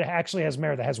stuff that actually has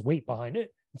merit, that has weight behind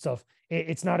it and stuff,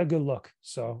 it's not a good look.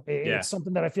 So it's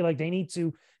something that I feel like they need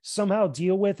to somehow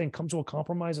deal with and come to a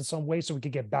compromise in some way so we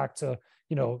could get back to,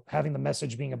 you know, having the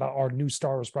message being about our new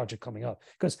Star Wars project coming up.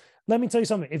 Because let me tell you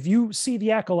something, if you see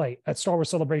the Acolyte at Star Wars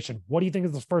Celebration, what do you think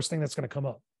is the first thing that's going to come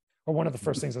up? Or one of the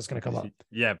first things that's going to come up?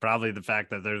 Yeah, probably the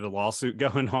fact that there's a lawsuit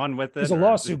going on with it. There's a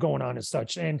lawsuit going on and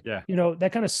such. And, you know,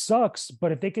 that kind of sucks.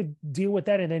 But if they could deal with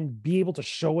that and then be able to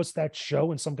show us that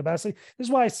show in some capacity, this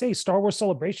is why I say Star Wars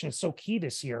Celebration is so key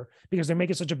this year, because they're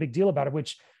making such a big deal about it,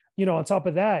 which, you know, on top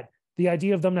of that, the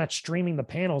idea of them not streaming the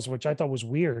panels, which I thought was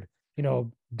weird, you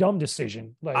know, dumb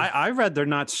decision. Like I read they're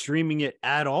not streaming it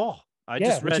at all. I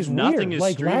just read nothing is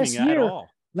streaming at all.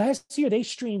 Last year they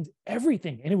streamed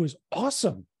everything and it was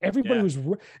awesome. Everybody was,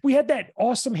 we had that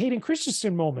awesome Hayden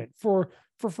Christensen moment for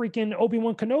freaking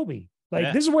Obi-Wan Kenobi.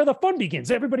 Like this is where the fun begins.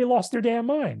 Everybody lost their damn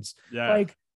minds.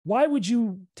 Like, why would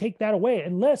you take that away?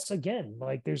 Unless, again,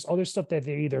 like there's other stuff that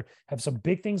they either have some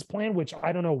big things planned, which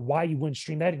I don't know why you wouldn't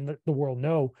stream that and let the world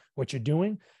know what you're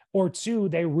doing. Or two,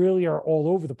 they really are all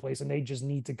over the place and they just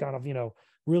need to kind of, you know,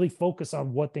 really focus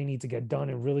on what they need to get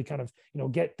done and really kind of, you know,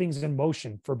 get things in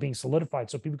motion for being solidified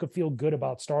so people could feel good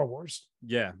about Star Wars.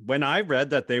 Yeah. When I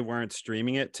read that they weren't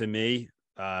streaming it, to me,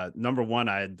 number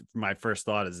one, my first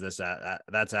thought is this,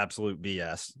 that's absolute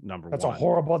BS. That's a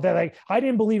horrible, that like, I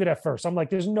didn't believe it at first. I'm like,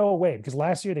 there's no way, because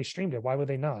last year they streamed it. Why would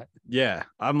they not? Yeah.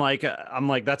 I'm like,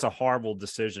 that's a horrible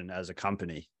decision as a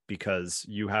company, because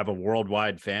you have a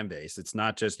worldwide fan base. It's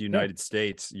not just United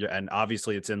States. And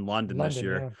obviously it's in London this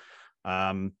year.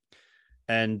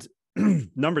 And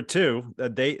number two,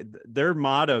 their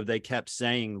motto they kept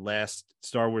saying last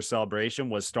Star Wars Celebration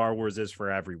was Star Wars is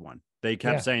for everyone. They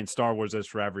kept saying Star Wars is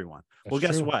for everyone. That's well,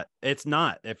 guess true. What? It's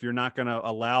not. If you're not going to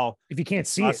allow, if you can't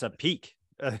see us a peek,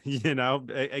 you know,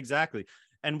 exactly.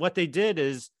 And what they did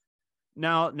is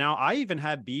now I even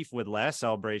had beef with last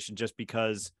Celebration just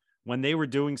because when they were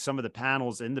doing some of the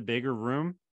panels in the bigger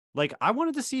room, like I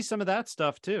wanted to see some of that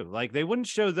stuff too. Like they wouldn't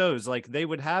show those, like they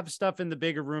would have stuff in the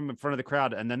bigger room in front of the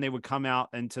crowd. And then they would come out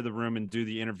into the room and do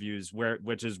the interviews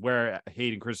which is where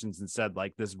Hayden Christensen said,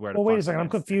 like, this is where. Well, wait a second. I'm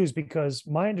confused because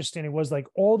my understanding was like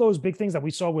all those big things that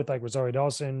we saw with like Rosario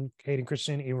Dawson, Hayden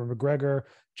Christensen, Ewan McGregor,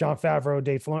 Jon Favreau,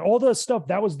 Dave Filoni, all the stuff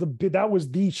that was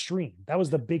the stream. That was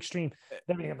the big stream.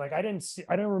 Like I didn't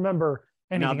remember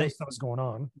anything else that was going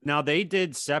on. Now they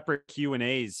did separate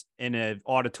Q&As in an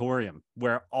auditorium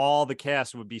where all the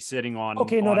cast would be sitting on.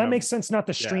 Okay, no, that makes sense not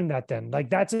to stream that then. Like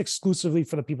that's exclusively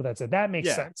for the people that said that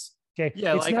makes sense. Okay.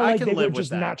 Yeah, it's like not I like can they live were with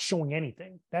just that. not showing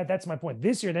anything. That's my point.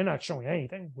 This year they're not showing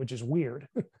anything, which is weird.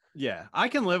 Yeah, I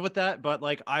can live with that, but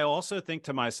like I also think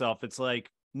to myself, it's like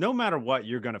no matter what,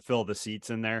 you're going to fill the seats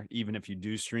in there, even if you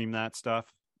do stream that stuff.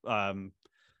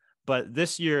 But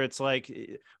this year, it's like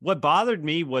what bothered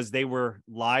me was they were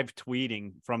live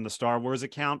tweeting from the Star Wars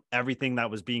account everything that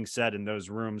was being said in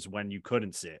those rooms when you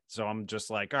couldn't see it. So I'm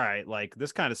just like, all right, like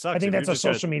this kind of sucks. I think that's a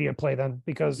social media play then,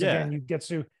 because Yeah. again, you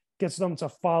gets them to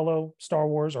follow Star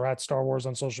Wars or at Star Wars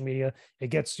on social media.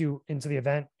 It gets you into the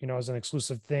event, as an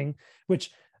exclusive thing, which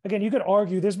again, you could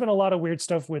argue there's been a lot of weird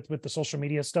stuff with the social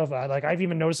media stuff. I've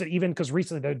even noticed it even because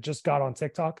recently they just got on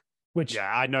TikTok, which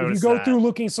I if you noticed go that. through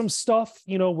looking some stuff,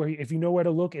 where if you know where to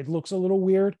look, it looks a little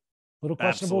weird, a little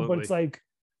questionable, but it's like,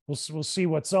 we'll see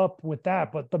what's up with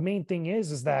that. But the main thing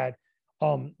is that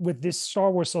with this Star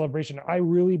Wars celebration, I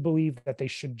really believe that they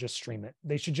should just stream it.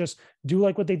 They should just do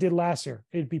like what they did last year.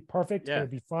 It'd be perfect. Yeah.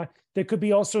 It'd be fine. There could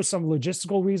be also some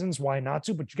logistical reasons why not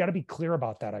to, but you got to be clear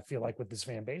about that. I feel like with this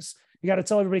fan base, you got to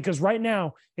tell everybody, because right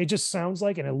now it just sounds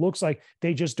like, and it looks like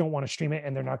they just don't want to stream it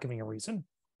and they're not giving a reason.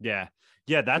 Yeah.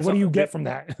 That's what do you get from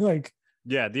that? Like,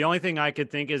 yeah, the only thing I could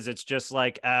think is it's just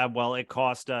like, well, it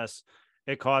cost us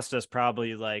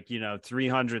probably like,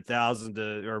 300,000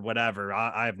 or whatever.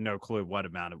 I have no clue what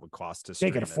amount it would cost to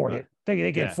stream. They can afford it.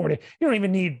 They can yeah. afford it. You don't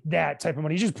even need that type of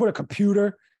money. You just put a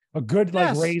computer, a good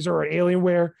like Razor or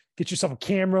Alienware, get yourself a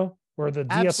camera or the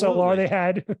DSLR they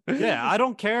had. Yeah, I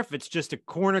don't care if it's just a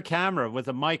corner camera with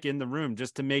a mic in the room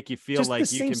just to make you feel just like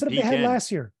the you same can setup peek they had in.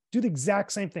 last year. Do the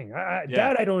exact same thing.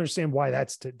 That I don't understand why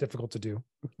that's difficult to do.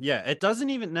 Yeah, it doesn't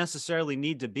even necessarily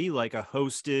need to be like a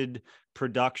hosted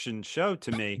production show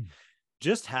to me.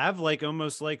 Just have like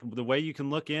almost like the way you can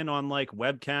look in on like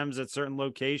webcams at certain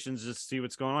locations, just see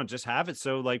what's going on. Just have it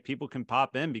so like people can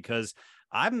pop in, because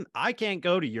I can't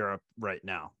go to Europe right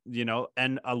now,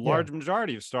 and a large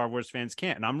majority of Star Wars fans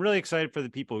can't. And I'm really excited for the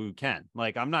people who can.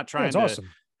 Like, I'm not trying awesome.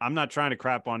 I'm not trying to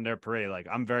crap on their parade. Like,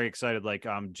 I'm very excited. Like,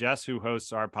 Jess, who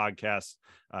hosts our podcast,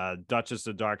 Duchess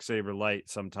of Dark Saber Light,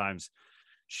 sometimes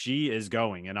she is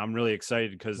going, and I'm really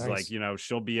excited because like,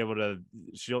 she'll be able to,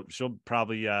 she'll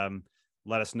probably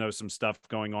let us know some stuff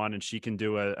going on, and she can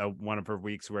do a one of her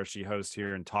weeks where she hosts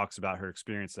here and talks about her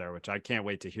experience there, which I can't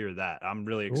wait to hear that. I'm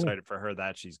really excited for her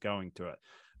that she's going to it.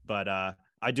 But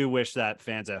I do wish that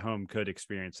fans at home could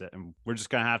experience it, and we're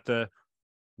just gonna have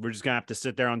to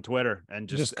sit there on Twitter and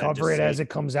just cover it as it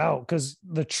comes out, because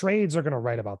the trades are going to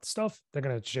write about the stuff. They're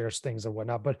going to share things and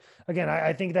whatnot. But again,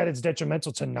 I think that it's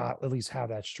detrimental to not at least have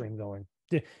that stream going.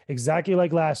 Exactly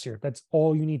like last year. That's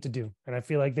all you need to do. And I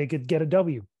feel like they could get a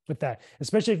W with that,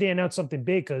 especially if they announce something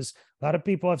big, because a lot of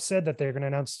people have said that they're going to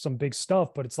announce some big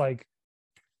stuff. But it's like,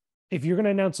 if you're going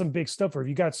to announce some big stuff, or if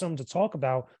you got something to talk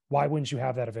about, why wouldn't you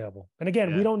have that available? And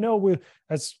again, we don't know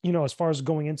as far as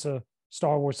going into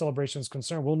Star Wars Celebration is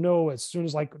concerned, we'll know as soon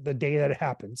as like the day that it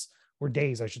happens, or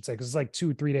days, I should say, because it's like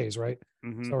 2-3 days, right?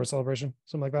 Mm-hmm. Star Wars Celebration,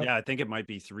 something like that. Yeah, I think it might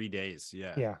be 3 days.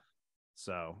 Yeah.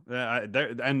 So,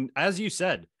 and as you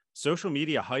said, social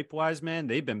media hype wise, man,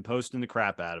 they've been posting the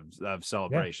crap out of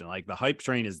Celebration. Like the hype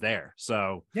train is there.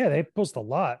 So yeah, they post a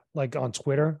lot. Like on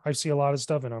Twitter, I see a lot of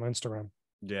stuff, and on Instagram.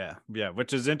 Yeah,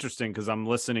 which is interesting because I'm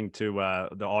listening to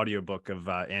the audiobook of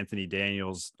Anthony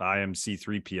Daniels'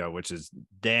 IMC3PO, which is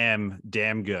damn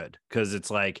good, because it's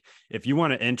like, if you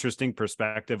want an interesting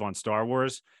perspective on Star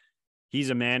Wars, he's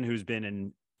a man who's been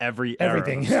in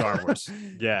everything of Star Wars.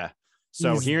 Yeah.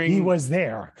 So he was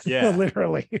there. Yeah.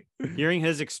 Literally. Hearing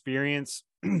his experience,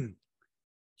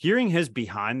 hearing his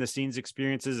behind the scenes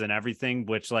experiences and everything,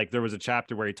 which like there was a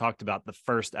chapter where he talked about the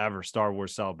first ever Star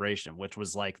Wars Celebration, which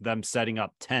was like them setting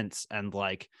up tents and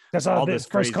like that's all this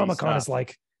first Comic-Con is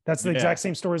like. That's the exact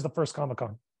same story as the first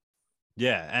Comic-Con.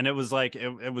 Yeah. And it was like,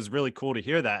 it was really cool to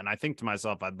hear that. And I think to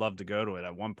myself, I'd love to go to it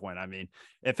at one point. I mean,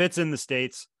 if it's in the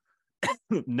States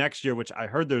next year, which I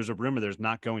heard there's a rumor there's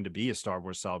not going to be a Star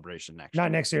Wars Celebration next year.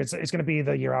 Not next year. It's going to be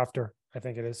the year after. I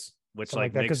think it is. Which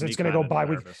like that, because it's going to go by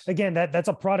week. Again, that's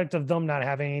a product of them not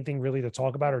having anything really to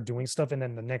talk about or doing stuff, and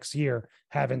then the next year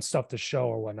having stuff to show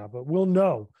or whatnot. But we'll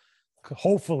know,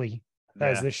 hopefully,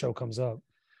 as this show comes up.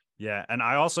 Yeah, and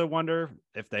I also wonder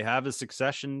if they have a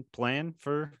succession plan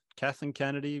for Kathleen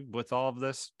Kennedy with all of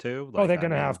this too. Like, they're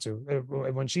going to have to.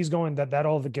 When she's going, that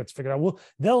all of it gets figured out.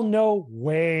 They'll know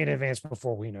way in advance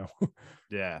before we know.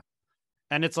 Yeah.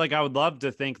 And it's like, I would love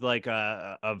to think like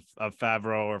of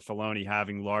Favreau or Filoni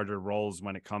having larger roles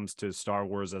when it comes to Star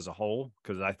Wars as a whole,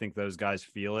 because I think those guys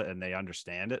feel it and they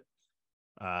understand it.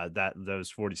 That those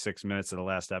 46 minutes of the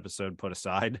last episode put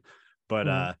aside,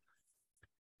 but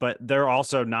they're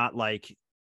also not like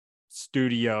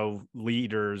studio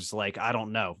leaders. Like, I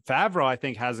don't know. Favreau, I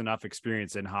think, has enough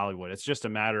experience in Hollywood. It's just a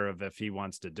matter of if he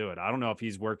wants to do it. I don't know if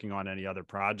he's working on any other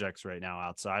projects right now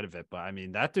outside of it, but I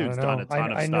mean, that I don't dude's done know. a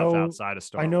ton of I stuff know. outside of I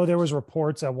Star know there Wars. was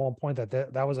reports at one point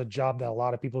that was a job that a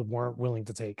lot of people weren't willing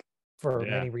to take for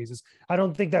Yeah. many reasons. I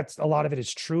don't think that's a lot of it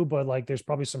is true, but like there's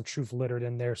probably some truth littered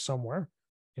in there somewhere,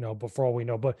 before all we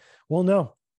know. But we'll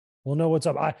know. We'll know what's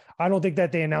up. I don't think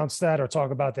that they announced that or talk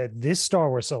about that this Star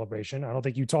Wars celebration. I don't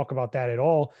think you talk about that at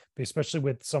all, especially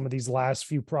with some of these last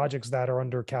few projects that are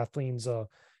under Kathleen's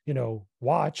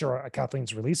watch or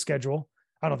Kathleen's release schedule.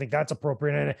 I don't think that's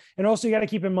appropriate. And also you got to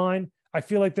keep in mind, I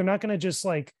feel like they're not going to just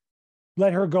like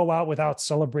let her go out without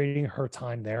celebrating her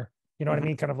time there. You know what I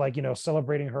mean? Kind of like,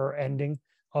 celebrating her ending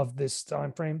of this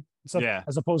time frame and stuff, Yeah.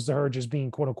 as opposed to her just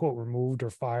being quote unquote removed or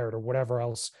fired or whatever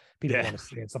else people Yeah. want to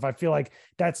say and stuff. I feel like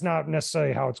that's not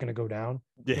necessarily how it's going to go down.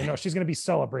 Yeah. She's going to be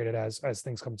celebrated as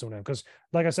things come to an end. Because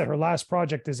like I said, her last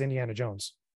project is Indiana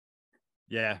Jones.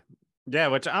 Yeah. Yeah,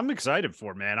 which I'm excited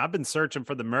for, man. I've been searching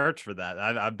for the merch for that.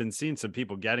 I've been seeing some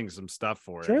people getting some stuff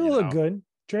for it. Trailer looked good.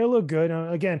 Trailer looked good.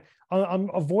 Again, I'm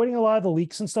avoiding a lot of the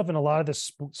leaks and stuff and a lot of the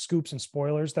scoops and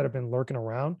spoilers that have been lurking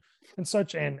around and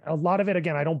such. And a lot of it,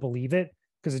 again, I don't believe it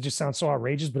because it just sounds so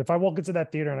outrageous. But if I walk into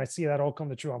that theater and I see that all come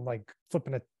to true, I'm like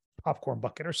flipping a popcorn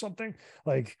bucket or something.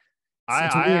 Like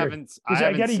it's I weird.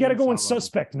 You got to go in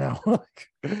suspect now.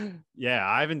 Yeah,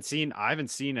 I haven't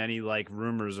seen any like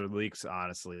rumors or leaks,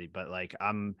 honestly. But like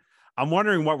I'm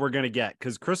wondering what we're gonna get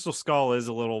because Crystal Skull is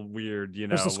a little weird,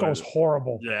 Crystal Skull was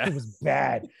horrible. Yeah, it was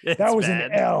bad. That was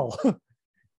bad. An L.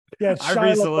 Yeah,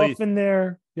 Shia LaBeouf in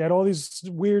there. You had all these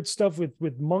weird stuff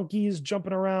with monkeys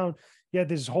jumping around. You had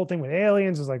this whole thing with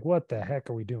aliens. It's like, what the heck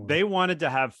are we doing? They wanted to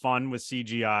have fun with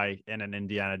CGI in an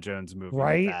Indiana Jones movie,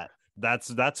 right?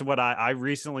 That's what I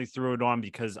recently threw it on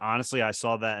because honestly, I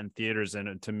saw that in theaters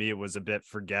and to me, it was a bit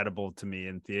forgettable to me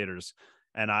in theaters.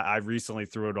 And I recently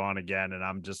threw it on again and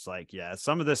I'm just like, yeah,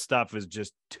 some of this stuff is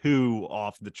just too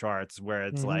off the charts where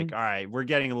it's like, all right, we're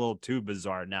getting a little too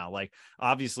bizarre now. Like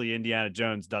obviously Indiana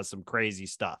Jones does some crazy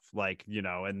stuff like, in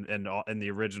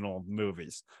the original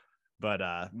movies. But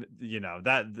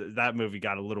that movie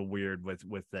got a little weird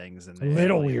with things and a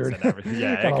little weird and everything.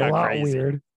 Yeah, it got a lot crazy.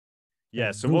 Weird.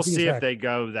 Yeah, so we'll see if they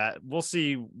go that. We'll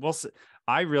see.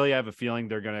 I really have a feeling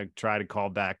they're going to try to call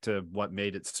back to what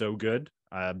made it so good.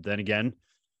 Then again,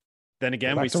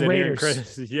 we sit here and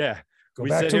criticize. We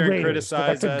sit here and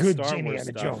criticize good Star Wars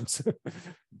stuff. Jones.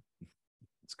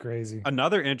 It's crazy.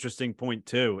 Another interesting point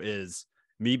too is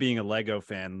me being a Lego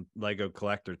fan, Lego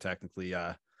collector. Technically,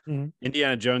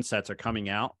 Indiana Jones sets are coming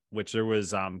out, which there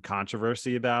was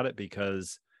controversy about it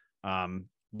because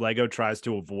Lego tries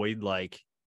to avoid like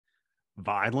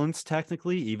violence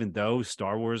technically, even though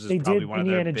Star Wars is probably one of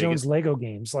their biggest Jones Lego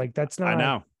games. Like that's not. I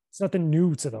know it's nothing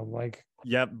new to them. Like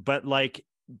yeah, but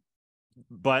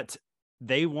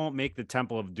they won't make the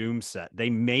Temple of Doom set. They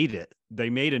made it. They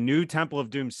made a new Temple of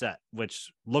Doom set,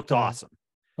 which looked awesome.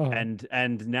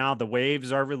 And now the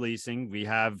waves are releasing. We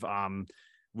have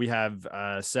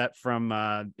a set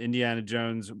from Indiana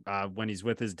Jones when he's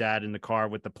with his dad in the car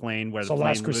with the plane where the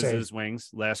plane loses his wings.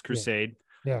 Last Crusade.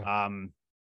 Yeah.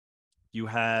 You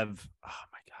have oh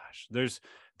my gosh,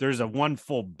 there's a one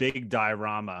full big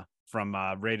diorama from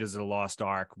Raiders of the Lost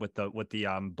Ark with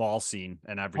the ball scene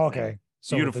and everything. Okay,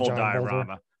 so beautiful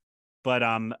diorama. But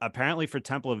apparently for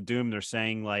Temple of Doom, they're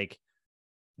saying like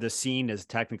the scene is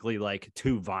technically like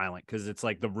too violent because it's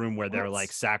like the room where they're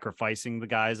like sacrificing the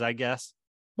guys, I guess.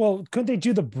 Well, couldn't they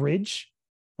do the bridge,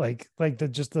 like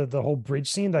the whole bridge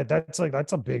scene? That's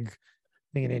a big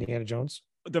thing in Indiana Jones.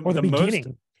 The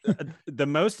beginning. The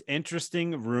most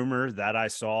interesting rumor that I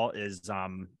saw is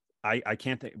I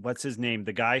can't think what's his name,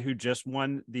 the guy who just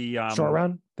won the Short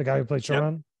Round, the guy who played Short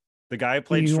Round, the guy who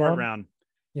played Short Round.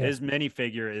 His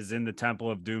minifigure is in the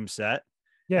Temple of Doom set,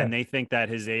 and they think that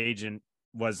his agent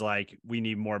was like, we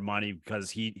need more money because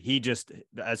he just,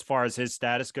 as far as his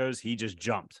status goes, he just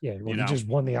jumped. Yeah, well, he just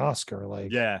won the Oscar.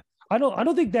 Like, yeah. I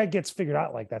don't think that gets figured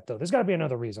out like that though. There's got to be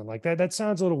another reason. Like that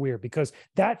sounds a little weird because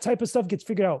that type of stuff gets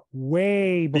figured out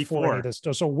way before any of this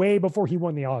stuff. So way before he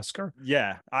won the Oscar.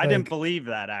 Yeah, I didn't believe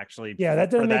that actually. Yeah, that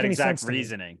doesn't make any sense.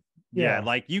 Reasoning. Yeah,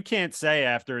 like you can't say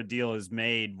after a deal is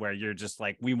made where you're just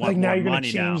like, we want like more now you're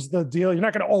money gonna change the deal. You're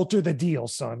not going to alter the deal,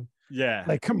 son. Yeah.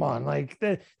 Like, come on. Like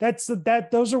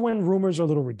those are when rumors are a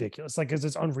little ridiculous. Like, cause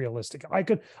it's unrealistic. I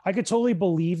could totally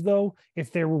believe though,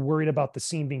 if they were worried about the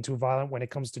scene being too violent when it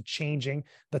comes to changing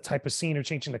the type of scene or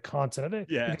changing the content of it.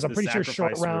 Yeah. Because I'm pretty sure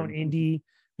Short Round, Indy,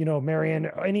 Marion,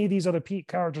 any of these other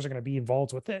characters are going to be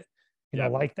involved with it,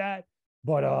 like that.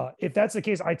 But if that's the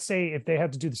case, I'd say if they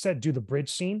had to do the set, do the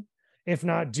bridge scene. If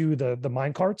not, do the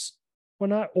mine carts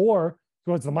whatnot, or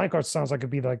go to the minecart sounds like it'd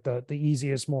be like the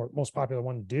easiest, most popular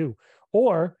one to do,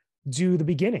 or do the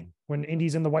beginning when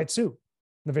Indy's in the white suit,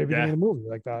 the very beginning Yeah. of the movie,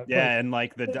 like that. Yeah. Like, And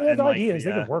like there's ideas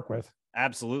they could work with.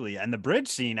 absolutely. And the bridge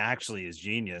scene actually is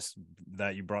genius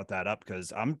that you brought that up,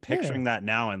 because I'm picturing Yeah. that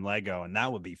now in Lego, and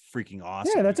that would be freaking Yeah,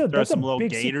 awesome. that's Throw a some little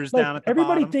big scene. gators Like down at the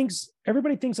bottom.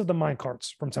 everybody thinks of the mine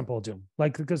carts from Temple of Doom,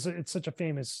 like because it's such a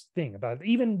famous thing about it.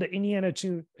 Even the Indiana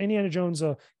Jones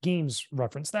games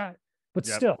reference that. But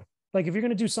Yep. still, like if you're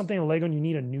gonna do something in Lego and you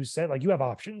need a new set, like you have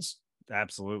options.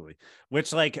 Absolutely.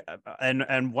 Which like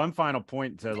and one final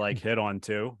point to like hit on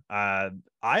too. I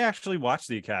actually watched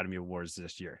the Academy Awards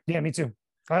this year. Yeah, me too.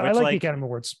 I Which like the like Academy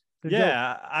Awards. They're dope.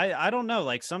 yeah, I don't know.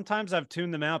 Like sometimes I've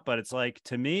tuned them out, but it's like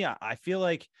to me, I feel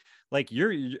like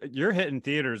you're hitting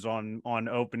theaters on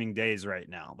opening days right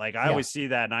now. Like I Yeah. always see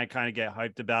that and I kind of get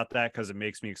hyped about that because it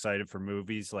makes me excited for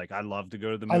movies. Like I love to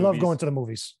go to the I love going movies. to the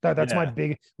movies. That's my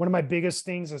Yeah. one of my biggest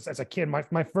things as a kid.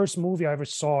 My first movie I ever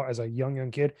saw as a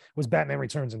young kid was Batman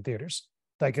Returns in theaters.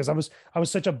 Like, because I was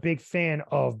such a big fan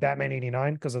of Batman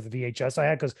 '89 because of the VHS I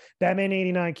had. Because Batman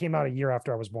 '89 came out a year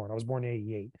after I was born. I was born in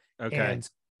 '88, Okay. and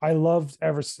I love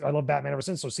Batman ever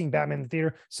since. So seeing Batman in the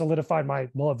theater solidified my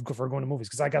love for going to movies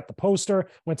because I got the poster,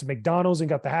 went to McDonald's and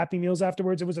got the Happy Meals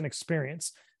afterwards. It was an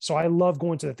experience. So I love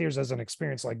going to the theaters as an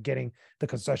experience, like getting the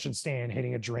concession stand,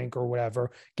 hitting a drink or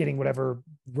whatever, getting whatever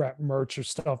merch or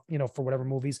stuff, for whatever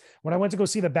movies. When I went to go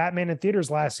see the Batman in theaters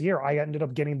last year, I ended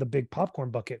up getting the big popcorn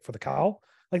bucket for the cow,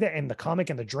 like that, and the comic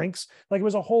and the drinks. Like it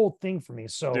was a whole thing for me.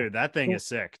 So Dude, that thing is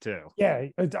sick too. yeah,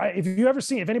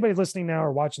 if anybody listening now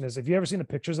or watching this, if you ever seen the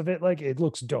pictures of it, like it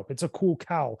looks dope. It's a cool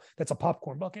cow that's a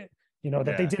popcorn bucket.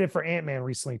 That they did it for Ant-Man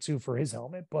recently too for his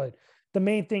helmet. But the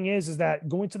main thing is that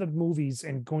going to the movies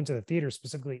and going to the theater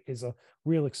specifically is a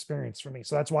real experience for me.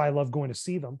 So that's why I love going to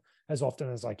see them as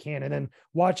often as I can. And then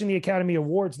watching the Academy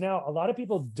Awards now, a lot of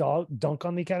people dunk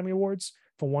on the Academy Awards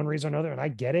for one reason or another, and I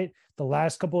get it. The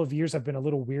last couple of years have been a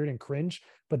little weird and cringe,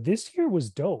 but this year was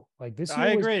dope. Like this year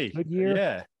I was agree. a good year.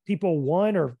 Yeah. People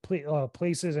won or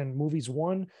places and movies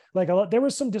won. Like there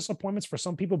was some disappointments for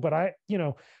some people, but a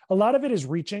lot of it is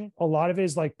reaching. A lot of it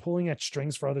is like pulling at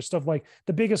strings for other stuff. Like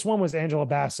the biggest one was Angela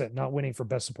Bassett not winning for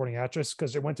Best Supporting Actress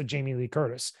because it went to Jamie Lee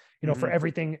Curtis, for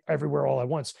Everything Everywhere All at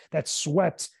Once. That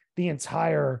swept the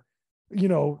entire,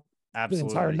 the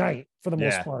entire night for the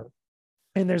most part.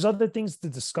 And there's other things to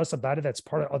discuss about it that's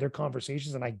part of other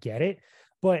conversations, and I get it.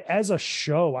 But as a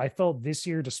show, I felt this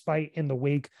year, despite in the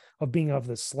wake of being of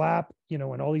the slap, and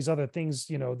all these other things,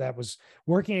 that was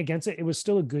working against it, it was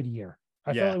still a good year.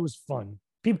 I felt it was fun.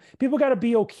 People got to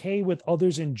be okay with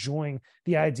others enjoying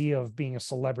the idea of being a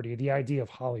celebrity, the idea of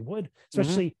Hollywood,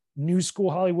 especially new school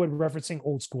Hollywood referencing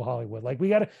old school Hollywood. Like we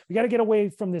got to get away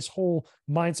from this whole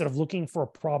mindset of looking for a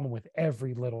problem with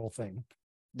every little thing.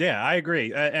 Yeah, I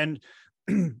agree. And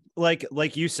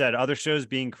like you said, other shows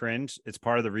being cringe, it's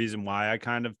part of the reason why I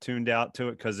kind of tuned out to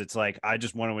it, because it's like I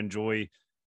just want to enjoy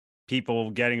people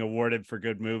getting awarded for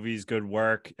good movies, good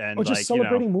work, and just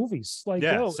celebrating movies. Like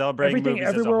celebrating Everything movies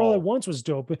Everywhere All at Once was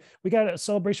dope. We got a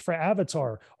celebration for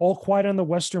Avatar, All Quiet on the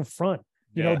Western Front.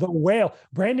 The Whale,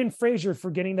 Brandon Fraser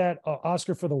for getting that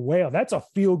Oscar for The Whale. That's a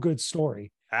feel good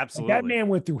story. Absolutely, that man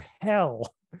went through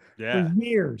hell for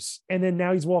years, and then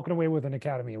now he's walking away with an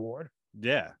Academy Award.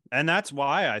 Yeah. And that's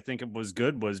why I think it was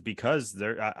good, was because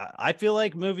I feel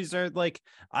like movies are like,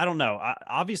 I don't know.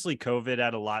 Obviously COVID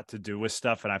had a lot to do with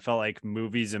stuff. And I felt like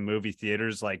movies and movie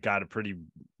theaters like got a pretty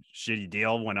shitty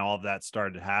deal when all of that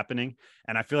started happening.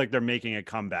 And I feel like they're making a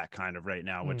comeback kind of right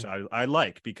now, which I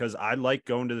like, because I like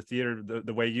going to the theater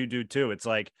the way you do too. It's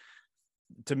like,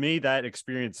 to me, that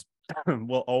experience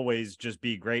will always just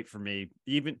be great for me.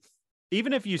 Even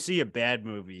if you see a bad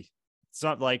movie, it's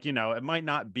not like, it might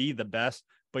not be the best,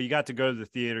 but you got to go to the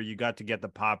theater. You got to get the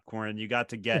popcorn. You got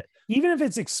to get, even if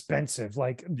it's expensive,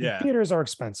 like the theaters are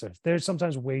expensive. They're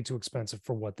sometimes way too expensive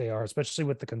for what they are, especially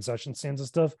with the concession stands and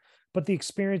stuff. But the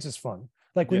experience is fun.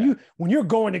 Like when you're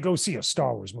going to go see a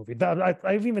Star Wars movie,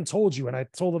 I've even told you, and I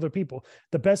told other people,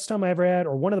 the best time I ever had,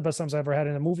 or one of the best times I ever had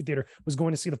in a movie theater, was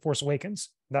going to see The Force Awakens.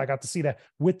 And I got to see that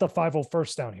with the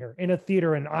 501st down here in a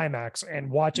theater in IMAX, and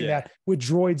watching that with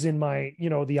droids in my,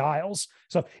 the aisles.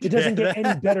 So it doesn't get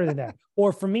any better than that.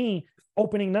 Or for me,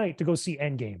 opening night to go see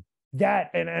Endgame.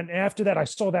 That and after that, I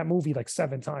saw that movie like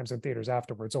 7 times in theaters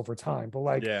afterwards over time. But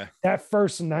like that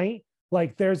first night,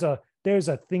 like there's a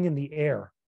thing in the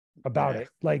air about it,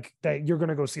 like that you're going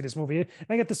to go see this movie. And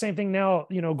I get the same thing now,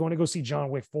 going to go see John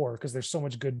Wick 4, because there's so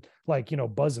much good, like,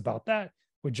 buzz about that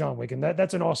with John Wick. And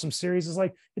that's an awesome series. It's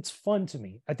like, it's fun to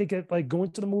me. I think like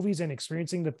going to the movies and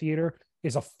experiencing the theater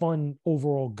is a fun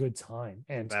overall good time.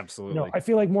 And, Absolutely. I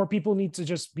feel like more people need to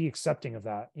just be accepting of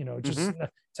that, just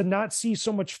to not see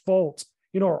so much fault,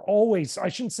 or always, I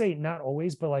shouldn't say not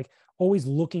always, but like always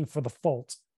looking for the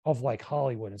fault of like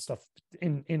Hollywood and stuff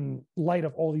in light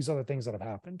of all these other things that have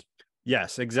happened.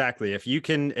 Yes, exactly. If you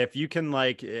can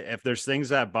like, if there's things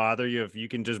that bother you, if you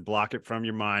can just block it from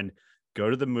your mind, go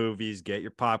to the movies, get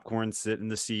your popcorn, sit in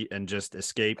the seat, and just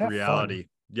escape Have fun. reality.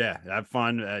 Yeah, have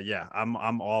fun. Yeah,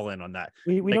 I'm all in on that.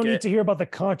 We Like don't need it, to hear about the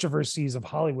controversies of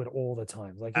Hollywood all the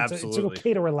time. Like it's absolutely.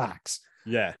 okay to relax,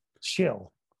 Yeah.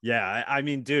 chill. Yeah, I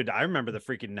mean, dude, I remember the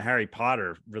freaking Harry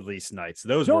Potter release nights.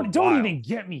 Those were Don't wild. even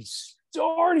get me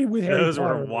started with Harry Those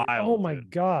were Potter. Oh wild, my dude.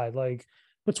 God. Like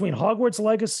between Hogwarts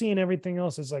Legacy and everything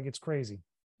else, it's like it's crazy.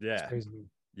 It's Yeah. crazy.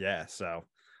 Yeah. So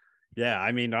yeah,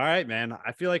 I mean, all right, man.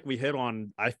 I feel like we hit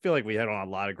on a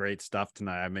lot of great stuff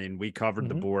tonight. I mean, we covered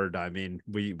the Mhm. board. I mean,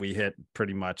 we hit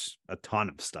pretty much a ton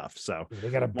of stuff. So They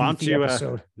got a why don't beefy you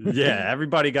episode. yeah,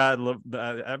 everybody got a little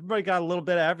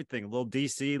bit of everything, a little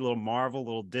DC, a little Marvel, a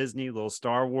little Disney, a little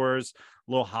Star Wars,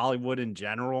 a little Hollywood in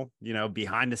general,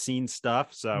 behind the scenes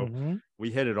stuff. So Mhm.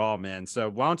 we hit it all, man. So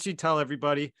why don't you tell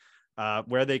everybody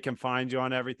where they can find you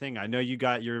on everything? I know you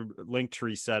got your link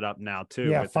tree set up now too,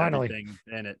 Yeah, with finally. everything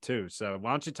in it too. So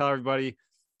why don't you tell everybody,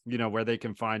 where they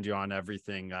can find you on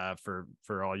everything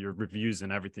for all your reviews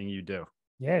and everything you do.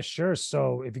 Yeah, sure.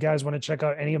 So if you guys want to check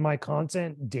out any of my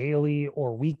content daily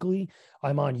or weekly,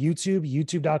 I'm on YouTube,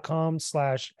 youtube.com/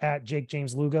 at Jake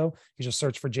James Lugo. You just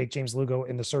search for Jake James Lugo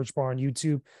in the search bar on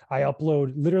YouTube. I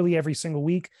upload literally every single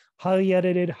week, highly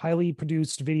edited, highly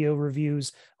produced video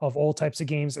reviews of all types of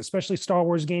games, especially Star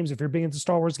Wars games. If you're big into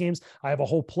Star Wars games, I have a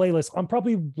whole playlist. I'm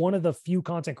probably one of the few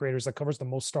content creators that covers the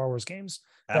most Star Wars games,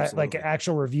 that like Absolutely.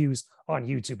 actual reviews on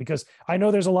YouTube, because I know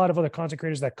there's a lot of other content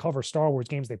creators that cover Star Wars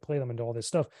games. They play them and all this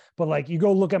stuff. But like you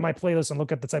go look at my playlist and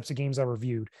look at the types of games I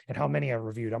reviewed and how many I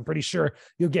reviewed. I'm pretty sure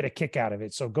you'll get a kick out of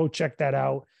it. So go check that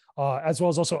out. As well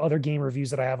as also other game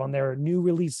reviews that I have on there, new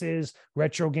releases,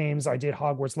 retro games. I did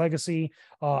Hogwarts Legacy.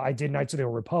 I did Knights of the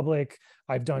Old Republic.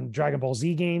 I've done Dragon Ball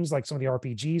Z games, like some of the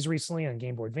RPGs recently on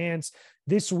Game Boy Advance.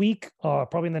 This week,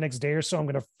 probably in the next day or so, I'm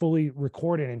going to fully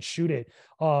record it and shoot it.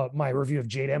 My review of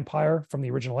Jade Empire from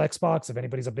the original Xbox. If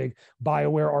anybody's a big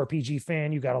BioWare RPG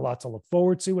fan, you got a lot to look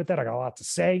forward to with that. I got a lot to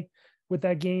say with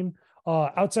that game.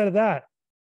 Outside of that,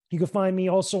 you can find me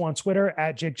also on Twitter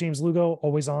at Jake James Lugo,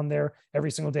 always on there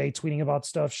every single day, tweeting about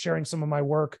stuff, sharing some of my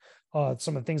work,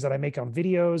 some of the things that I make on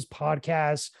videos,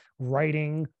 podcasts,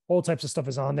 writing, all types of stuff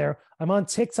is on there. I'm on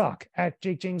TikTok at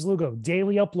Jake James Lugo,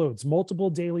 daily uploads, multiple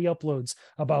daily uploads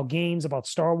about games, about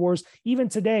Star Wars. Even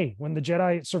today, when the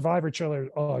Jedi Survivor trailer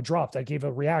dropped, I gave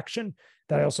a reaction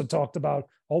that I also talked about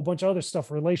a whole bunch of other stuff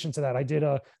in relation to that. I did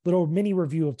a little mini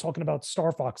review of talking about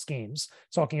Star Fox games,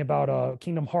 talking about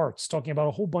Kingdom Hearts, talking about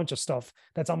a whole bunch of stuff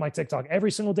that's on my TikTok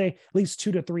every single day, at least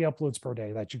 2 to 3 uploads per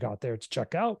day that you got there to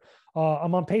check out.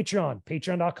 I'm on Patreon,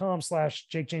 patreon.com/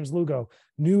 Jake James Lugo.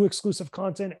 New exclusive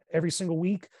content every single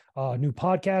week, new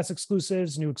podcast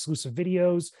exclusives, new exclusive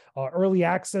videos, early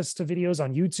access to videos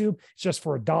on YouTube. It's just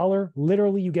for $1.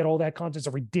 Literally, you get all that content. It's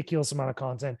a ridiculous amount of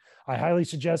content. I highly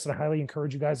suggest and I highly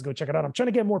encourage you guys to go check it out. I'm trying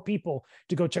to get more people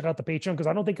to go check out the Patreon because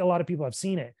I don't think a lot of people have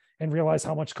seen it and realize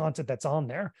how much content that's on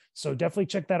there. So definitely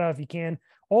check that out if you can.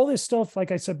 All this stuff,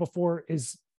 like I said before,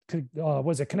 is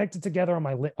was it connected together on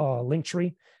my link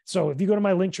tree. So if you go to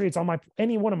my link tree, it's on my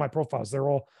any one of my profiles. They're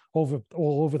all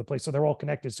over the place. So they're all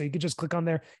connected. So you can just click on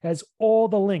there. It has all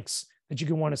the links that you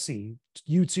can want to see: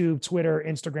 YouTube, Twitter,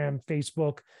 Instagram,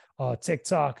 Facebook,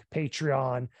 TikTok,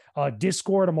 Patreon,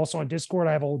 Discord. I'm also on Discord.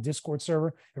 I have a whole Discord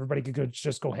server. Everybody could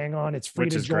just go hang on. It's free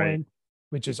Which to is great. join,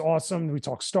 which is awesome. We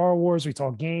talk Star Wars, we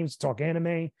talk games, we talk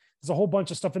anime. There's a whole bunch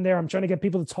of stuff in there. I'm trying to get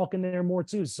people to talk in there more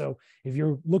too. So if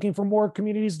you're looking for more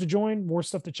communities to join, more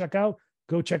stuff to check out,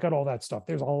 go check out all that stuff.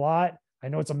 There's a lot. I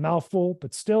know it's a mouthful,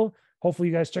 but still, hopefully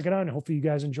you guys check it out and hopefully you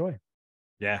guys enjoy.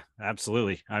 Yeah,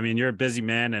 absolutely. I mean, you're a busy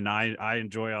man and I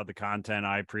enjoy all the content.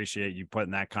 I appreciate you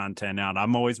putting that content out.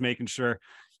 I'm always making sure,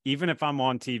 even if I'm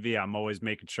on TV, I'm always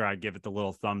making sure I give it the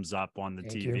little thumbs up on the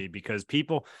Thank TV you. because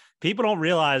people don't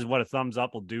realize what a thumbs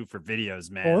up will do for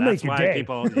videos, Well, man. it'll make That's your why day.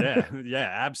 people, yeah, yeah, It will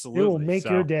absolutely. make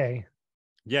your So day.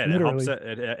 yeah, it helps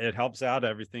Literally. it helps out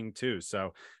everything too.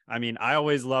 So I mean, I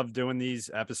always love doing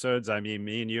these episodes. I mean,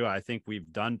 me and you, I think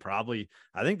we've done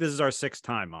I think this is our 6th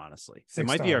time, honestly. It Sixth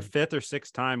might be our time. 5th or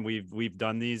 6th time we've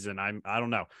done these, and I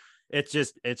don't know. It's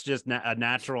just a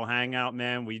natural hangout,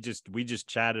 man. We just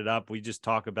chat it up. We just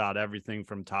talk about everything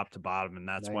from top to bottom, and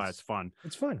that's why it's Nice. fun.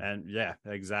 It's fun. And yeah,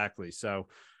 exactly. So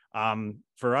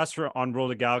for us on Roll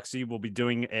the Galaxy, we'll be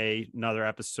doing another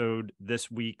episode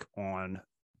this week on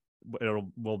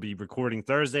we'll be recording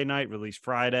Thursday night, release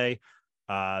Friday.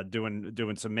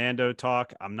 Doing some Mando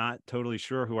talk. I'm not totally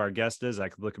sure who our guest is. I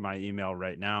could look at my email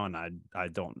right now, and I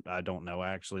don't know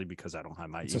actually, because I don't have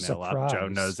my email up. Joe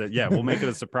knows it. Yeah, we'll make it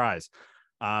a surprise.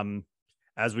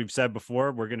 As we've said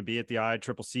before, we're going to be at the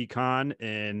ICCC Con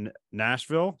in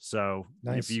Nashville. So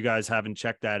Nice. if you guys haven't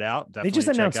checked that out, definitely they just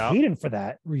announced check out. Hayden for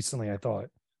that recently, I thought.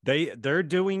 They're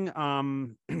doing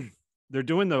they're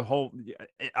doing the whole,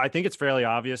 I think it's fairly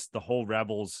obvious, the whole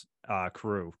Rebels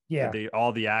crew. Yeah.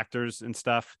 All the actors and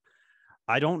stuff.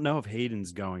 I don't know if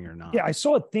Hayden's going or not. Yeah, I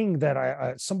saw a thing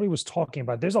that somebody was talking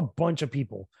about. There's a bunch of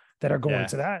people that are going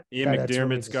to that. Ian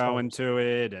McDiarmid's going to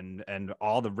it, and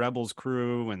all the Rebels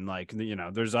crew, and like, you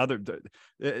know, there's other,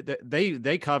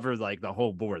 they cover like the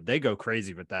whole board. They go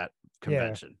crazy with that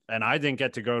convention. And I didn't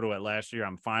get to go to it last year.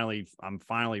 I'm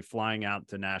finally flying out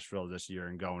to Nashville this year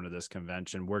and going to this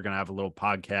convention. We're gonna have a little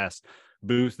podcast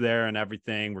booth there and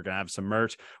everything. We're gonna have some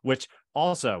merch, which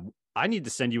also I need to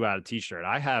send you out a t-shirt.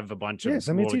 I have a bunch of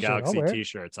Rule the Galaxy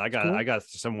t-shirts. I got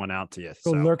someone out to you.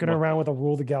 So lurking around with a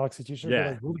Rule the Galaxy t-shirt.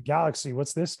 Yeah. Like, Rule the Galaxy,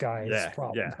 what's this guy's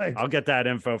problem? Yeah. Like, I'll get that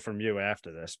info from you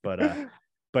after this.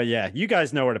 But yeah, you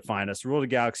guys know where to find us. Rule the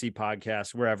Galaxy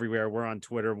podcast. We're everywhere. We're on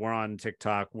Twitter. We're on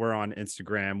TikTok. We're on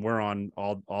Instagram. We're on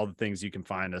all the things you can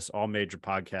find us, all major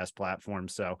podcast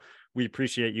platforms. So we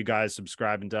appreciate you guys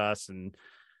subscribing to us. And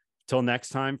till next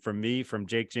time, from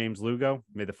Jakejames Lugo,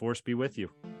 may the force be with you.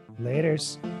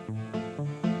 Laters.